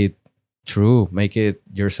 just make it true, make it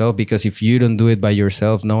yourself. Because if you don't do it by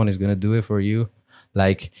yourself, no one is going to do it for you.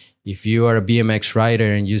 Like if you are a BMX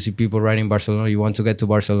rider and you see people riding Barcelona, you want to get to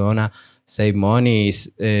Barcelona, save money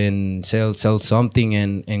and sell something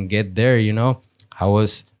and get there, you know. I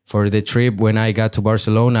was, for the trip when I got to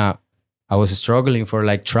Barcelona, I was struggling for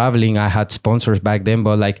like traveling. I had sponsors back then,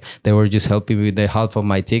 but like they were just helping me with the half of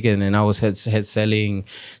my ticket. And I was selling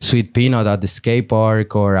sweet peanut at the skate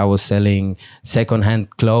park, or I was selling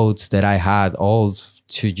secondhand clothes that I had, all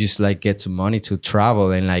to just like get some money to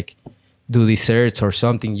travel and like do desserts or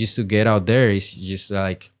something just to get out there. It's just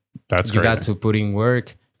like, that's you crazy. got to put in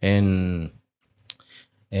work, and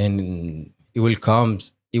it will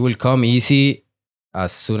come easy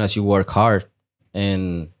as soon as you work hard.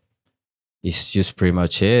 And it's just pretty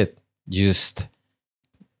much it. Just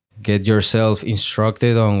get yourself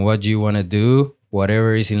instructed on what you want to do,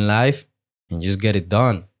 whatever is in life, and just get it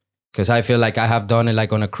done. Because I feel like I have done it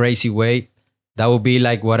like on a crazy way. That would be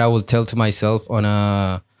like what I would tell to myself when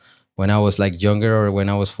I was like younger, or when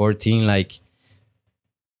I was 14, like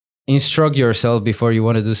instruct yourself before you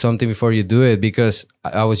want to do something, before you do it. Because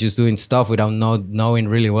I was just doing stuff without knowing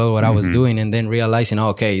really well what I was doing, and then realizing, oh,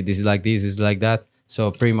 okay, this is like this is like that. So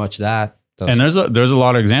pretty much that. And there's a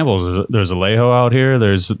lot of examples. There's Alejo out here.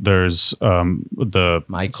 There's the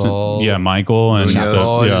Michael. Michael and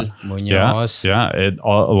Munoz. A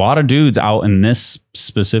lot of dudes out in this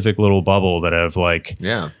specific little bubble that have like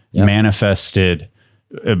manifested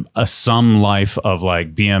some life of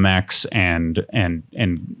like BMX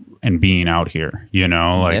and being out here. You know,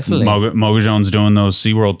 like Mogojon's doing those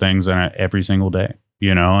SeaWorld things every single day.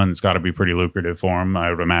 You know, and it's got to be pretty lucrative for him, I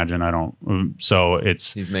would imagine. So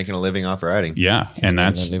he's making a living off riding. Yeah, and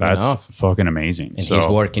that's fucking amazing. And he's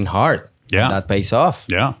working hard. Yeah, that pays off.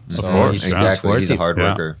 Yeah, so of course, exactly. He's a hard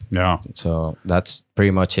worker. Yeah. So that's pretty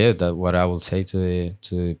much it. That what I will say to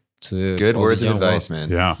good words of advice, man.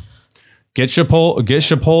 Yeah. Get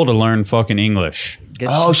Chapol to learn fucking English.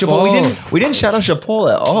 Chapol. We didn't shout out Chapol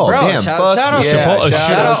at all. Bro, damn. Shout out Chapol.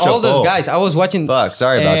 Shout out all those guys. I was watching. Fuck,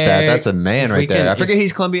 sorry about that. That's a man right there. I forget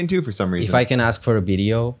he's Colombian too for some reason. If I can ask for a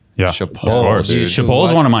video. Yeah, Chapol, of course. Chapol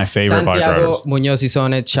is one of my favorite bike riders. Santiago Munoz is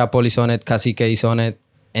on it. Chapol is on it. Cacique is on it.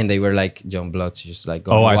 And they were like John Bloods, just like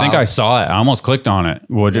going, I think I saw it. I almost clicked on it.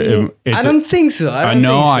 I don't think so.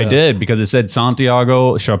 I did, because it said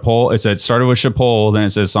Santiago, Chapol. It started with Chapol, then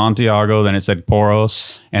it says Santiago, then it said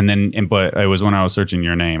Poros, but it was when I was searching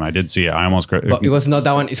your name. I did see it. I almost. But it was not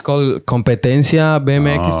that one. It's called Competencia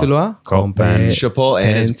BMX Tulua. Chapol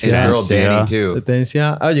and his girl Danny too.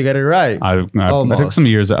 Competencia. Oh, you got it right. I took some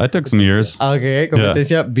years. Okay,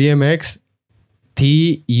 Competencia BMX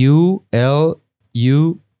TULUA.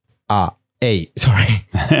 Sorry.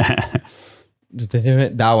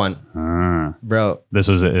 That one. Bro. This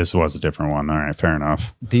was a different one. All right, fair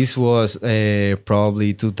enough. This was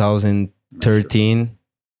probably 2013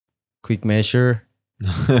 quick measure.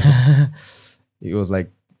 It was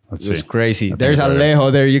like, it was crazy. There's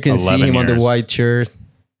Alejo there. You can see him on the white shirt.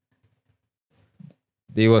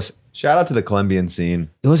 Shout out to the Colombian scene.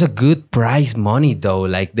 It was a good prize money though.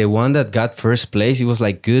 Like the one that got first place, it was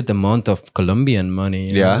like good amount of Colombian money.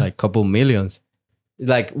 You know, like couple millions.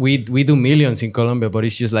 Like we do millions in Colombia, but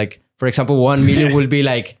it's just like, for example, 1 million will be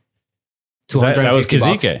like 250 That was bucks.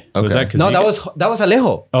 Cacique. Okay. Was that Cacique? No, that was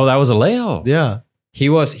Alejo. Oh, that was Alejo. Yeah.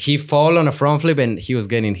 He fall on a front flip and he was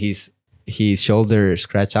getting his shoulder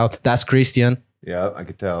scratched out. That's Christian. Yeah, I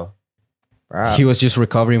could tell. Wow. He was just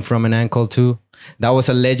recovering from an ankle too. That was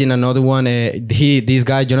a legend. Another one, this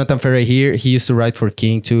guy, Jonathan Ferrer here, he used to ride for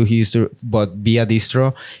King too. He used to, but via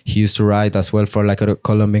distro, he used to ride as well for like a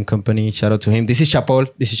Colombian company. Shout out to him. This is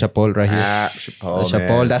Chapol. This is Chapol right here.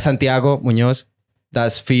 Chapol. That's Santiago Munoz.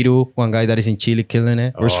 That's Firu, one guy that is in Chile killing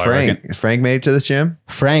it. Where's Frank? Frank made it to this gym?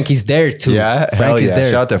 Frank is there too. Yeah, Frank is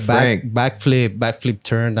there. Shout out to Frank. Backflip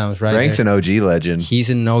turnedowns right Frank's there. an OG legend. He's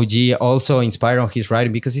an OG, also inspired on his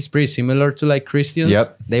riding because he's pretty similar to like Christians.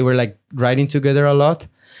 Yep. They were like riding together a lot.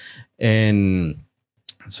 And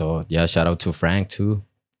so, yeah, shout out to Frank too.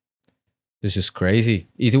 This is crazy.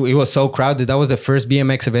 It was so crowded. That was the first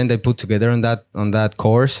BMX event they put together on that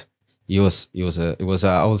course. It was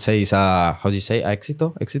I would say it's a, how do you say,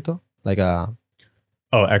 éxito? Like a,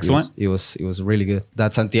 oh, excellent. It was really good.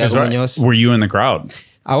 That's Santiago Munoz. Were you in the crowd?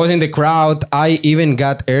 I was in the crowd. I even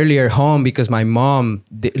got earlier home because my mom,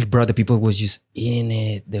 bro, the people was just in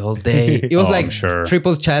it the whole day. It was like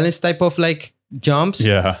triple challenge type of like jumps.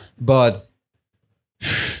 Yeah. But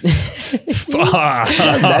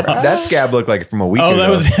that scab looked like from a week ago. Oh, that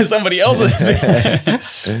was somebody else's.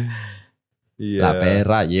 Yeah. La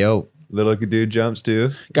perra, yo. Little dude jumps too.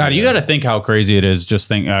 God, you got to think how crazy it is. Just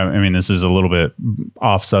think. I mean, this is a little bit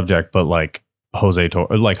off subject, but like Jose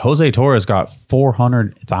Torres got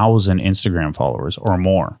 400,000 Instagram followers or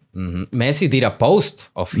more. Mm-hmm. Messi did a post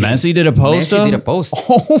of him. Messi did a post. Oh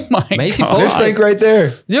my Messi God. There's Frank right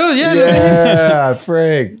there. Yeah,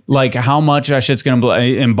 Frank. Like how much that shit's gonna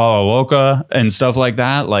be in Bala Loca and stuff like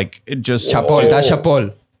that. Like it just Chapol. That's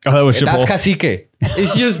Chapol. Oh, that was That's Cacique.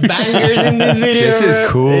 It's just bangers in this video. This is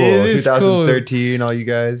cool. This is 2013, cool. All you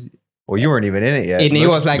guys. Well, you weren't even in it yet. And he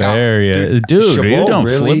was like, there he is. Dude, you don't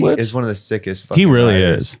really flip is one of the sickest fucking He really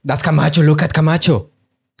riders. is. That's Camacho. Look at Camacho.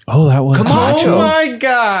 Oh, that was Camacho. Oh my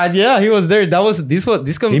God. Yeah, he was there. He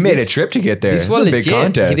made a trip to get there. This was a legit. big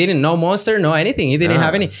contest. He didn't know Monster, no anything. He didn't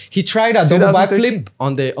have any. He tried a double backflip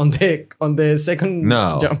on the second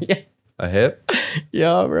jump. Yeah. A hip?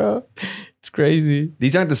 Yeah, bro. It's crazy.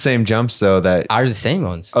 These aren't the same jumps though that are the same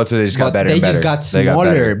ones. Oh, so they just got better. They and better. just got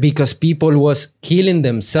smaller because people was killing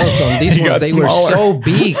themselves on these ones. They were so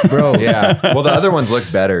big, bro. Yeah. Well, the other ones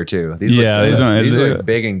look better too. These look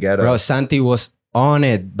big and ghetto. Bro, Santi was on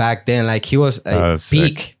it back then. Like he was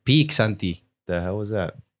peak Santi. The hell was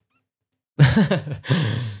that? I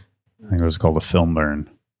think it was called a film burn.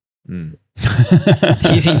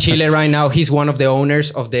 He's in Chile right now. He's one of the owners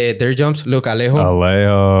of the dirt jumps. Look,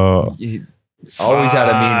 Alejo. He always had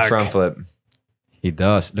a mean front flip. He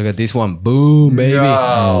does. Look at this one. Boom, baby.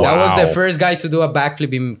 No. That was the first guy to do a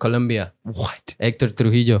backflip in Colombia. What? Hector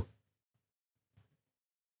Trujillo.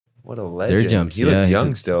 What a legend. Dirt jumps. He looked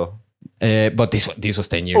young still. But this was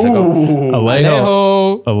 10 years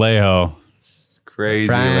ago. Alejo. It's crazy.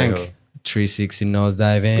 Frank. Alejo. 360 nose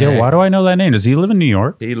diving. Yeah, why do I know that name? Does he live in New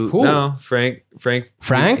York? No, Frank.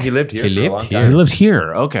 He lived here. He lived here. He lived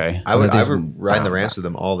here. Okay. I would ride the ramps with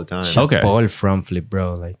him all the time. Okay. Ball front flip,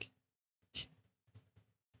 bro. Like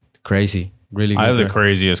crazy. Really good. I have the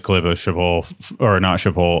craziest clip of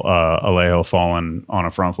Alejo falling on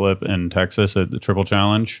a front flip in Texas at the Triple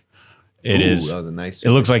Challenge. That was a nice.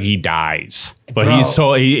 It looks like he dies, but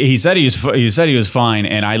bro. He said he was fine,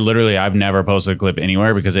 and I've never posted a clip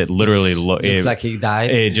anywhere because it literally looks like he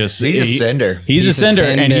died. He's a sender. He's a sender,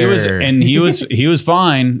 and he was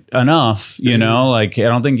fine enough, you know. Like I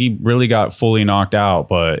don't think he really got fully knocked out,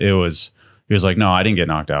 but he was like, no, I didn't get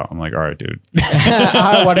knocked out. I'm like, all right, dude.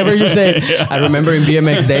 Whatever you say. Yeah. I remember in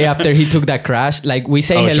BMX Day after he took that crash, like we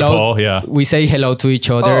say hello. Chapol, we say hello to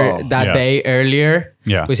each other that day earlier.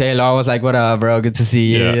 Yeah. We say hello. I was like, what up, bro? Good to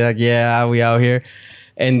see you. Yeah. Like, yeah, we out here.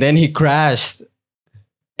 And then he crashed.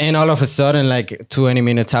 And all of a sudden, like 20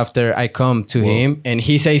 minutes after, I come to him and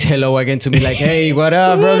he says hello again to me, like, hey, what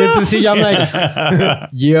up, bro? Good to see you. I'm like,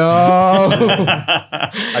 yo.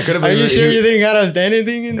 I could have. Are you sure you didn't got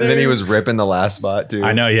anything in there? And then he was ripping the last spot too.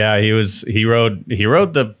 I know. Yeah, he rode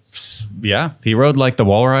like the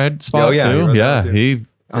wall ride spot too. He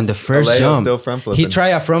on the first jump, he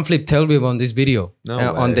tried a front flip tail whip on this video.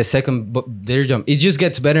 On the second dirt jump, it just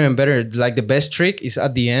gets better and better. Like the best trick is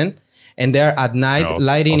at the end. And they're at night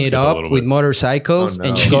lighting it up with motorcycles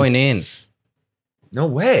and just going in. No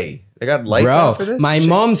way. They got lights out for this? My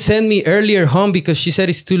mom sent me earlier home because she said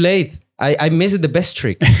it's too late. I missed the best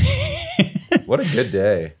trick. What a good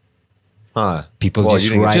day. Huh. People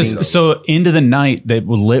just riding. So into the night, they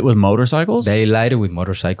were lit with motorcycles? They lighted with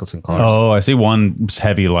motorcycles and cars. Oh, I see one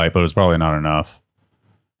heavy light, but it's probably not enough.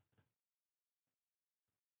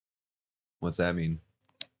 What's that mean?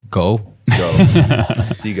 Go.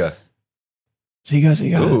 Siga.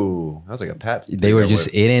 Siga. Ooh, that was like a pat. They were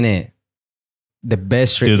just eating it. the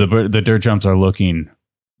best trick. Dude, the dirt jumps are looking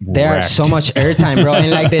There's so much airtime, bro. And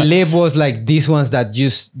like the lip was like these ones that you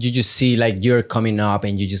just see like you're coming up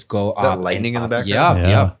and you just go up. Lightning in the background?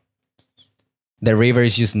 Yep. The river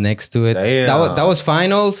is just next to it. Damn. That was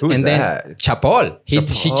finals. Who's and that? Then Chapol.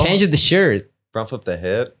 She changed the shirt. Front flip the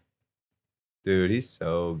hip. Dude, he's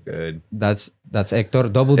so good. That's Hector.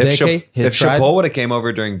 Double If decade. Chapol would have came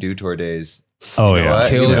over during Dew Tour days. Oh, yeah.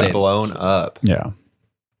 He would Killed have it. blown up. Yeah.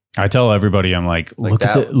 I tell everybody, I'm like look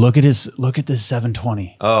at this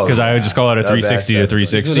 720. Oh, because I would just call it a 360 to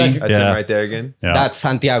 360. That's him right there again. Yeah. That's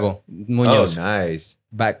Santiago Munoz. Oh, nice.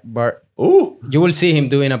 Back bar. Ooh. You will see him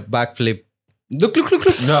doing a backflip. Look.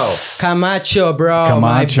 No. Camacho, bro.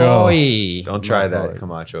 Camacho. My boy. Don't try My that, boy.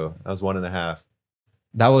 Camacho. That was 1.5.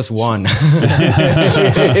 That was one.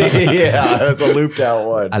 Yeah, that's a looped out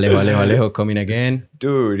one. Alejo coming again.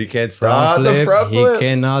 Dude, he can't Front stop the flip. front flip. He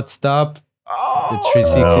cannot stop. Oh, The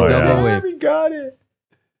 360 double whip. He got it.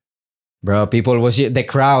 Bro, the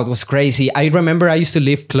crowd was crazy. I remember I used to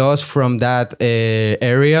live close from that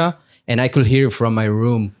area and I could hear from my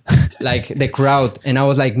room, like the crowd. And I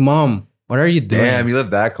was like, Mom, what are you doing? Damn, you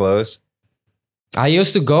live that close. I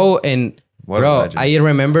used to go and I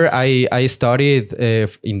remember I studied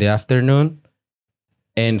in the afternoon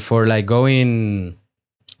and for like going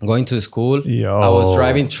to school, I was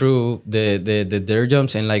driving through the dirt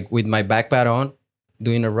jumps and like with my backpack on,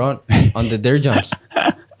 doing a run on the dirt jumps.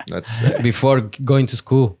 That's sick. Before going to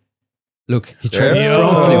school. Look, he tried There-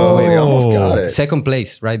 front flip Oh, whip. he almost got it. Second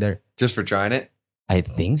place right there. Just for trying it? I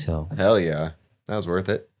think so. Hell yeah. That was worth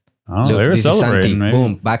it. Oh, Look, they were this is Santi. celebrating, right?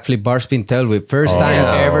 Boom, backflip bar spin tail whip. First time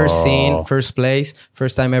ever seen, first place.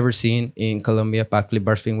 First time ever seen in Colombia, backflip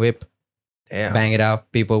bar spin whip. Damn. Bang it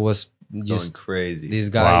out. People was Going just, crazy. this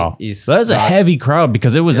guy is... That's a heavy crowd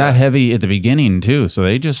because it was that heavy at the beginning too. So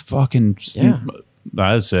they just fucking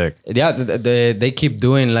that is sick. Yeah, they keep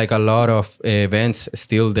doing like a lot of events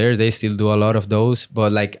still there. They still do a lot of those.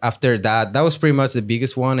 But like after that was pretty much the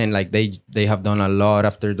biggest one. And like they have done a lot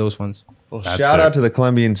after those ones. Well, shout out to the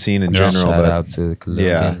Colombian scene in general. Shout out to the Colombian.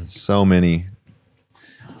 Yeah, so many.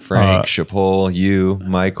 Frank, Chapol, you,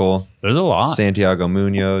 Michael. There's a lot. Santiago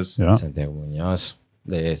Munoz. Yeah. Santiago Munoz.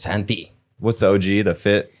 The Santi. What's the OG? The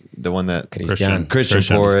fit? The one that... Christian. Christian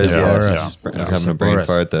Porras. Yeah. Yes. I was having a brain Porras.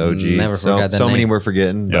 fart. The OG. Never forgot that so many name. we're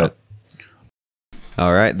forgetting. Yeah. But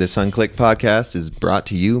all right. This Unclicked podcast is brought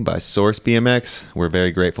to you by Source BMX. We're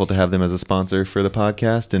very grateful to have them as a sponsor for the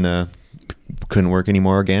podcast and couldn't work any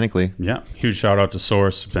more organically. Yeah. Huge shout out to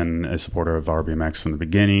Source. Been a supporter of RBMX from the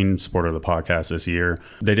beginning, supporter of the podcast this year.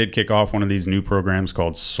 They did kick off one of these new programs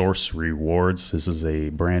called Source Rewards. This is a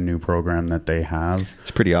brand new program that they have.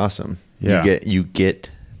 It's pretty awesome. Yeah. You get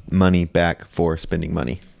money back for spending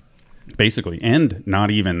money. Basically, and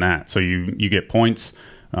not even that. So you get points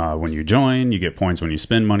when you join, you get points when you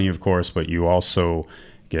spend money, of course, but you also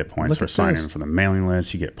get points for signing for the mailing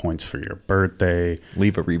list. You get points for your birthday.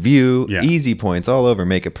 Leave a review. Yeah. Easy points all over.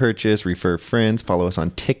 Make a purchase. Refer friends. Follow us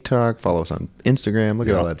on TikTok. Follow us on Instagram. Look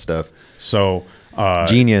at all that stuff. So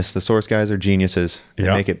genius. The Source guys are geniuses. They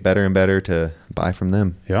Yeah. make it better and better to buy from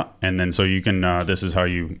them. yeah, and then so you can. This is how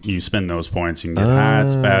you spend those points. You can get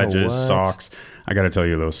hats, badges, what? socks. I got to tell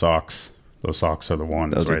you, those socks are the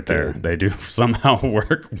ones Those are right there. good. They do somehow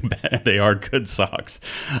work. They are good socks.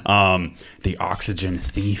 The Oxygen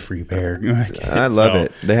Thief Repair. I love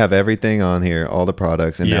it. They have everything on here, all the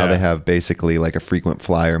products, and now Yeah. they have basically like a frequent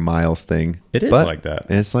flyer miles thing. It is But like that.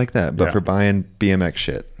 It's like that, but Yeah. for buying BMX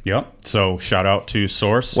shit. Yep. So shout out to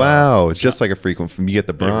Source. Wow, it's just like a frequent. You get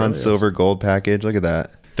the bronze, really is. silver, gold package. Look at that.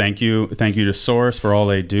 Thank you to Source for all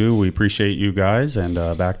they do. We appreciate you guys, and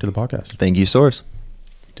back to the podcast. Thank you, Source.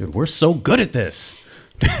 Dude, we're so good at this.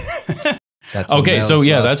 That's Okay, so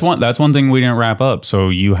yeah, that's one thing we didn't wrap up. So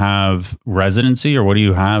you have residency, or what do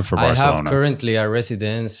you have for I Barcelona? have currently a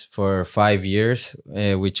residence for 5 years,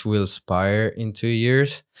 which will expire in 2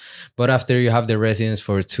 years. But after you have the residence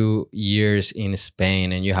for 2 years in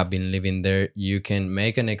Spain and you have been living there, you can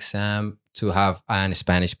make an exam to have a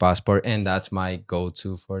Spanish passport. And that's my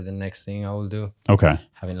go-to for the next thing I will do. Okay.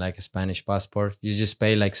 Having like a Spanish passport. You just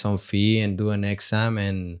pay like some fee and do an exam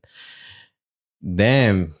and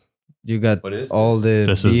damn, you got What is all the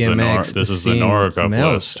This is BMX the scene Nora Cup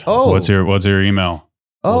smells. list. Oh, What's your email?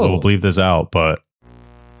 oh. We'll bleep this out, but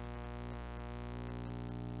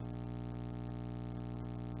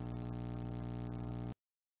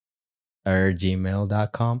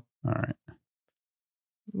gmail.com. all right.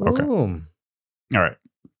 Okay. Boom. All right.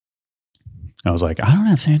 I was like, I don't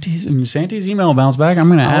have Santi's email bounce back. I'm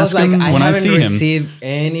going to ask him when I see him. I haven't received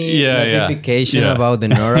any notification about the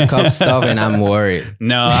NORACOP stuff, and I'm worried.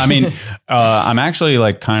 No, I mean, I'm actually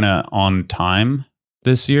like kind of on time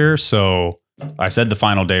this year. So I said the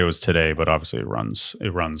final day was today, but obviously it runs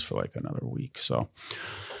for like another week. So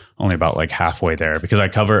only about like halfway there, because I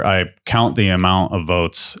count the amount of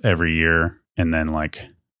votes every year, and then like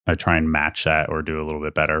I try and match that or do a little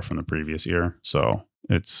bit better from the previous year. So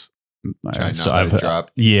it's I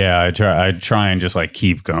try and just like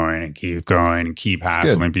keep going and keep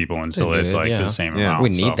hassling people until it's like the same amount. We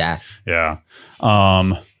need that. Yeah.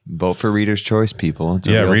 Vote for Reader's Choice, people.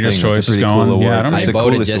 Reader's Choice is going. Cool yeah, I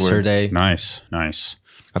voted yesterday. Nice.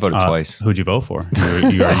 I voted twice. Who'd you vote for? Are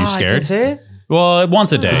you scared? It? Well,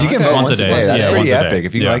 once a day. You can vote once a day. That's pretty epic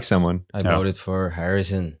if you like someone. I voted for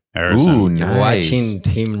Harrison. Ooh, nice. Watching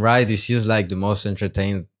him ride is just like the most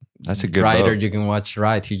entertaining. That's a good rider vote. You can watch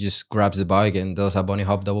ride. He just grabs the bike and does a bunny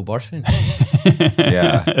hop double bar spin.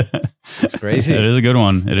 Yeah. It's crazy. It is a good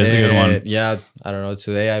one. Yeah, I don't know.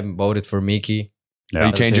 Today I voted for Mickey. Yeah.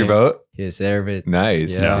 You changed your vote? He deserved it.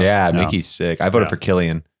 Nice. Yeah, Mickey's sick. I voted for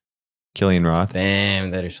Killian Roth.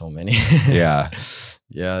 Damn, there are so many. Yeah.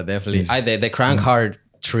 Yeah, definitely. The crank hard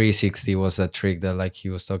 360 was a trick that like he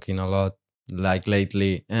was talking a lot like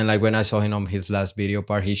lately, and like when I saw him on his last video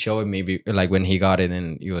part, he showed me like when he got it,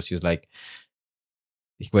 and he was just like,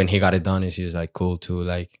 when he got it done, it's just like cool too.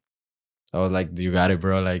 Like I was like, you got it,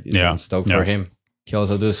 bro. Like I'm stoked for him. He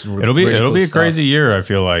also does. It'll be a crazy year. I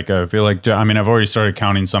feel like I mean, I've already started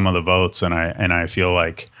counting some of the votes, and I feel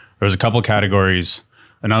like there's a couple categories.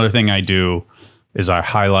 Another thing I do is I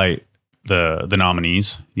highlight the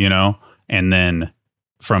nominees, and then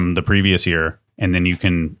from the previous year. And then you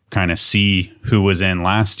can kind of see who was in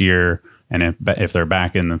last year, and if they're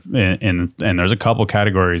back and there's a couple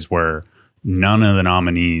categories where none of the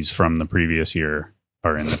nominees from the previous year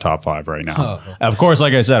are in the top 5 right now. Oh. Of course,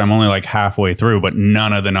 like I said, I'm only like halfway through, but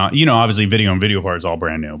none of the obviously video and video part is all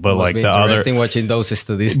brand new. But like the other, interesting watching those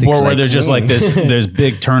statistics, where there's just like this, there's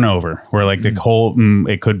big turnover where like the whole,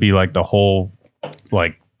 it could be like the whole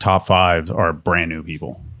like top 5 are brand new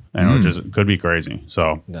people. And it could be crazy.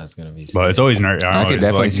 So that's gonna be sick. But it's always nerd. I could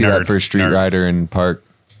definitely see that for Street Rider and Park.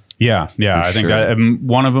 Yeah. I think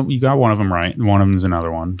one of them, you got one of them right. One of them is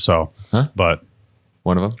another one. So, but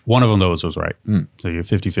one of them? One of them, those was right. So you have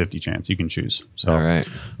 50-50 chance. You can choose. So, all right.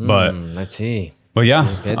 But let's see. But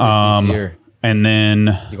yeah. This year. And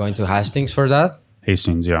then. You going to Hastings for that?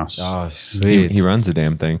 Hastings, yes. Oh, sweet. He runs the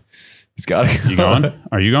damn thing. He's got to go. You going?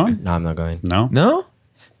 Are you going? No, I'm not going. No?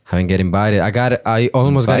 Haven't get invited. I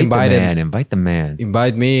almost got invited. Invite the man.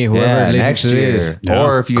 Invite me. Whoever listens to this. Yeah.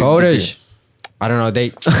 Or if you Courage. I don't know.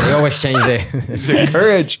 They always change the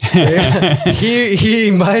courage. He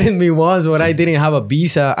invited me once, but I didn't have a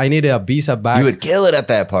visa. I needed a visa back. You would kill it at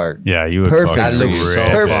that park. Yeah, you would. Perfect. That looks so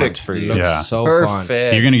perfect for you. Looks so perfect.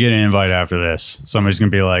 fun. You're gonna get an invite after this. Somebody's gonna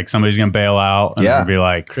bail out. And be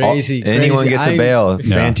like crazy. Anyone gets a bail.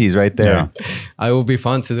 Santi's right there. Yeah. I will be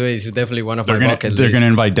fun to do it. It's definitely one of my bucket lists. They're gonna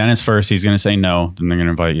invite Dennis first. He's gonna say no. Then they're gonna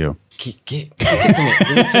invite you. Give it to me.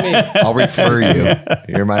 Give it to me. I'll refer you.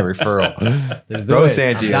 You're my referral. Throw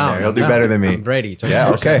Santi in there. He'll do better than me. I'm ready. Yeah,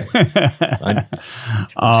 okay.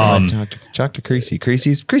 Talk to Creasy.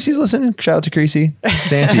 Creasy's listening. Shout out to Creasy.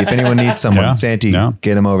 Santi, if anyone needs someone, Santi,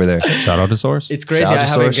 get him over there. Shout out to Source. It's crazy. I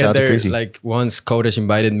haven't get there. Like once Kodesh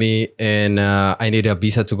invited me and I needed a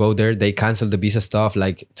visa to go there. They canceled the visa stuff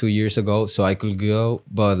like 2 years ago, so I could go.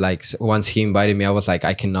 But like once he invited me, I was like,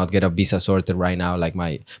 I cannot get a visa sorted right now. Like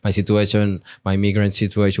my situation, my migrant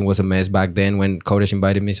situation was a mess back then when Kodesh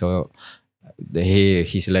invited me. So he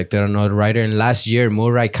selected another rider. And last year,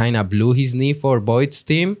 Murray kind of blew his knee for Boyd's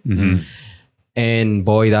team. Mm-hmm. And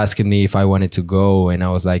Boyd asked me if I wanted to go. And I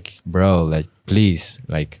was like, bro, like, please,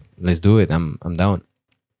 like, let's do it. I'm down.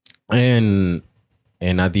 And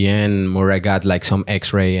at the end, Murray got like some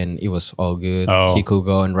x-ray and it was all good. Oh. He could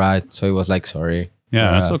go and ride. So he was like, sorry.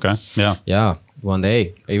 Yeah, that's okay. Yeah. Yeah. One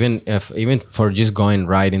day, even for just going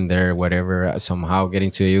riding there, whatever, somehow getting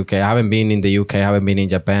to the UK. I haven't been in the UK, haven't been in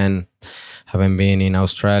Japan, haven't been in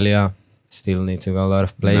Australia. Still need to go a lot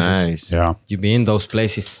of places. Nice. Yeah. You been in those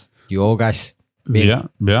places? You all guys been?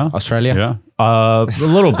 Yeah. Australia? Yeah. A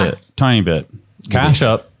little bit, tiny bit. Cash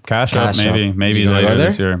up, maybe later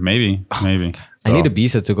this year. Maybe. So. I need a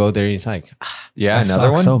visa to go there. It's like,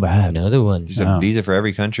 another one? So bad. Another one. Just a visa for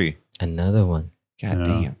every country. Another one. God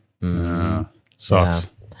damn. Mm. Sucks.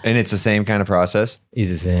 Yeah. And it's the same kind of process? It's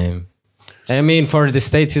the same. I mean, for the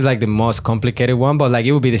States, it's like the most complicated one, but like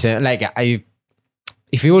it would be the same. Like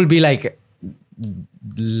if it would be like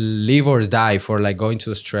live or die for like going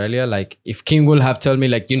to Australia. Like if King will have told me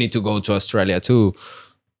like you need to go to Australia to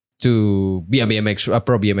be a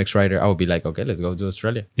pro BMX rider, I would be like, okay, let's go to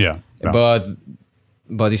Australia. Yeah. But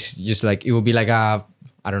it's just like it would be like I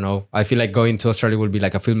don't know. I feel like going to Australia will be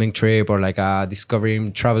like a filming trip or like a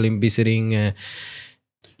discovering, traveling, visiting.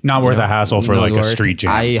 Not worth the hassle for like a street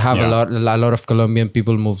jam. I have a lot of Colombian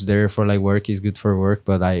people moves there for like work. It's good for work,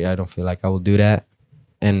 but I don't feel like I will do that.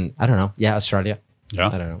 And I don't know. Yeah, Australia. Yeah.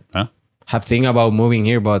 I don't know. Huh? Have think about moving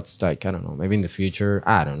here, but it's like, I don't know. Maybe in the future.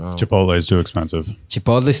 I don't know. Chipotle is too expensive.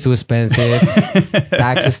 Chipotle is too expensive.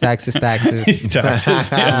 taxes. Taxes.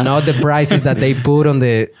 Yeah. Not the prices that they put on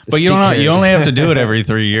the. But you don't. You only have to do it every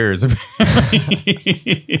 3 years.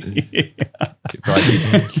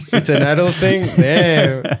 It's an adult thing.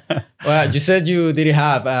 Damn. Well, you said you didn't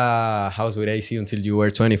have a house with AC until you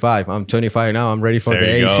were 25. I'm 25 now. I'm ready for the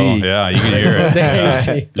AC. Go. Yeah, you can hear it.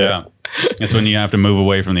 AC. Yeah. It's when you have to move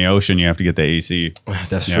away from the ocean, you have to get the AC.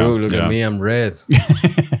 That's true. Look at me. I'm red. I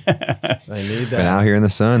need that. Been out here in the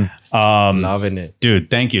sun. Loving it. Dude,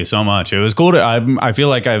 thank you so much. It was cool to I feel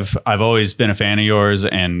like I've always been a fan of yours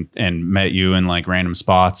and met you in like random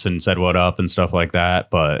spots and said what up and stuff like that.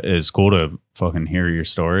 But it's cool to fucking hear your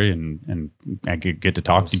story and I could get to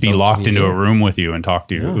talk to be locked into a room with you and talk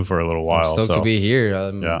to you for a little while. I'm stoked to be here.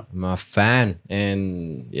 I'm a fan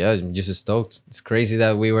and I'm just stoked. It's crazy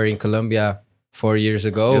that we were in Colombia 4 years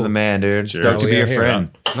ago. You're the man, dude. Sure. Stoked to be your friend.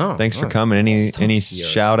 No, Thanks for coming. Any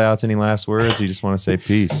shout outs, any last words? You just want to say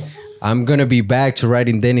peace? I'm going to be back to ride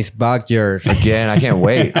in Dennis' backyard. Again, I can't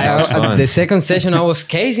wait. That was fun. The second session, I was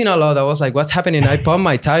casing a lot. I was like, what's happening? I pumped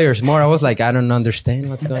my tires more. I was like, I don't understand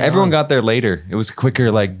what's going on. Everyone got there later. It was quicker,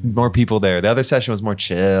 like more people there. The other session was more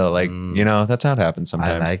chill. Like, that's how it happens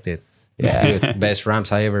sometimes. I liked it. Yeah. It's good. Best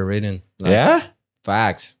ramps I ever ridden. Like, yeah?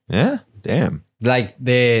 Facts. Yeah? Damn. Like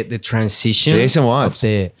the transition. Jason Watts.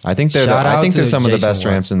 I think they're some of the best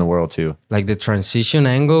ramps in the world too. Like the transition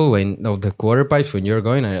angle the quarter pipes when you're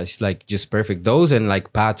going, it's like just perfect. Those and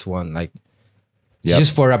like Pat's one, like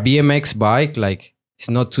just for a BMX bike, like it's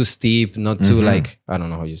not too steep, not too like, I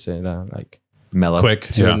don't know how you say that, like mellow, quick,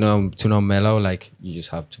 too no mellow. Like you just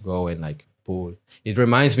have to go and like pull. It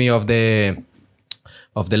reminds me of the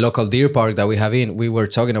local deer park that we have in. We were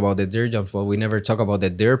talking about the deer jumps, but we never talk about the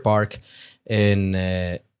deer park. And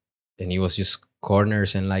it was just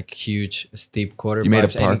corners and like huge steep quarter you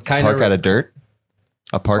pipes. You made a park out of dirt?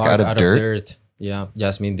 A park out of dirt? Yeah,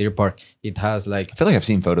 Jazmin Deer Park. It has like... I feel like I've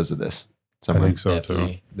seen photos of this somewhere. I think so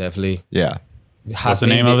too. Definitely. Yeah. What's the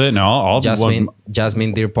name of it? No,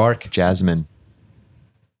 Jazmin Deer Park. Jazmin.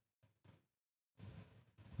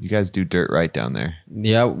 You guys do dirt right down there.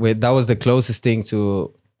 Yeah, that was the closest thing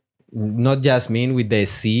to... Not Jazmin with the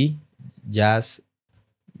C. Jazz...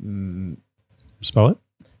 Spell it.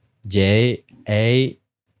 J-A-C.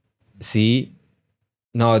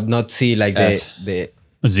 No, not C, like S. the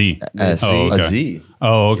Z. S. Oh, okay. A Z.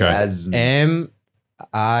 Oh, okay.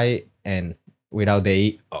 M-I-N without the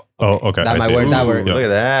E. Oh, okay. That might work. That work. Look at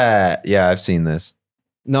that. Yeah, I've seen this.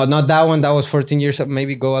 No, not that one. That was 14 years up.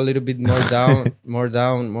 Maybe go a little bit more down, more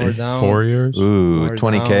down. 4 years? Ooh,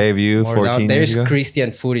 20K view, 14 There's years ago.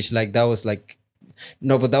 Christian footage. Like that was like...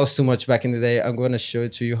 No, but that was too much back in the day. I'm going to show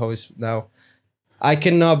it to you how it's now. I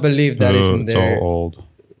cannot believe that isn't there. It's all old.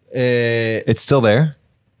 It's still there?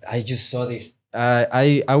 I just saw this.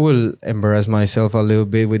 I will embarrass myself a little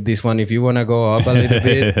bit with this one. If you want to go up a little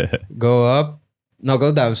bit, go up. No,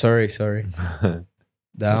 go down. Sorry.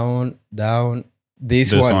 Down.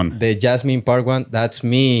 This one, the Jazmin Park one, that's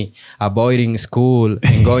me avoiding school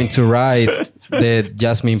and going to ride the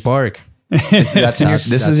Jazmin Park.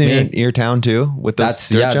 This is in your town too. With those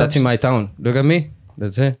that's in my town. Look at me.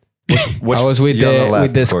 That's it. I was with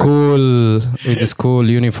the school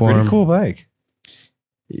uniform. Pretty cool bike.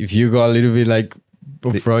 If you go a little bit like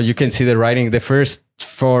front, you can see the writing. The first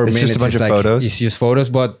 4 minutes just a bunch of photos. It's just photos,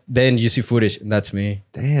 but then you see footage. And that's me.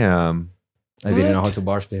 Damn. I didn't know how to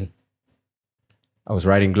bar spin. I was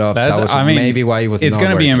riding gloves. That was maybe why it was. It's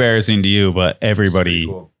going to be embarrassing to you, but everybody.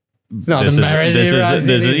 It's not embarrassing.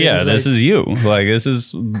 This is you. Like, this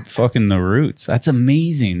is fucking the roots. That's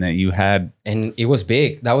amazing that you had. And it was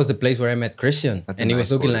big. That was the place where I met Christian. And he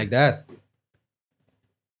was looking like that.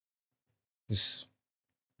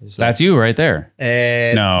 That's you right there.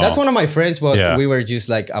 No. That's one of my friends, but we were just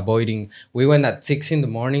like avoiding. We went at 6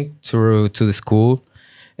 a.m. to the school.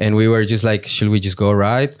 And we were just like, should we just go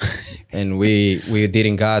ride? And we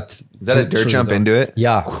didn't got. Is that a dirt jump into it?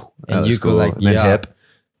 Yeah. And you could like, hip.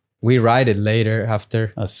 We ride it later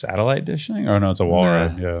after. A satellite dish thing? Or no, it's a wall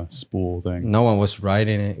ride. Yeah, spool thing. No one was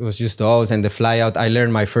riding it. It was just those and the fly out. I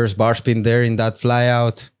learned my first bar spin there in that fly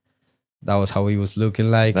out. That was how he was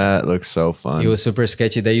looking like. That looks so fun. It was super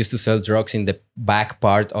sketchy. They used to sell drugs in the back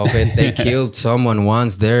part of it. They killed someone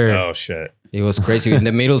once there. Oh shit! It was crazy. In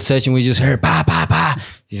the middle section, we just heard ba ba ba.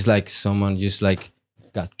 It's like someone just like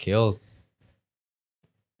got killed.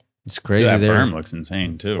 It's crazy. That there. berm looks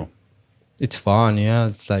insane too. It's fun, yeah.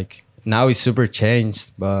 It's like now it's super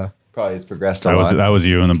changed, but probably has progressed a lot. That was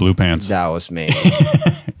you in the blue pants. that was me.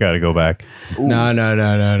 Got to go back. No.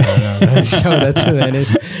 Show that to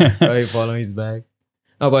Dennis. Probably follow his back.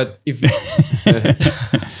 No, but if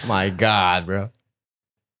my God, bro,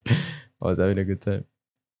 I was having a good time.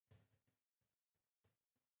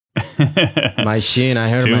 My shin, I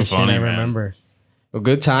heard Too my shin. funny, I man. remember. Well,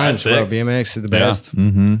 good times, bro. sick. BMX is the best.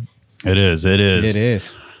 Mm-hmm. It is. It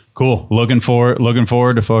is. Cool. Looking forward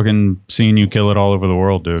to fucking seeing you kill it all over the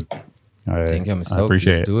world, dude. I think I'm I stoked.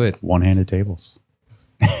 appreciate Let's it. do it. One-handed tables.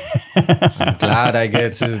 I'm glad I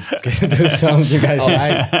get to do something you guys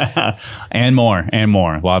like. and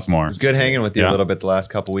more, lots more. It's good hanging with you Yeah. a little bit the last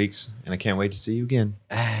couple weeks, and I can't wait to see you again.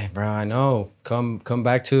 Hey, bro, I know. Come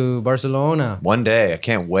back to Barcelona. One day, I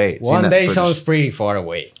can't wait. Seeing One that day footage. sounds pretty far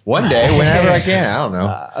away. One day, whenever I can. I don't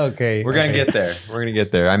know. Okay. We're gonna get there. We're gonna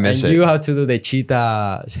get there. I miss And it. you have to do the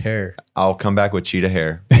cheetah's hair. I'll come back with cheetah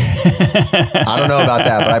hair. I don't know about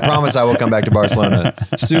that, but I promise I will come back to Barcelona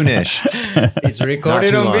soonish. It's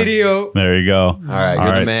recorded Not too on long. video. There you go. All right,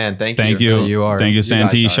 you're the man. Thank you. Thank you. No, you are. Thank you, guys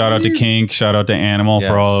Santi. are. Shout out to Kink. Shout out to Animal Yes.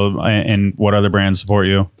 for all. And what other brands support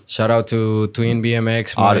you? Shout out to Twin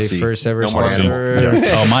BMX, my Odyssey. first ever No more sponsor.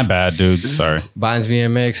 Oh, my bad, dude. Sorry. Bands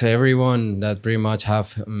BMX, everyone that pretty much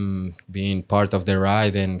have been part of the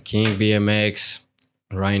ride, and Kink BMX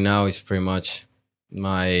right now is pretty much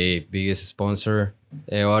my biggest sponsor.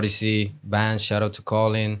 Odyssey bands, shout out to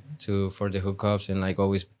Colin for the hookups and like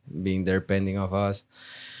always being there pending of us.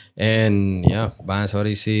 And yeah, bands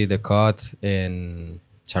Odyssey, the Cut, and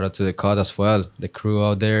shout out to the Cut as well, the crew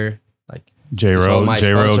out there. Like just all my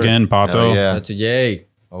J-Ro sponsors. again, Pato. Hell yeah. Shout out to Jay,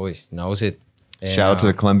 always knows it. And, Shout out to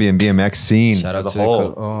the Colombian BMX scene shout as out a to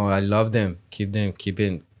whole. oh, I love them. Keep them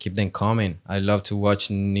coming. I love to watch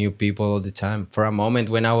new people all the time. For a moment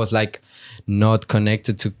when I was like not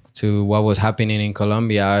connected to what was happening in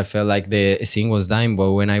Colombia, I felt like the scene was dying.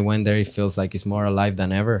 But when I went there, it feels like it's more alive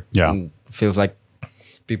than ever. Yeah. And it feels like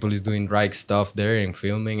people is doing right stuff there and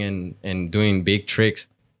filming and doing big tricks.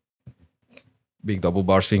 Big double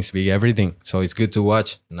bar swings, big everything. So it's good to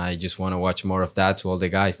watch. And I just want to watch more of that to all the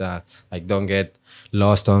guys that like don't get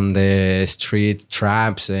lost on the street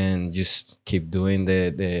traps and just keep doing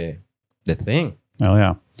the thing. Oh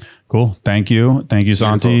yeah. Cool. Thank you. Thank you,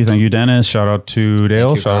 Santi. Beautiful. Thank you, Dennis. Shout out to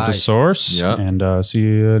Dale. you, Shout out to guys. Source. Yep. And see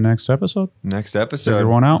you next episode. Next Take episode.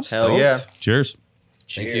 everyone out. Hell yeah. Cheers.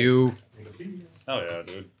 Thank you. Hell yeah,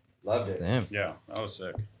 dude. Loved it. Damn, Yeah, that was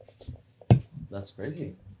sick. that's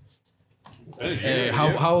crazy.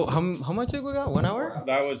 How much did we got? 1 hour?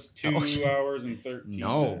 That was 2 Oh, hours and 13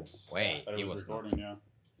 No minutes. way. But It it was was not. recording, yeah.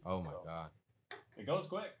 Oh my god. It goes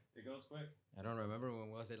quick. It goes quick. I don't remember when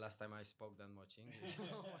was the last time I spoke that much English.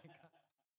 Oh my god.